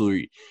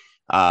absolutely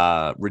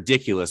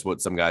ridiculous what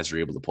some guys are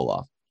able to pull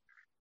off.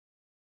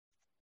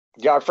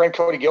 Yeah, our friend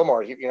Cody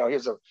Gilmore, he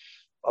was a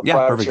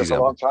privateer for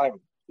a long time.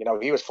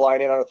 He was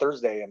flying in on a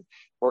Thursday and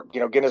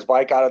getting his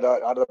bike out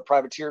of the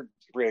privateer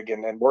rig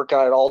and working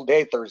on it all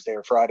day Thursday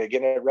or Friday,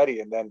 getting it ready,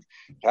 and then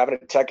having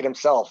to tech it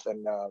himself.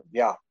 And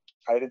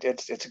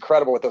it's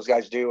incredible what those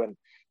guys do, and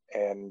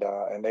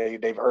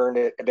they've earned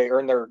it. They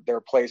earn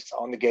their place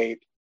on the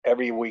gate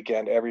every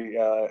weekend,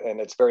 and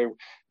it's very,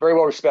 very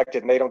well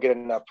respected. And they don't get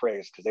enough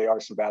praise because they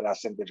are some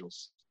badass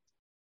individuals.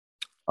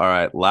 All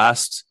right,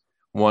 last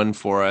one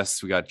for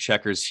us. We got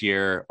Checkers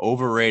here.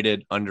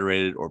 Overrated,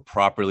 underrated, or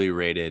properly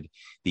rated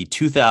the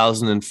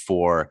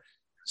 2004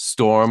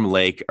 Storm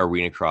Lake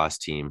Arena Cross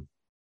team.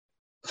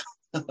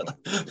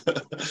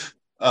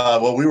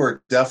 Well, we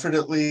were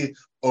definitely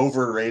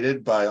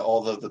overrated by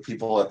all of the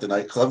people at the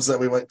nightclubs that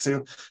we went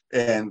to.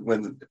 And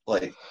when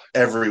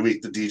every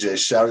week the DJ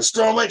shouted,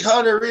 Storm Lake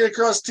Honda Arena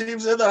Cross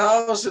team's in the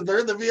house and they're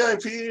in the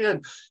VIP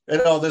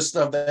and all this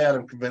stuff, they had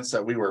them convinced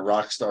that we were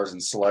rock stars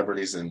and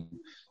celebrities. And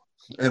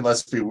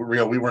let's be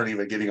real, we weren't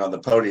even getting on the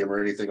podium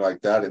or anything like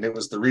that. And it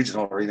was the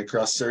regional Arena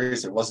Cross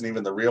series. It wasn't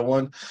even the real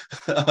one.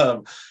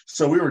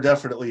 So we were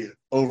definitely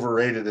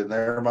overrated in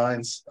their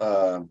minds.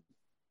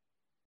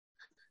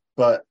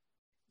 But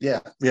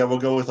yeah, we'll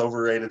go with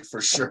overrated for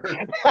sure.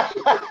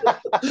 I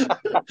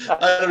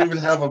don't even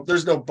have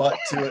there's no butt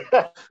to it.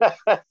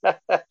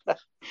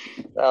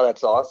 Oh,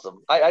 that's awesome.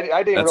 I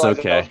didn't realize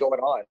that was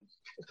going on.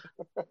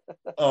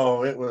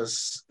 Oh, it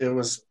was pretty.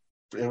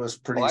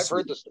 Well,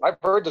 I've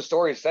heard the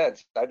story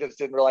since. I just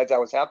didn't realize that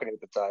was happening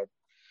at the time.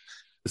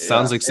 It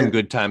sounds like some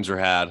good times were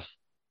had.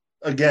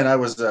 Again, I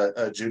was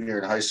a junior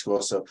in high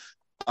school, so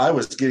I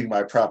was getting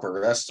my proper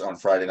rest on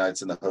Friday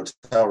nights in the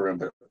hotel room,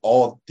 but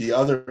all the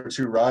other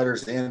two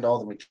riders and all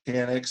the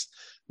mechanics,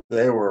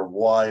 they were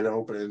wide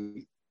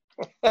open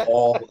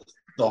all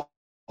the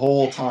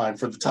whole time,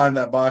 for the time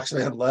that box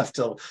van left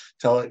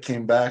till it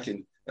came back.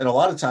 And a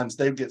lot of times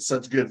they'd get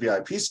such good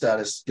VIP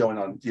status going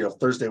on,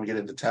 Thursday we get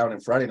into town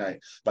and Friday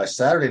night. By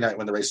Saturday night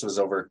when the race was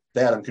over,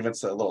 they had them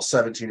convinced that a little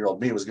 17-year-old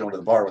me was going to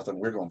the bar with them.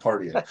 We're going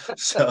partying.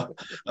 So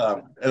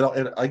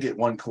and I get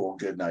one cool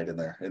good night in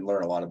there and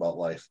learn a lot about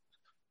life.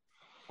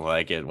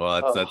 Like it.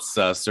 Well, that's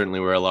certainly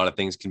where a lot of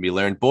things can be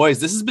learned.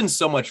 Boys, this has been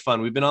so much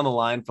fun. We've been on the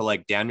line for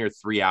like damn near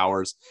 3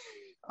 hours,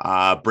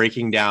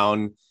 breaking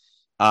down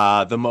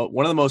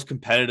one of the most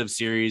competitive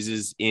series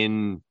is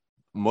in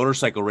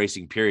motorcycle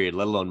racing, period,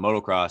 let alone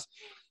motocross.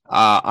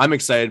 I'm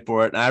excited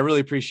for it, and I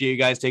really appreciate you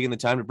guys taking the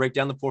time to break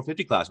down the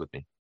 450 class with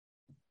me.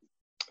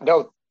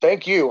 No,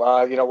 thank you.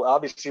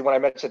 Obviously, when I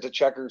mentioned to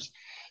Checkers,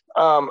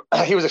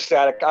 he was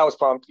ecstatic. I was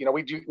pumped.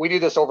 We do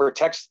this over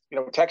text,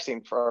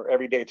 texting for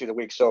every day through the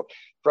week. So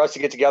for us to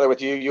get together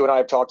with you and I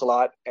have talked a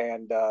lot,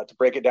 and to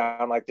break it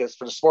down like this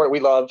for the sport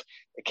we love,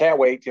 I can't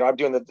wait. I'm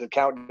doing the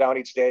countdown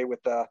each day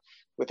with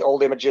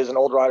old images and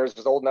old riders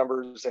with old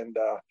numbers, and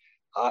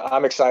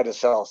I'm excited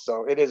as hell.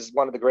 So it is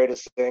one of the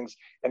greatest things.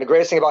 And the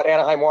greatest thing about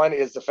Anaheim 1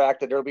 is the fact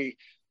that there'll be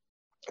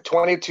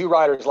 22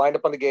 riders lined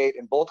up on the gate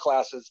in both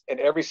classes, and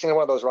every single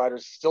one of those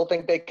riders still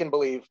think they can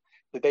believe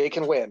that they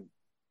can win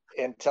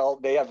until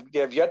they have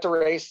yet to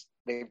race.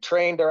 They've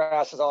trained their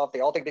asses off. They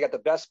all think they got the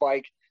best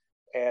bike,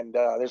 and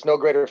there's no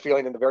greater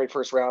feeling than the very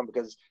first round,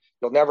 because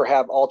you'll never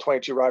have all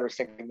 22 riders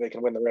thinking they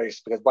can win the race,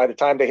 because by the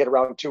time they hit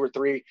around 2 or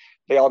 3,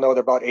 they all know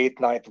they're about 8th,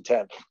 9th, and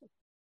 10th.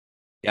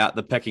 Yeah,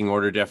 the pecking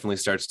order definitely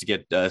starts to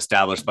get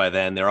established by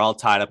then. They're all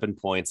tied up in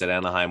points at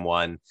Anaheim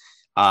 1.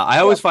 I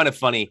always find it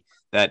funny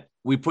that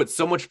we put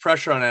so much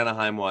pressure on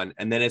Anaheim 1,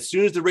 and then as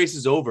soon as the race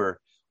is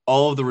over,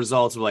 all of the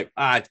results are like,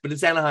 but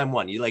it's Anaheim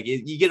 1.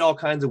 You get all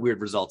kinds of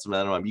weird results from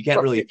Anaheim. You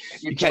can't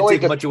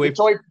take much away. You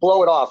totally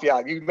blow it off.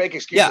 Yeah, you make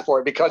excuses for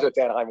it because it's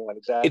Anaheim 1.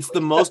 Exactly. It's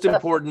the most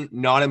important,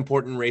 not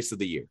important race of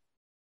the year.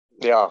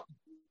 Yeah.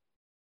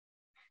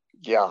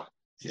 Yeah.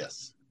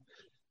 Yes.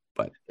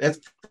 But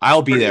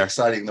I'll be there.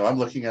 Exciting though. I'm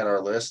looking at our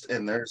list,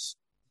 and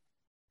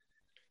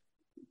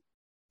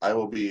I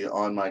will be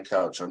on my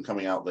couch. I'm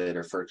coming out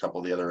later for a couple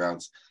of the other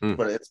rounds,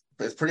 but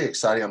it's pretty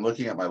exciting. I'm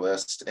looking at my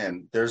list,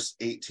 and there's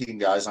 18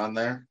 guys on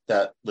there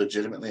that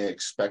legitimately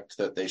expect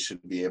that they should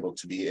be able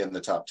to be in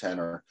the top 10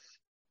 or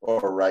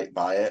right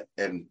by it.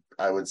 And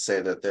I would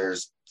say that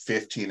there's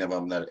 15 of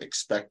them that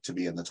expect to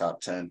be in the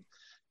top 10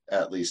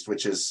 at least,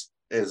 which is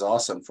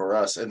awesome for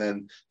us. And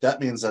then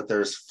that means that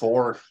there's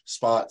 4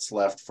 spots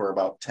left for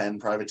about 10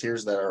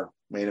 privateers that are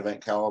main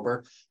event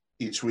caliber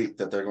each week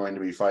that they're going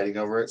to be fighting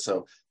over it.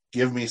 So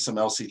give me some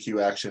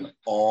LCQ action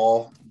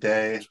all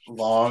day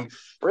long.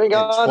 Bring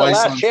on the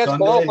last chance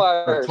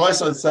qualifiers.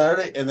 Twice on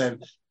Saturday, and then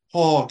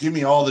give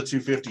me all the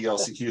 250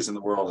 LCQs in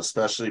the world,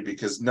 especially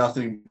because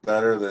nothing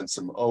better than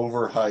some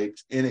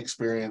overhyped,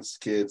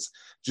 inexperienced kids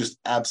just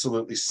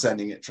absolutely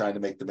sending it, trying to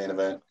make the main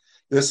event.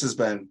 This has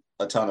been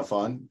a ton of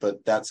fun,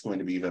 but that's going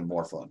to be even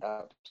more fun.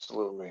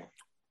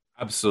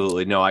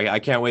 Absolutely. No, I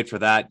can't wait for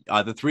that.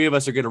 The 3 of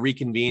us are going to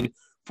reconvene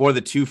for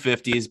the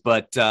 250s,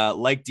 but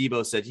like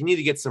Debo said, you need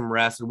to get some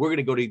rest, and we're going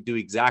to go to do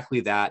exactly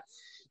that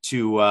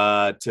to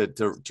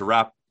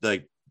wrap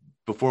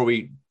before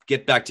we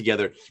get back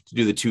together to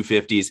do the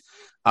 250s.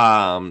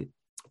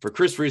 For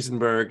Chris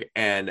Riesenberg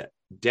and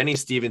Denny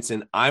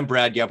Stevenson, I'm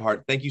Brad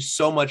Gebhardt. Thank you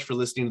so much for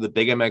listening to the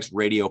Big MX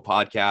Radio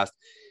podcast.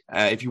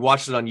 If you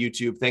watched it on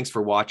YouTube, thanks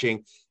for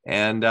watching.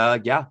 And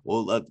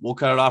we'll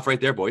cut it off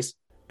right there, boys.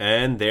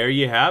 And there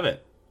you have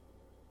it.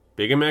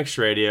 Big MX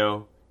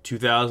Radio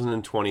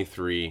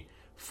 2023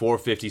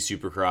 450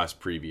 Supercross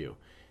preview.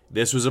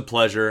 This was a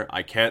pleasure.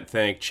 I can't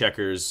thank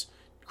Checkers,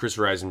 Chris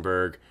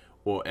Riesenberg,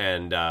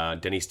 and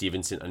Denny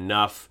Stevenson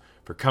enough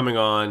for coming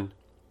on.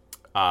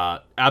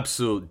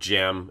 Absolute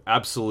gem.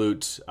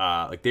 Absolute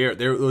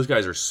those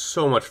guys are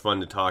so much fun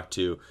to talk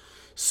to.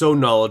 So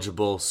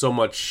knowledgeable, so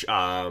much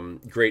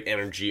great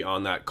energy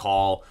on that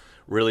call.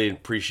 Really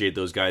appreciate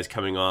those guys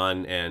coming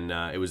on, and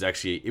it was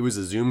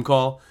a Zoom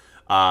call,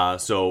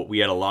 so we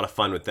had a lot of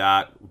fun with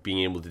that, being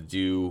able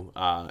to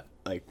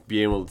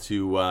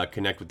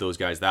connect with those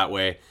guys that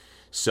way.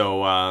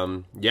 So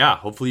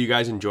hopefully you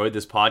guys enjoyed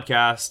this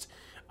podcast,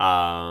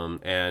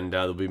 and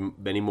there'll be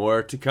many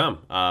more to come.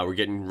 We're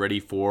getting ready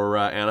for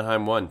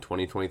Anaheim 1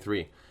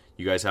 2023.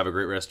 You guys have a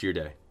great rest of your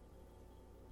day.